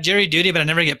 I've had jury duty, but I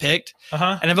never get picked.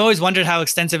 Uh-huh. And I've always wondered how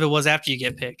extensive it was after you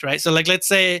get picked, right? So, like, let's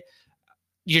say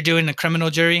you're doing a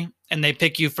criminal jury and they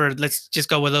pick you for, let's just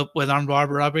go with armed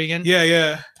robbery again. Yeah,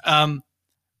 yeah.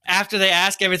 After they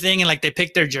ask everything and like they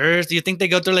pick their jurors, do you think they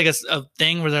go through like a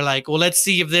thing where they're like, well, let's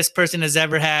see if this person has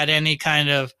ever had any kind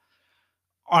of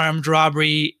armed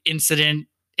robbery incident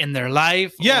in their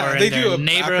life? Yeah, or they in their do a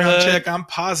neighborhood? background check. I'm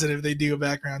positive they do a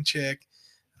background check.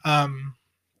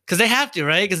 Because they have to,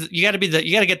 right? Because you got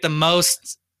to get the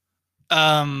most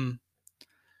They're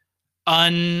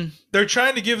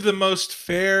trying to give the most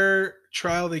fair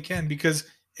trial they can because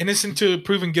innocent to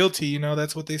proven guilty, you know,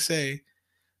 that's what they say.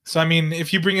 So, I mean,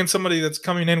 if you bring in somebody that's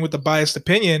coming in with a biased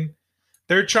opinion,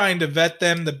 they're trying to vet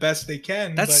them the best they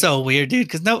can. That's so weird, dude,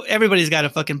 because everybody's got a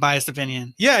fucking biased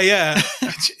opinion. Yeah, yeah.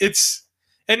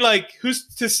 And like, who's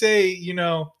to say, you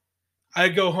know, I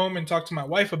go home and talk to my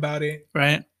wife about it.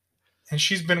 Right. And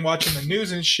she's been watching the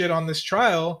news and shit on this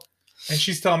trial. And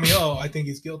she's telling me, oh, I think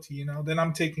he's guilty, you know, then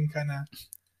I'm taking kind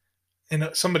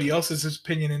of somebody else's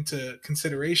opinion into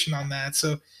consideration on that.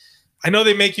 So I know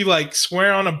they make you like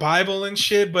swear on a Bible and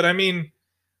shit, but I mean,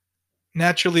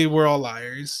 naturally we're all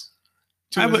liars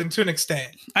to an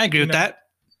extent. I agree with that.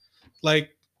 Like,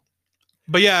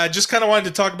 but yeah, I just kind of wanted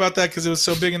to talk about that because it was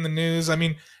so big in the news. I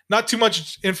mean, not too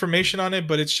much information on it,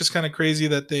 but it's just kind of crazy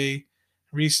that they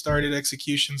restarted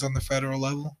executions on the federal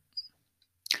level.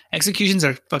 Executions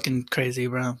are fucking crazy,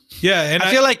 bro. Yeah, and I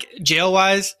feel like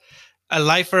jail-wise, a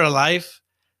life for a life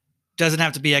doesn't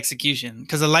have to be execution,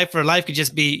 because a life for a life could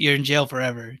just be you're in jail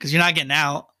forever because you're not getting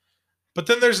out. But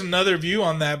then there's another view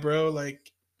on that, bro.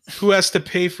 Like, who has to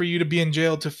pay for you to be in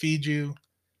jail to feed you?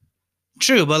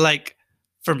 True, but like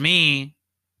for me,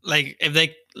 like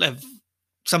if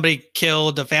somebody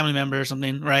killed a family member or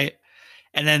something, right?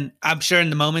 And then I'm sure in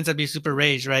the moments I'd be super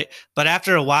raged, right? But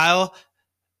after a while,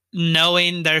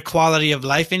 knowing their quality of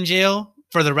life in jail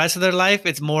for the rest of their life,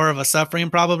 it's more of a suffering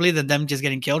probably than them just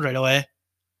getting killed right away.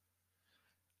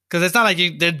 Because it's not like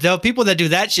the people that do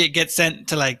that shit get sent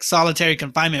to like solitary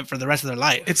confinement for the rest of their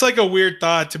life. It's like a weird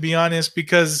thought, to be honest,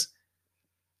 because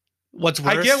what's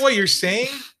worse? I get what you're saying,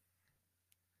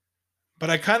 but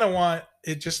I kind of want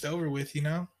it just over with, you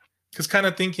know? Because kind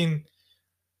of thinking,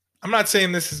 I'm not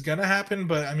saying this is going to happen,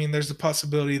 but I mean, there's a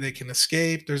possibility they can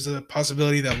escape. There's a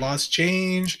possibility that laws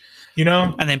change, you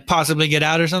know? And then possibly get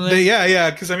out or something? Yeah.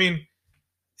 Because I mean,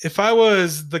 if I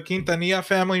was the Quintanilla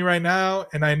family right now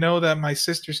and I know that my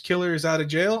sister's killer is out of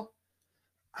jail,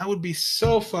 I would be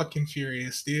so fucking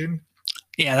furious, dude.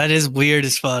 Yeah, that is weird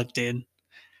as fuck, dude.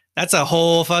 That's a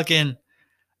whole fucking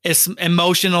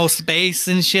emotional space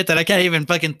and shit that I can't even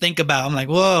fucking think about. I'm like,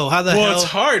 whoa, how the hell? Well, it's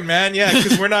hard, man. Yeah,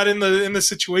 because we're not in the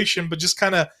situation, but just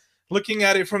kind of looking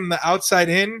at it from the outside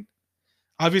in,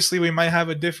 obviously we might have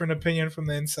a different opinion from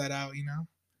the inside out, you know?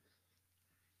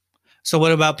 So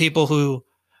what about people who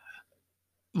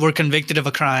were convicted of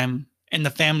a crime and the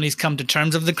families come to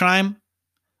terms of the crime,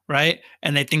 right?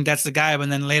 And they think that's the guy, but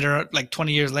then later, like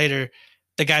 20 years later,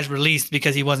 the guy's released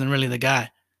because he wasn't really the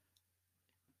guy.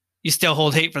 You still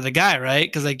hold hate for the guy, right?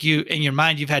 Because like you, in your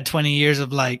mind, you've had 20 years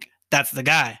of like, that's the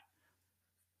guy.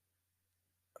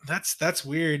 That's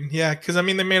weird. Yeah, because I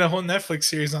mean, they made a whole Netflix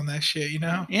series on that shit, you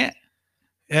know? Yeah.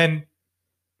 And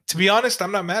to be honest,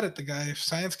 I'm not mad at the guy. If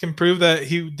science can prove that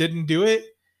he didn't do it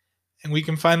and we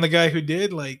can find the guy who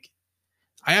did, like,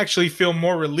 I actually feel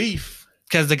more relief.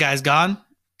 Because the guy's gone?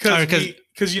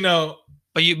 Because, you know.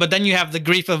 But then you have the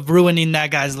grief of ruining that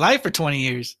guy's life for 20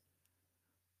 years.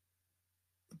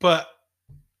 But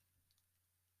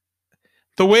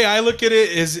the way I look at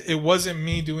it is it wasn't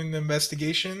me doing the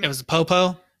investigation. It was a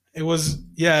popo? It was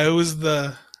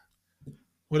the,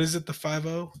 what is it, the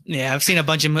 5-0? Yeah, I've seen a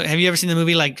bunch of have you ever seen the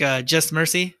movie like Just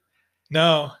Mercy?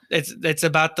 No. It's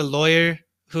about the lawyer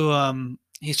who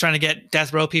he's trying to get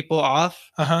death row people off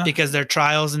because they're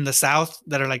trials in the South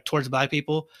that are like towards black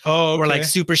people. Oh, okay. Or like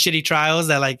super shitty trials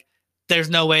that like there's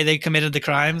no way they committed the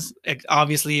crimes.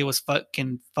 Obviously it was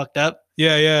fucking fucked up.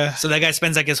 Yeah, yeah. So that guy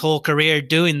spends like his whole career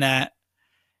doing that.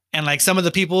 And like some of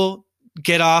the people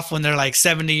get off when they're like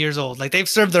 70 years old. Like they've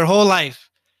served their whole life.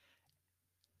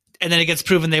 And then it gets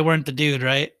proven they weren't the dude,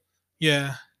 right?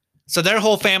 Yeah. So their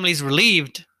whole family's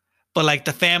relieved. But like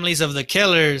the families of the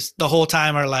killers the whole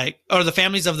time are like, or the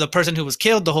families of the person who was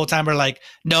killed the whole time are like,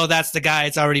 no, that's the guy.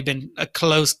 It's already been a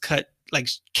close cut like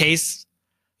case.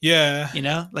 Yeah. You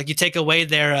know, like you take away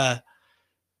their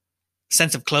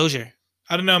sense of closure.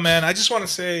 I don't know, man. I just want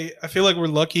to say, I feel like we're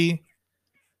lucky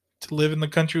to live in the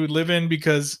country we live in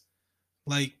because,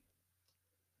 like,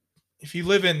 if you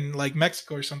live in like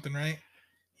Mexico or something, right?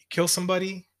 You kill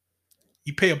somebody,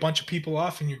 you pay a bunch of people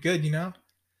off, and you're good. You know,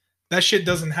 that shit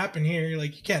doesn't happen here.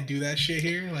 Like, you can't do that shit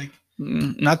here. Like,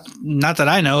 not that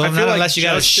I know of. Not like unless you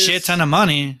got a shit ton of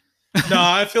money. No,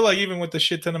 I feel like even with the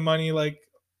shit ton of money, like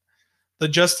the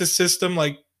justice system,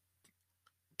 like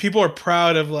people are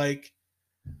proud of like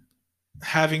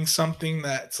having something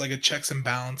that's like a checks and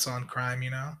balance on crime,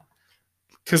 you know?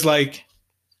 Because like,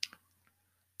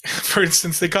 for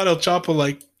instance, they caught El Chapo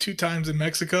like 2 times in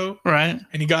Mexico, right?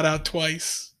 And he got out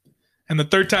twice, and the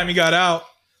 3rd time he got out,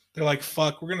 they're like,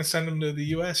 "Fuck, we're gonna send him to the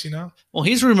U.S." You know? Well,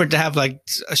 he's rumored to have like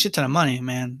a shit ton of money,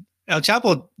 man. El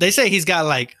Chapo, they say he's got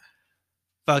like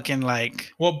fucking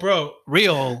like, well, bro,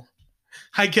 real.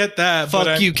 I get that. Fuck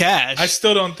but you, cash. I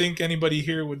still don't think anybody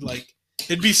here would like.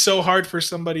 It'd be so hard for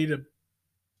somebody to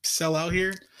sell out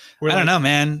here. I don't know,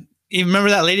 man. You remember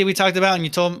that lady we talked about, and you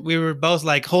told we were both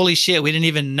like, "Holy shit, we didn't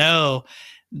even know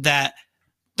that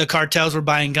the cartels were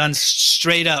buying guns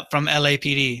straight up from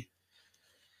LAPD."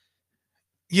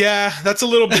 Yeah, that's a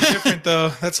little bit different, though.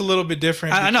 That's a little bit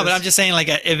different. I know, but I'm just saying, like,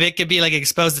 if it could be like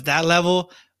exposed at that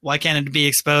level, why can't it be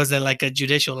exposed at like a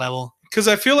judicial level? Because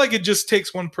I feel like it just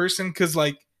takes one person. Because,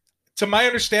 like, to my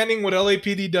understanding, what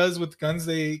LAPD does with guns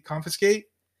they confiscate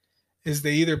is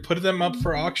they either put them up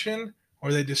for auction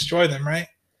or they destroy them, right?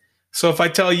 So if I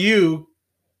tell you,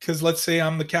 because let's say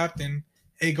I'm the captain,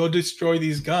 hey, go destroy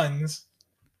these guns,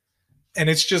 and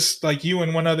it's just like you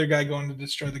and one other guy going to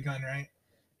destroy the gun, right?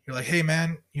 You're like, hey,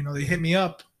 man, you know, they hit me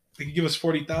up. They can give us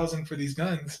 $40,000 for these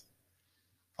guns.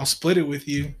 I'll split it with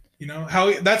you. You know,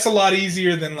 how that's a lot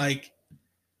easier than like,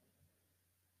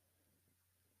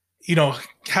 you know,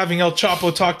 having El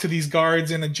Chapo talk to these guards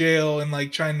in a jail and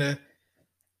like trying to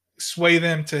sway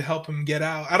them to help him get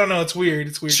out. I don't know. It's weird.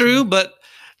 It's weird. True, but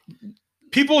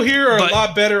people here are a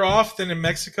lot better off than in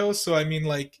Mexico. So, I mean,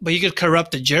 like. But you could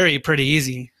corrupt a jury pretty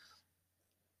easy.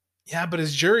 Yeah, but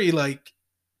as jury, like,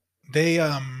 they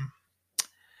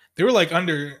were like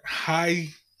under high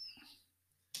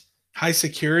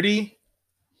security.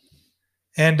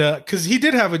 And because he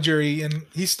did have a jury, and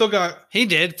he still got. He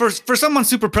did for someone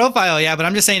super profile, yeah. But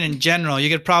I'm just saying in general, you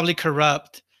could probably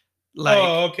corrupt like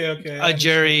okay. a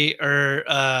jury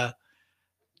or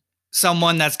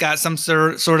someone that's got some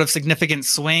sort of significant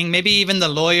swing. Maybe even the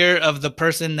lawyer of the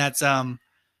person that's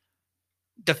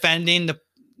defending the.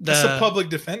 That's a public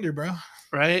defender, bro.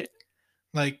 Right?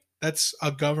 Like that's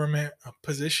a government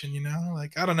position, you know.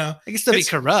 Like I don't know. It can still be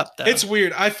corrupt. Though. It's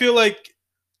weird. I feel like.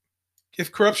 If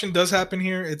corruption does happen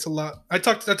here, it's a lot. I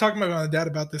talk to my dad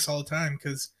about this all the time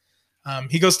because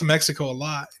he goes to Mexico a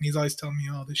lot, and he's always telling me,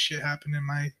 "Oh, this shit happened in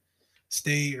my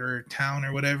state or town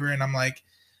or whatever." And I'm like,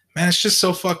 "Man, it's just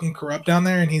so fucking corrupt down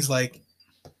there." And he's like,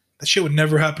 "That shit would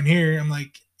never happen here." I'm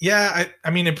like, "Yeah,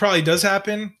 I mean, it probably does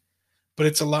happen, but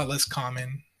it's a lot less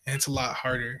common, and it's a lot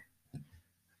harder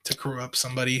to corrupt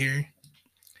somebody here."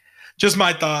 Just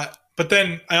my thought. But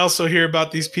then I also hear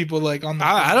about these people like on the.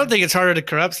 I don't think it's harder to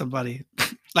corrupt somebody.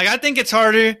 Like I think it's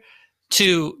harder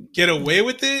to get away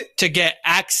with it, to get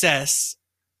access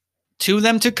to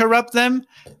them to corrupt them,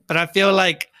 but I feel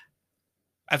like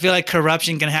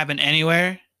corruption can happen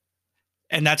anywhere,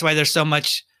 and that's why there's so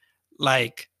much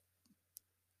like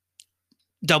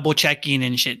double checking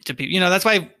and shit to people. That's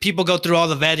why people go through all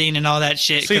the vetting and all that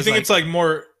shit. So you think it's like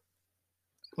more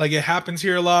like it happens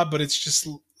here a lot, but it's just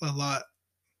a lot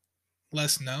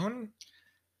less known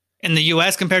in the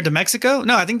U.S. compared to Mexico?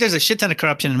 No, I think there's a shit ton of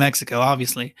corruption in Mexico,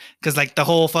 obviously, because like the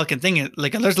whole fucking thing is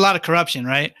like there's a lot of corruption,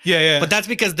 right? Yeah. But that's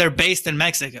because they're based in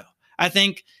Mexico. I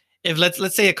think if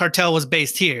let's say a cartel was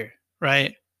based here,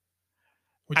 right?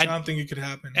 Which I don't think it could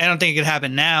happen. I don't think it could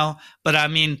happen now, but I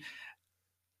mean,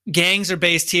 gangs are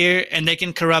based here, and they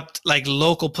can corrupt like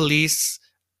local police,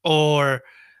 or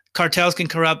cartels can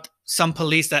corrupt some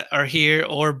police that are here,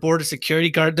 or border security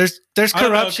guard. There's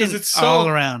corruption all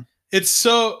around.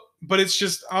 But it's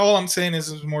just all I'm saying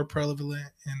is it's more prevalent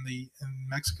in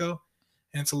Mexico,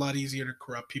 and it's a lot easier to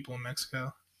corrupt people in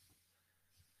Mexico.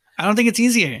 I don't think it's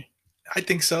easier. I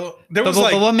think so. But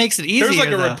what makes it easier? There was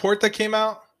like a report that came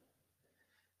out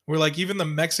where like even the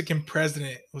Mexican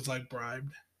president was like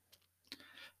bribed.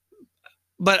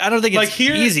 But I don't think it's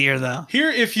easier though. Here,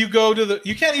 if you go to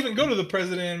you can't even go to the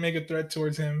president and make a threat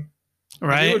towards him.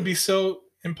 Right. It would be so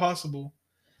impossible.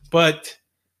 But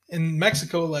in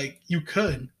Mexico, like you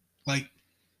could, like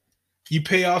you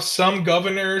pay off some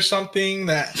governor or something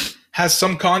that has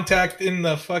some contact in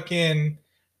the fucking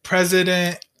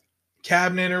president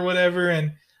cabinet or whatever.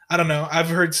 And I don't know. I've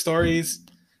heard stories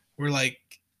where like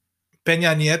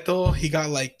Peña Nieto, he got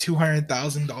like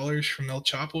 $200,000 from El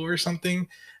Chapo or something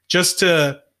just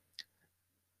to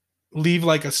leave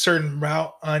like a certain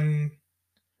route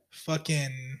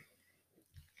fucking,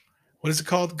 what is it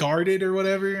called? Guarded or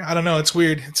whatever. I don't know. It's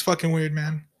weird. It's fucking weird,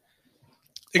 man.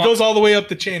 It goes all the way up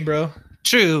the chain, bro.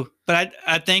 True. But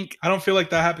I think I don't feel like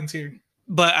that happens here.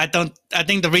 But I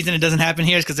think the reason it doesn't happen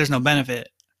here is because there's no benefit.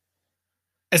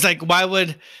 It's like, why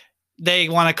would they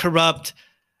want to corrupt?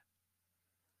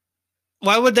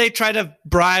 Why would they try to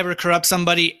bribe or corrupt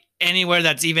somebody anywhere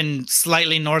that's even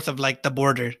slightly north of like the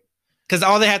border? Because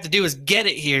all they have to do is get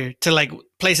it here to like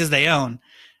places they own,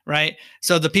 right?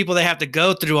 So the people they have to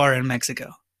go through are in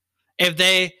Mexico. If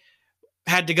they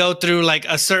had to go through like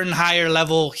a certain higher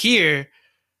level here,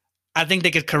 I think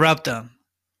they could corrupt them.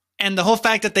 And the whole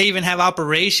fact that they even have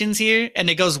operations here, and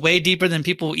it goes way deeper than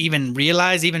people even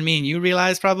realize, even me and you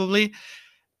realize probably,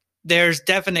 there's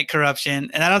definite corruption.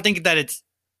 And I don't think that it's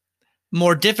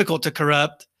more difficult to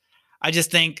corrupt. I just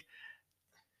think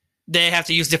they have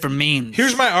to use different means.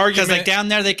 Here's my argument. Because like down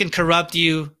there, they can corrupt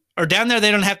you, or down there, they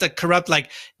don't have to corrupt,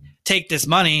 like take this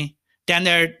money. Down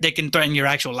there, they can threaten your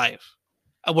actual life.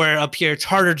 Where up here, it's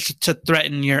harder to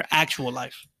threaten your actual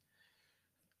life.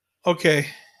 Okay.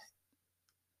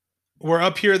 Where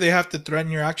up here, they have to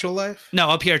threaten your actual life? No,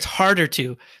 up here, it's harder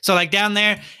to. So like down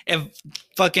there, if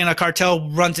fucking a cartel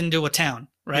runs into a town,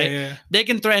 right? Yeah. They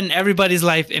can threaten everybody's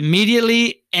life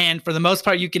immediately. And for the most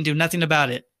part, you can do nothing about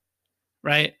it.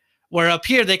 Right? Where up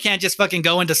here, they can't just fucking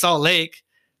go into Salt Lake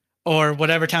or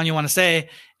whatever town you want to say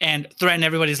and threaten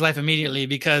everybody's life immediately,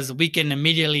 because we can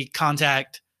immediately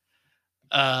contact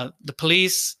the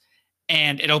police,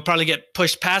 and it'll probably get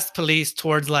pushed past police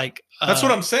towards like that's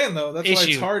what I'm saying though. That's why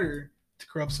it's harder to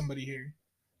corrupt somebody here,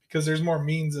 because there's more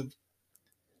means of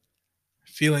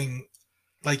feeling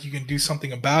like you can do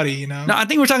something about it, you know? No, I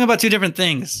think we're talking about two different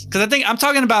things. Because I think I'm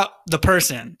talking about the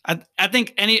person. I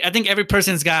think every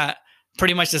person's got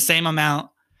pretty much the same amount,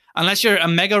 unless you're a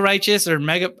mega righteous or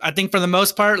mega. I think for the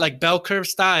most part, like bell curve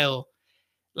style,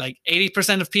 like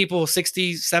 80% of people,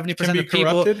 60, 70% of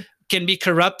people can be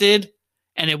corrupted,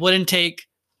 and it wouldn't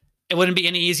be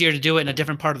any easier to do it in a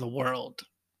different part of the world.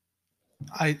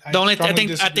 I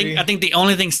think the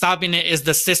only thing stopping it is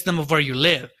the system of where you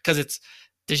live, because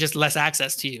there's just less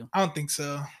access to you. I don't think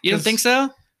so. You don't think so?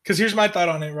 Because here's my thought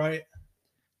on it, right?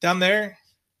 Down there,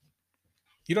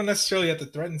 you don't necessarily have to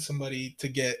threaten somebody to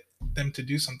get them to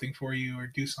do something for you or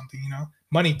do something, you know?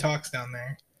 Money talks down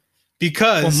there.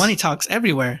 Because money talks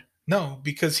everywhere. No,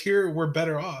 because here we're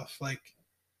better off. Like,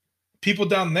 people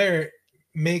down there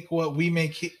make what we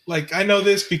make. Like, I know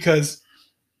this because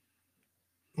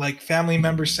like family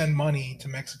members send money to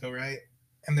Mexico, right?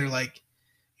 And they're like,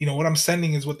 you know, what I'm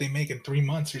sending is what they make in 3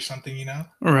 months or something, you know?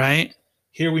 Right.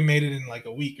 Here we made it in like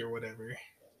a week or whatever.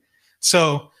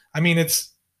 So, I mean,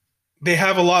 they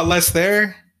have a lot less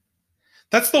there.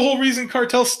 That's the whole reason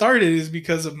cartels started, is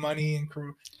because of money and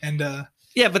crew. And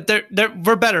yeah, but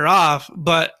we're better off,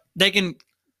 but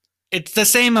it's the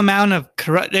same amount of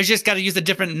corrupt. They just got to use a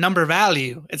different number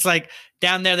value. It's like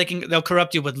down there, they'll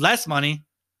corrupt you with less money,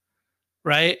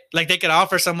 right? Like they could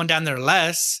offer someone down there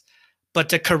less, but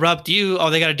to corrupt you, all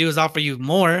they got to do is offer you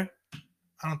more.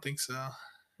 I don't think so.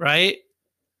 right?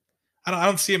 I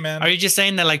don't see it, man. Are you just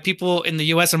saying that like people in the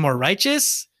U.S. are more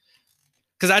righteous?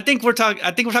 Because I think we're talking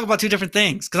about two different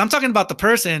things. Because I'm talking about the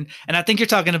person, and I think you're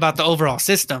talking about the overall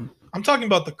system. I'm talking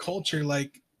about the culture.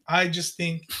 Like, I just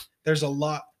think there's a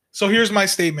lot. So here's my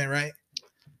statement, right?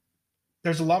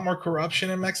 There's a lot more corruption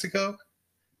in Mexico,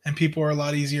 and people are a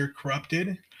lot easier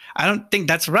corrupted. I don't think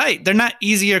that's right. They're not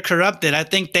easier corrupted. I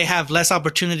think they have less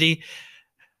opportunity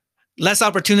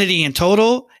in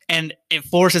total, and it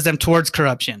forces them towards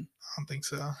corruption. I don't think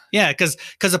so. Yeah, because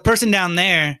a person down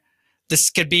there, this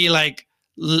could be like,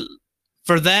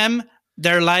 for them,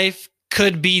 their life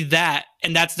could be that,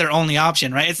 and that's their only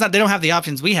option, right? It's not, they don't have the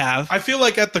options we have. I feel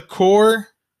like at the core,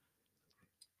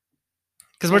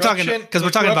 because we're talking about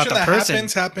the person.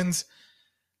 Happens.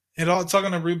 It's all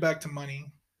going to root back to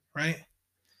money, right?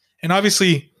 And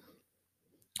obviously,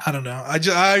 I don't know. I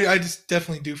just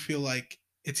definitely do feel like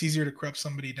it's easier to corrupt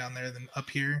somebody down there than up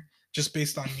here, just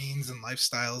based on means and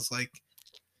lifestyles. Like,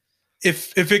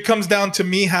 if it comes down to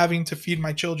me having to feed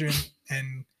my children,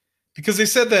 and because they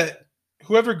said that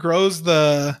whoever grows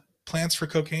the plants for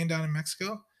cocaine down in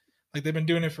Mexico, like they've been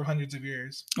doing it for hundreds of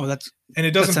years. Oh, and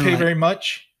it doesn't pay very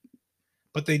much,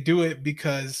 but they do it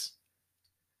because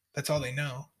that's all they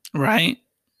know. Right.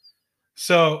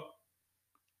 So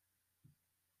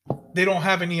they don't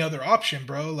have any other option,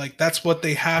 bro. Like, that's what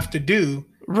they have to do,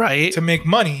 right, to make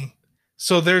money.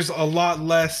 So there's a lot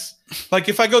less. Like,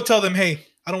 if I go tell them, hey,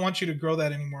 I don't want you to grow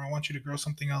that anymore, I want you to grow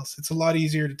something else, it's a lot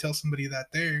easier to tell somebody that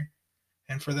there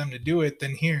and for them to do it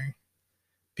than here,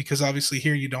 because obviously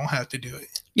here you don't have to do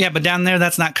it. Yeah, but down there,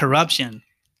 that's not corruption.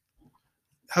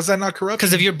 How's that not corruption?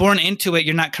 Because if you're born into it,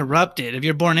 you're not corrupted. If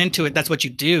you're born into it, that's what you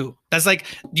do. That's like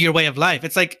your way of life.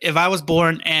 It's like if I was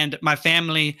born and my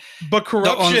family. But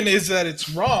corruption is that it's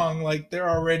wrong. Like, they're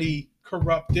already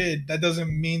corrupted. That doesn't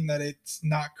mean that it's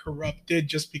not corrupted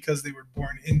just because they were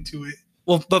born into it.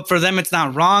 Well, but for them, it's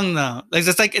not wrong though. Like,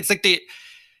 it's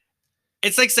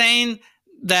like saying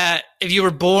that if you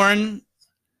were born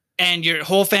and your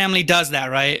whole family does that,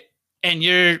 right? And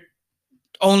your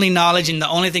only knowledge and the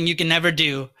only thing you can never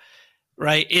do,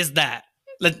 right, is that.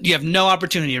 You have no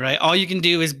opportunity, right? All you can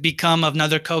do is become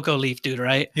another cocoa leaf dude,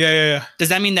 right? Yeah. Does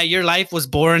that mean that your life was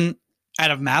born out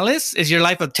of malice? Is your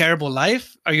life a terrible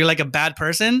life? Are you like a bad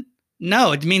person?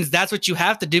 No, it means that's what you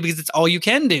have to do because it's all you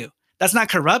can do. That's not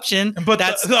corruption, but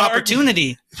that's the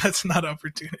opportunity. That's not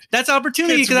opportunity. That's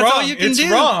opportunity because that's all you can do.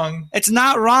 It's wrong. It's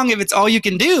not wrong if it's all you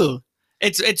can do.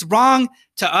 It's wrong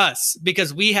to us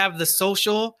because we have the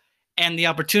social and the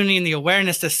opportunity and the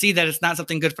awareness to see that it's not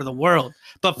something good for the world.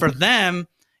 But for them,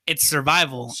 it's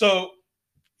survival. So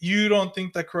you don't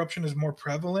think that corruption is more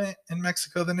prevalent in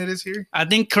Mexico than it is here? I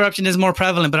think corruption is more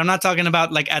prevalent, but I'm not talking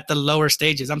about like at the lower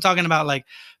stages. I'm talking about like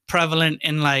prevalent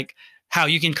in like how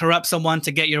you can corrupt someone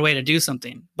to get your way to do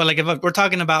something. But like if we're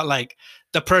talking about like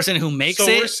the person who makes it.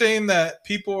 So we're saying that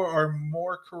people are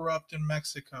more corrupt in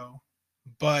Mexico,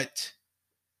 but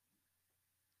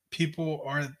people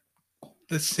are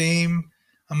the same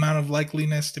amount of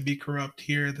likeliness to be corrupt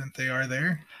here than they are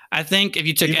there. I think if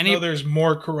you took Even though there's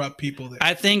more corrupt people there.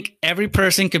 I think every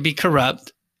person could be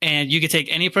corrupt, and you could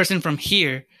take any person from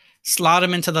here, slot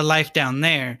them into the life down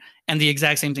there, and the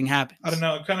exact same thing happens. I don't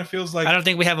know. It kind of feels like, I don't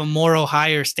think we have a moral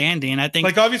higher standing. I think,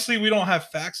 like, obviously we don't have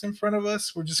facts in front of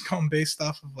us. We're just going based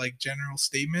off of like general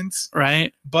statements.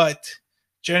 Right. But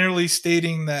generally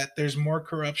stating that there's more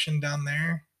corruption down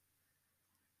there,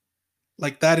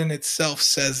 like that in itself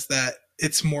says that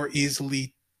it's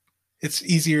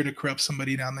easier to corrupt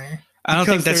somebody down there. I don't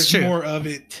think that's true. More of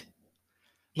it.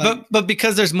 Like, but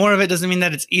because there's more of it doesn't mean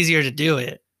that it's easier to do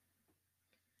it.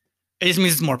 It just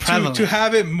means it's more prevalent. To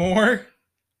have it more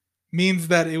means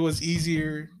that it was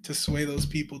easier to sway those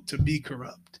people to be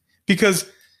corrupt. Because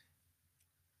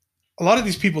a lot of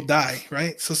these people die,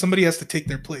 right? So somebody has to take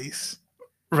their place.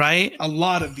 Right? A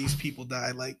lot of these people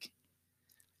die. Like,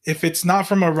 if it's not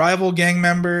from a rival gang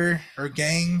member or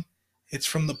gang, it's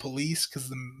from the police, because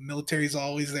the military is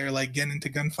always there, like getting into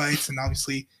gunfights, and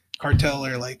obviously cartel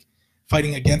are like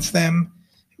fighting against them,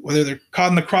 whether they're caught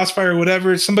in the crossfire or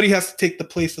whatever. Somebody has to take the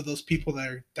place of those people that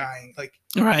are dying. Like,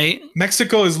 right.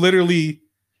 Mexico is literally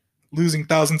losing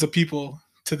thousands of people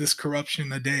to this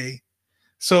corruption a day.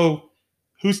 So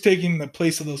who's taking the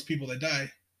place of those people that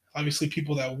die? Obviously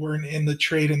people that weren't in the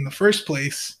trade in the first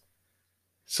place.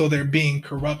 So they're being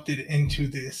corrupted into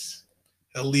this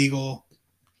illegal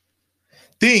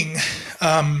thing.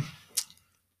 I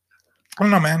don't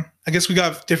know, man. I guess we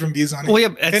got different views on it. Well,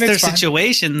 yeah, it's their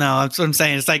situation, though. That's what I'm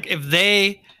saying. It's like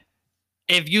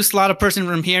if you slot a person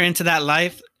from here into that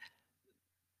life,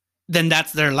 then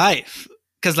that's their life.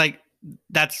 Because, like,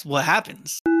 that's what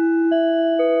happens.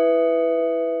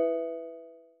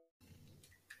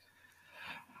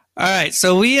 All right,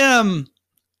 so we went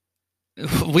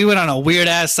on a weird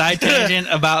ass side tangent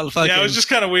about fucking Yeah, it was just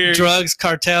kind of weird. drugs,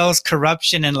 cartels,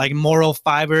 corruption, and like moral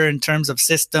fiber in terms of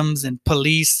systems and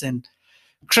police and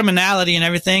criminality and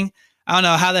everything. I don't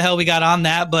know how the hell we got on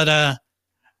that, but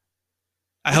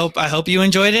I hope you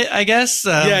enjoyed it. I guess.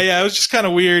 Yeah, it was just kind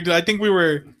of weird. I think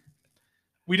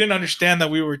we didn't understand that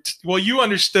we were. Well, you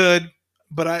understood,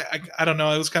 but I don't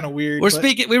know. It was kind of weird.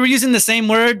 We were using the same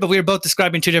word, but we were both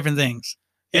describing two different things.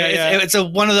 Yeah, it's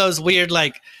one of those weird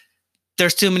like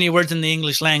there's too many words in the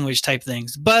English language type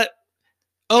things. But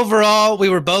overall, we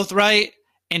were both right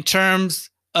in terms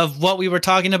of what we were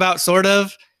talking about. Sort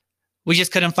of, we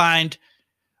just couldn't find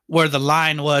where the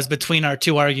line was between our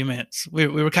two arguments. We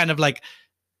were kind of like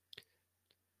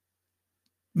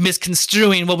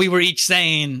misconstruing what we were each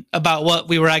saying about what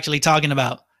we were actually talking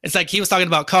about. It's like he was talking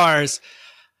about cars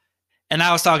and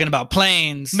I was talking about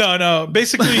planes. No.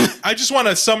 Basically, I just want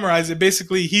to summarize it.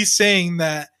 Basically, he's saying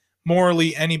that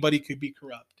morally anybody could be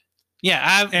corrupt.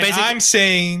 Yeah, I'm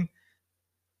saying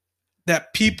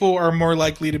that people are more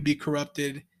likely to be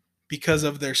corrupted because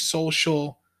of their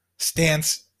social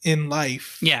stance in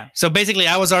life. Yeah. So basically,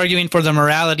 I was arguing for the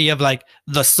morality of like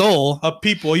the soul of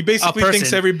people. He basically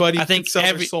thinks everybody. I think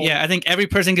I think every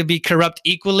person could be corrupt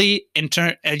equally.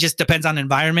 It just depends on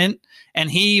environment. And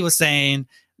he was saying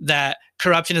that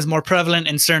corruption is more prevalent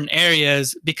in certain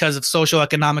areas because of social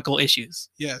economical issues.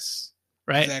 Yes.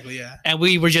 Right. Exactly. Yeah. And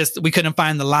we couldn't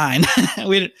find the line.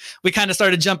 we kind of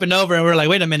started jumping over, and we're like,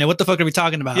 wait a minute, what the fuck are we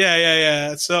talking about?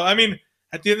 Yeah. So I mean,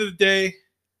 at the end of the day,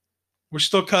 we're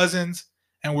still cousins.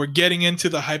 And we're getting into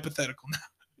the hypothetical now.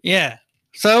 Yeah.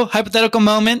 So, hypothetical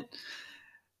moment.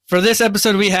 For this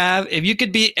episode we have, if you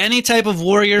could be any type of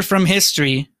warrior from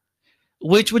history,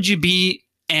 which would you be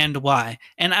and why?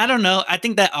 And I don't know. I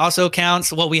think that also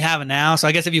counts what we have now. So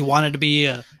I guess if you wanted to be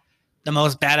the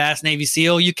most badass Navy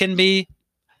SEAL you can be.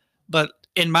 But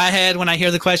in my head, when I hear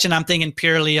the question, I'm thinking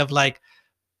purely of like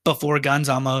before guns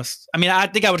almost. I mean, I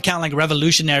think I would count like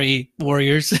revolutionary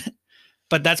warriors.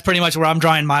 But that's pretty much where I'm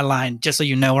drawing my line, just so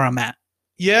you know where I'm at.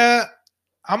 Yeah,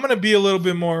 I'm going to be a little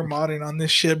bit more modern on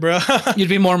this shit, bro. You'd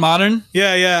be more modern?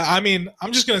 Yeah. I mean,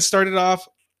 I'm just going to start it off.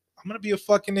 I'm going to be a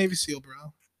fucking Navy SEAL, bro.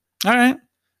 All right.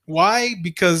 Why?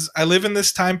 Because I live in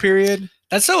this time period.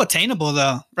 That's so attainable,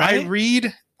 though, right?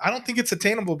 I don't think it's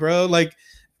attainable, bro. Like,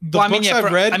 books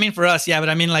I've read. I mean, for us, yeah, but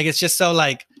I mean, like, it's just so,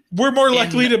 like... We're more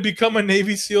likely to become a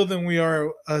Navy SEAL than we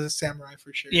are a samurai,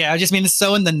 for sure. Yeah, I just mean it's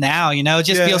so in the now, you know? It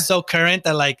just feels so current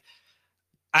that, like,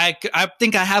 I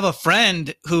think I have a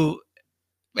friend who,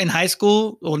 in high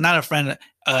school, well, not a friend,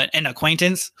 an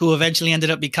acquaintance, who eventually ended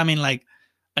up becoming, like,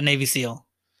 a Navy SEAL.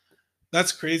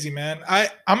 That's crazy, man.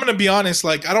 I'm going to be honest,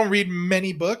 like, I don't read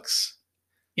many books.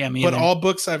 Yeah, me But either. all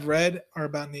books I've read are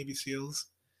about Navy SEAls.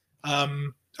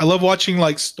 I love watching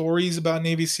like stories about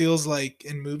Navy SEAls, like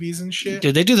in movies and shit.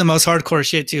 Dude, they do the most hardcore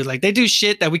shit too. Like they do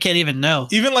shit that we can't even know.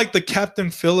 Even like the Captain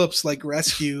Phillips like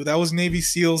rescue, that was Navy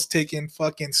SEAls taking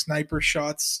fucking sniper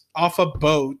shots off a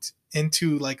boat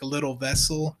into like a little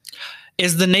vessel.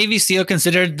 Is the Navy SEAL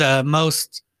considered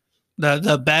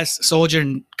the best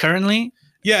soldier currently?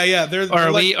 Yeah. Or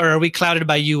are we clouded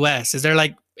by US? Is there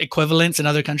like equivalents in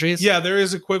other countries? Yeah, there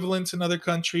is equivalents in other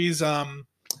countries.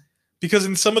 Because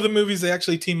in some of the movies, they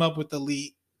actually team up with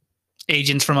elite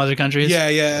agents from other countries.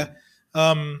 Yeah.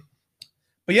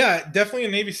 But yeah, definitely a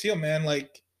Navy SEAL, man.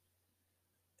 Like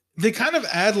they kind of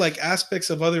add like aspects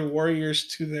of other warriors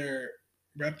to their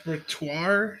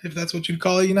repertoire, if that's what you'd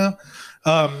call it, you know?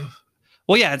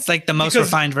 Well, yeah, it's like the most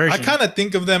refined version. I kind of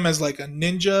think of them as like a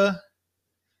ninja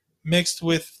mixed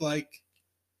with like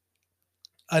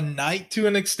a knight to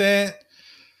an extent.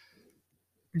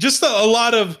 Just a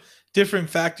lot of different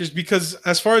factors, because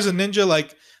as far as a ninja,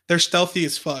 like they're stealthy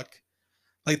as fuck.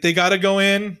 Like they gotta go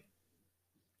in,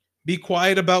 be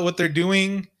quiet about what they're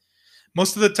doing.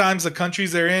 Most of the times the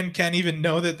countries they're in can't even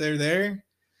know that they're there.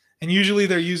 And usually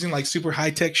they're using like super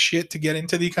high-tech shit to get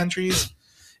into the countries.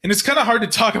 And it's kind of hard to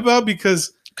talk about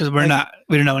because we don't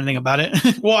know anything about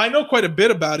it. Well, I know quite a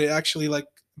bit about it actually, like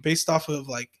based off of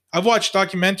like I've watched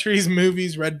documentaries,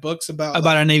 movies, read books about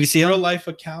our Navy SEAL, real life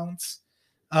accounts.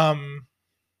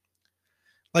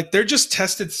 Like they're just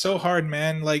tested so hard,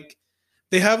 man. Like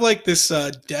they have like this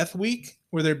death week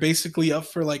where they're basically up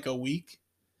for like a week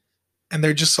and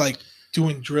they're just like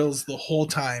doing drills the whole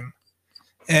time.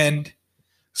 And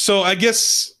so I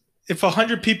guess if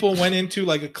 100 people went into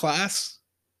like a class,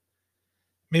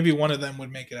 maybe one of them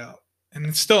would make it out. And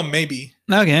it's still maybe.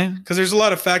 Okay. Because there's a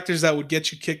lot of factors that would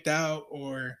get you kicked out,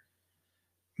 or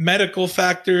medical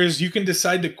factors. You can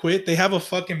decide to quit. They have a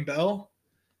fucking bell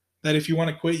that if you want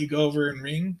to quit, you go over and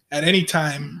ring at any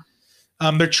time.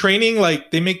 They're training,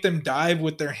 like they make them dive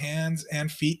with their hands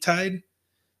and feet tied,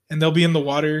 and they'll be in the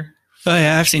water. Oh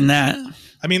yeah, I've seen that.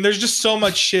 I mean, there's just so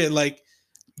much shit. Like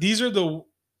these are the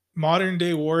modern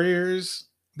day warriors.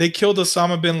 They killed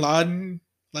Osama bin Laden.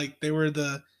 Like they were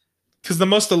because the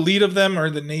most elite of them are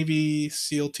the Navy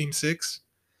SEAL Team 6.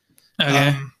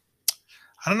 Okay.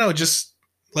 I don't know, just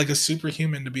like a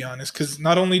superhuman, to be honest. Because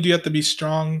not only do you have to be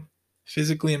strong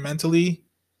physically and mentally,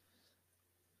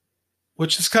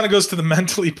 which just kind of goes to the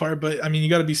mentally part, but I mean, you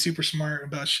got to be super smart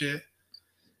about shit.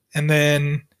 And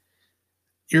then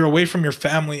you're away from your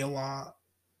family a lot.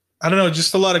 I don't know,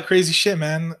 just a lot of crazy shit,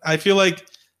 man. I feel like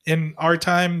in our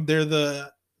time,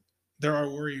 they're our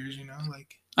warriors, you know?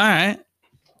 Like, all right.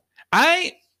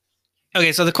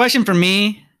 Okay, so the question for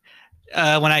me,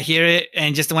 when I hear it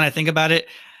and just when I think about it,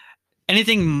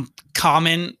 anything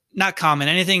not common,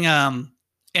 anything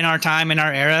in our time, in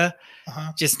our era,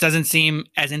 just doesn't seem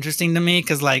as interesting to me.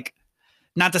 Because, like,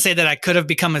 not to say that I could have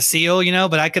become a SEAL, you know,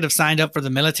 but I could have signed up for the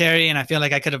military, and I feel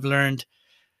like I could have learned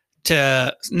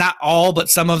to, not all, but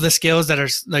some of the skills that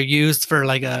are used for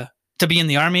like to be in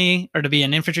the army or to be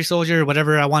an infantry soldier or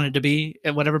whatever I wanted to be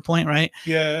at whatever point, right?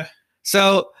 Yeah.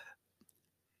 So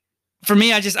for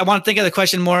me, I want to think of the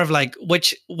question more of like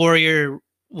which warrior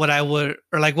what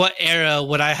era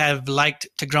would I have liked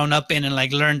to grown up in and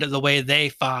like learned the way they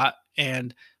fought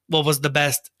and what was the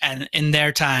best and in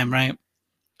their time, right?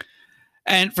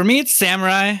 And for me, it's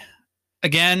samurai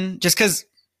again, just because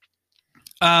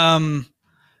the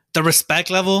respect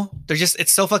level,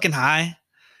 it's so fucking high,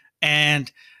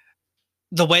 and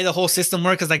the way the whole system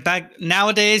works is like back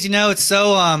nowadays, you know, it's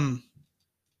so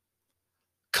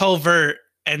covert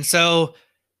and so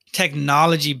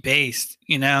technology based,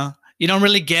 you know. You don't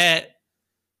really get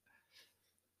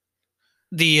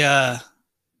the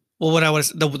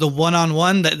the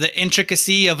one-on-one, the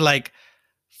intricacy of like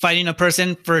fighting a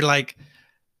person for like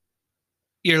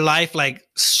your life, like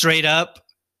straight up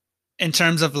in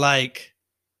terms of like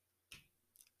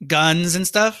guns and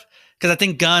stuff. Because I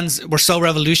think guns were so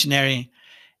revolutionary,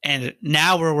 and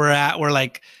now where we're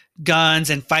like guns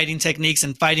and fighting techniques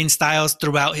and fighting styles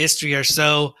throughout history are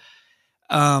so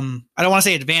I don't want to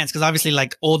say advanced, because obviously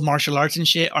like old martial arts and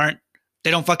shit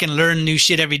they don't fucking learn new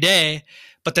shit every day,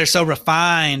 but they're so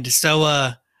refined,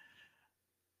 so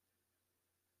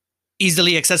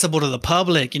easily accessible to the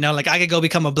public, you know. Like I could go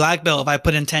become a black belt if I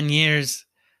put in 10 years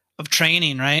of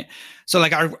training, right? So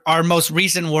like our most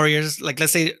recent warriors, like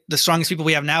let's say the strongest people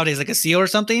we have nowadays, like a SEAL or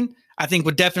something, I think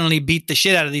would definitely beat the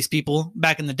shit out of these people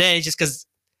back in the day, just because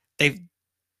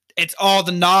it's all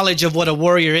the knowledge of what a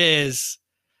warrior is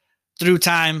through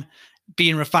time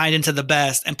being refined into the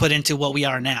best and put into what we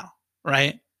are now,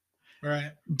 right?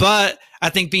 Right. But I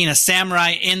think being a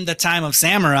samurai in the time of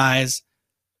samurais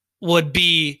would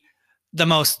be the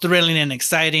most thrilling and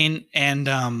exciting, and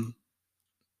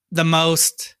the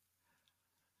most,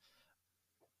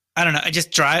 I don't know,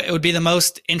 it would be the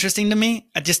most interesting to me.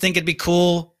 I just think it'd be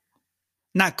cool.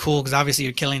 Not cool because obviously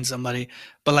you're killing somebody,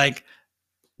 but like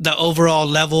the overall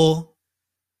level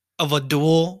of a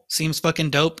duel seems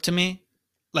fucking dope to me.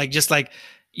 Like just like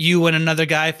you and another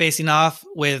guy facing off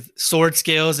with sword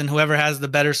skills and whoever has the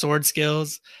better sword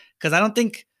skills. Because I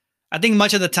think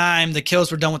much of the time the kills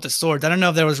were done with the swords. I don't know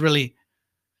if there was really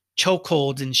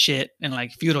chokeholds and shit in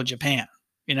like feudal Japan.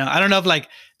 You know, I don't know if like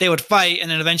they would fight and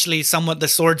then eventually somewhat the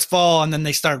swords fall and then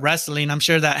they start wrestling. I'm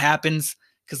sure that happens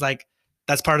because like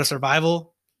that's part of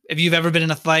survival. If you've ever been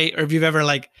in a fight or if you've ever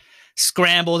like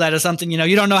scrambled out of something, you know,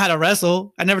 you don't know how to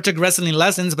wrestle. I never took wrestling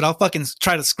lessons, but I'll fucking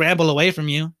try to scramble away from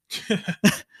you.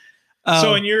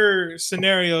 So in your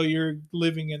scenario, you're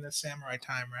living in the samurai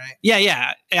time, right?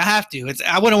 Yeah, I have to.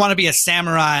 I wouldn't want to be a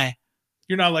samurai.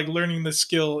 You're not like learning the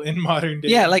skill in modern day.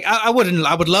 Yeah, like I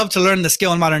would love to learn the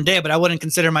skill in modern day, but I wouldn't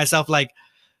consider myself like,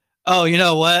 oh, you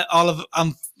know what?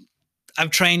 I've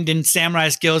trained in samurai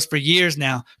skills for years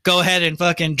now. Go ahead and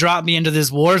fucking drop me into this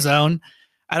war zone.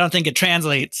 I don't think it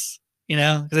translates, you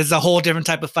know, because it's a whole different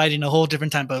type of fighting, a whole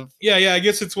different type of. Yeah. I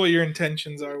guess it's what your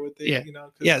intentions are with it. Yeah. You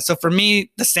know. Yeah. So for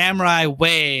me, the samurai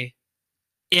way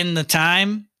in the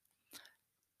time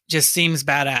just seems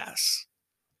badass.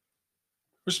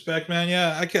 Respect, man.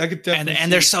 Yeah, I could definitely.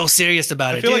 And they're so serious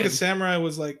about it. I feel like a samurai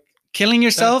was like killing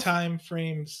yourself. Time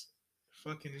frames,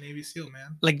 fucking Navy SEAL,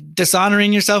 man. Like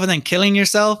dishonoring yourself and then killing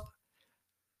yourself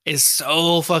is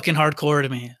so fucking hardcore to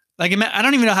me. Like I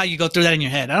don't even know how you go through that in your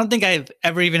head. I don't think I've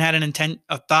ever even had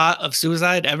a thought of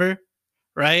suicide ever,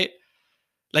 right?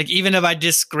 Like even if I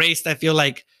disgraced, I feel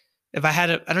like if I had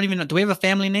I don't even know. Do we have a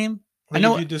family name? I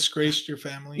know you disgraced your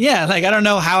family. Yeah, like I don't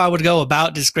know how I would go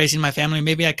about disgracing my family.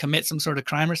 Maybe I commit some sort of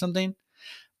crime or something,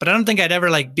 but I don't think I'd ever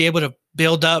like be able to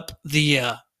build up the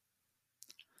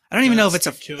I don't even know if it's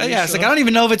Guts to kill it's like I yourself? don't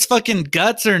even know if it's fucking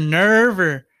guts or nerve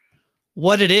or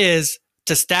what it is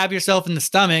to stab yourself in the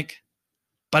stomach,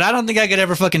 but I don't think I could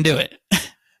ever fucking do it.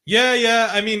 Yeah.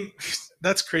 I mean,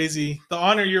 that's crazy. The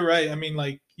honor, you're right. I mean,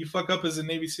 like, you fuck up as a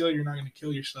Navy SEAL, you're not going to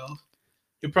kill yourself.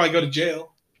 You'll probably go to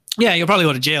jail. Yeah, you'll probably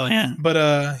go to jail, yeah.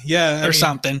 But, yeah.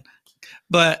 Something.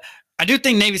 But I do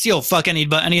think Navy SEAL will fuck any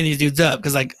of these dudes up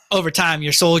because, like, over time,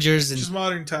 your soldiers and just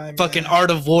modern time. fucking art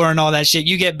of war and all that shit,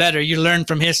 you get better. You learn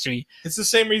from history. It's the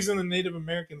same reason the Native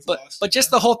Americans lost. But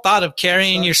just the whole thought of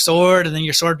carrying your sword and then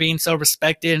your sword being so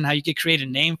respected and how you could create a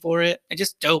name for it, it's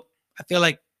just dope. I feel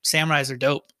like samurais are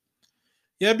dope.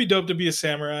 Yeah, it'd be dope to be a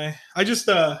samurai. I just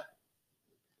a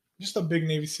big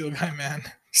Navy SEAL guy, man.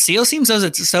 SEAL seems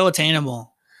so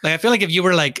attainable. Like, I feel like if you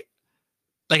were like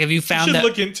if you found you should that,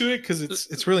 look into it because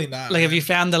it's really not. Like, man. if you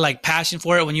found the like passion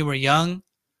for it when you were young,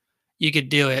 you could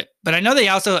do it. But I know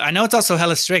it's also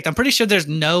hella strict. I'm pretty sure they've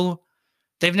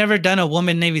never done a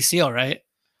woman Navy SEAL, right?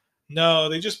 No,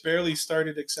 they just barely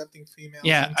started accepting females.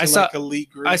 Yeah, into elite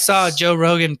groups. I saw a Joe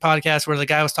Rogan podcast where the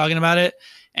guy was talking about it,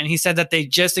 and he said that they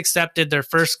just accepted their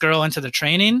first girl into the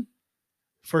training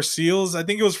for SEALs. I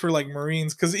think it was for like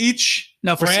Marines because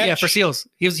for SEAls.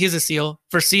 He's a SEAL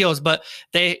for SEAls, but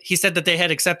he said that they had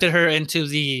accepted her into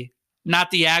not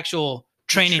the actual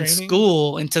training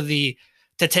school,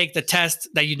 to take the test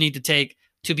that you need to take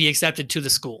to be accepted to the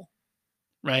school,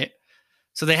 right?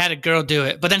 So they had a girl do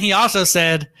it. But then he also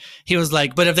said, he was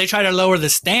like, but if they try to lower the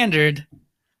standard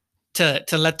to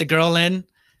let the girl in,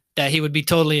 that he would be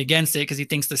totally against it because he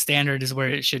thinks the standard is where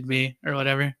it should be or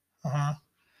whatever. Uh-huh.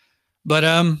 But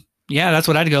yeah, that's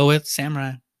what I'd go with,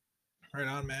 samurai. Right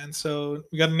on, man. So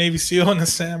we got a Navy SEAL and a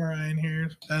samurai in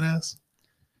here. Badass.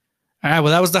 All right,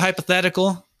 well, that was the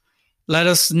hypothetical. Let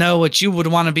us know what you would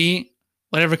want to be,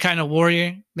 whatever kind of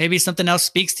warrior. Maybe something else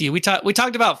speaks to you. We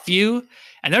talked about few,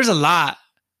 and there's a lot.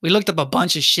 We looked up a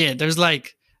bunch of shit. There's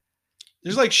like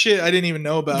shit I didn't even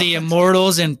know about. The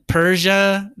Immortals in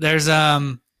Persia. There's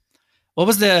what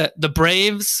was the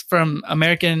Braves from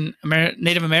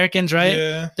Native Americans, right?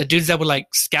 Yeah. The dudes that would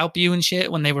like scalp you and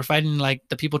shit when they were fighting like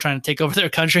the people trying to take over their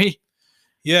country.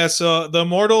 Yeah, so the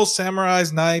Immortals,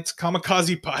 Samurais, Knights,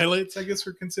 Kamikaze pilots, I guess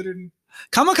were considered.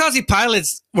 Kamikaze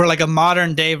pilots were like a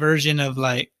modern day version of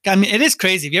like, I mean, it is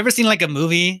crazy. Have you ever seen like a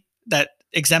movie that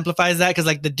exemplifies that? Because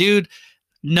like the dude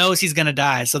knows he's gonna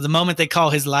die, so the moment they call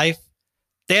his life,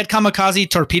 they had kamikaze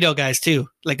torpedo guys too.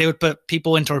 Like they would put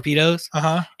people in torpedoes,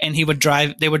 and they would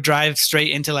drive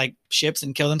straight into like ships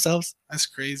and kill themselves. That's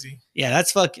crazy. Yeah,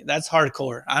 that's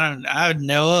hardcore. I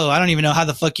don't even know how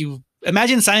the fuck you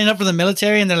imagine signing up for the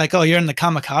military and they're like, oh, you're in the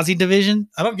kamikaze division.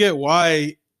 I don't get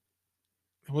why.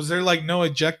 Was there like no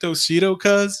ejectocito?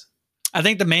 Cuz I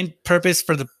think the main purpose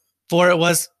for it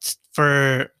was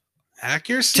for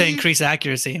accuracy, to increase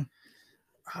accuracy.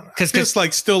 Because it's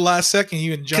like still last second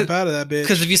you can jump out of that bitch.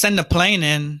 Because if you send a plane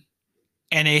in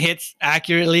and it hits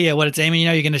accurately at what it's aiming,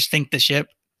 you're going to sink the ship.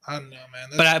 I don't know,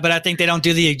 man. But I think they don't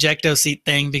do the ejecto seat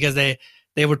thing because they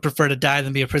would prefer to die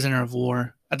than be a prisoner of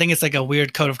war. I think it's like a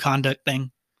weird code of conduct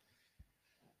thing.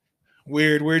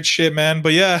 Weird shit, man.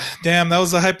 But yeah, damn, that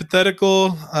was a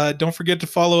hypothetical. Don't forget to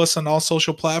follow us on all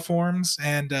social platforms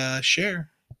and share.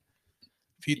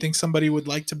 If you think somebody would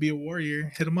like to be a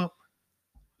warrior, hit them up.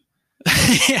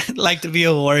 Like to be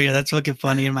a warrior. That's fucking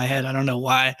funny in my head. I don't know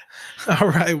why. All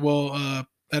right. Well,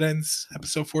 that ends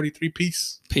episode 43.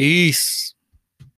 Peace.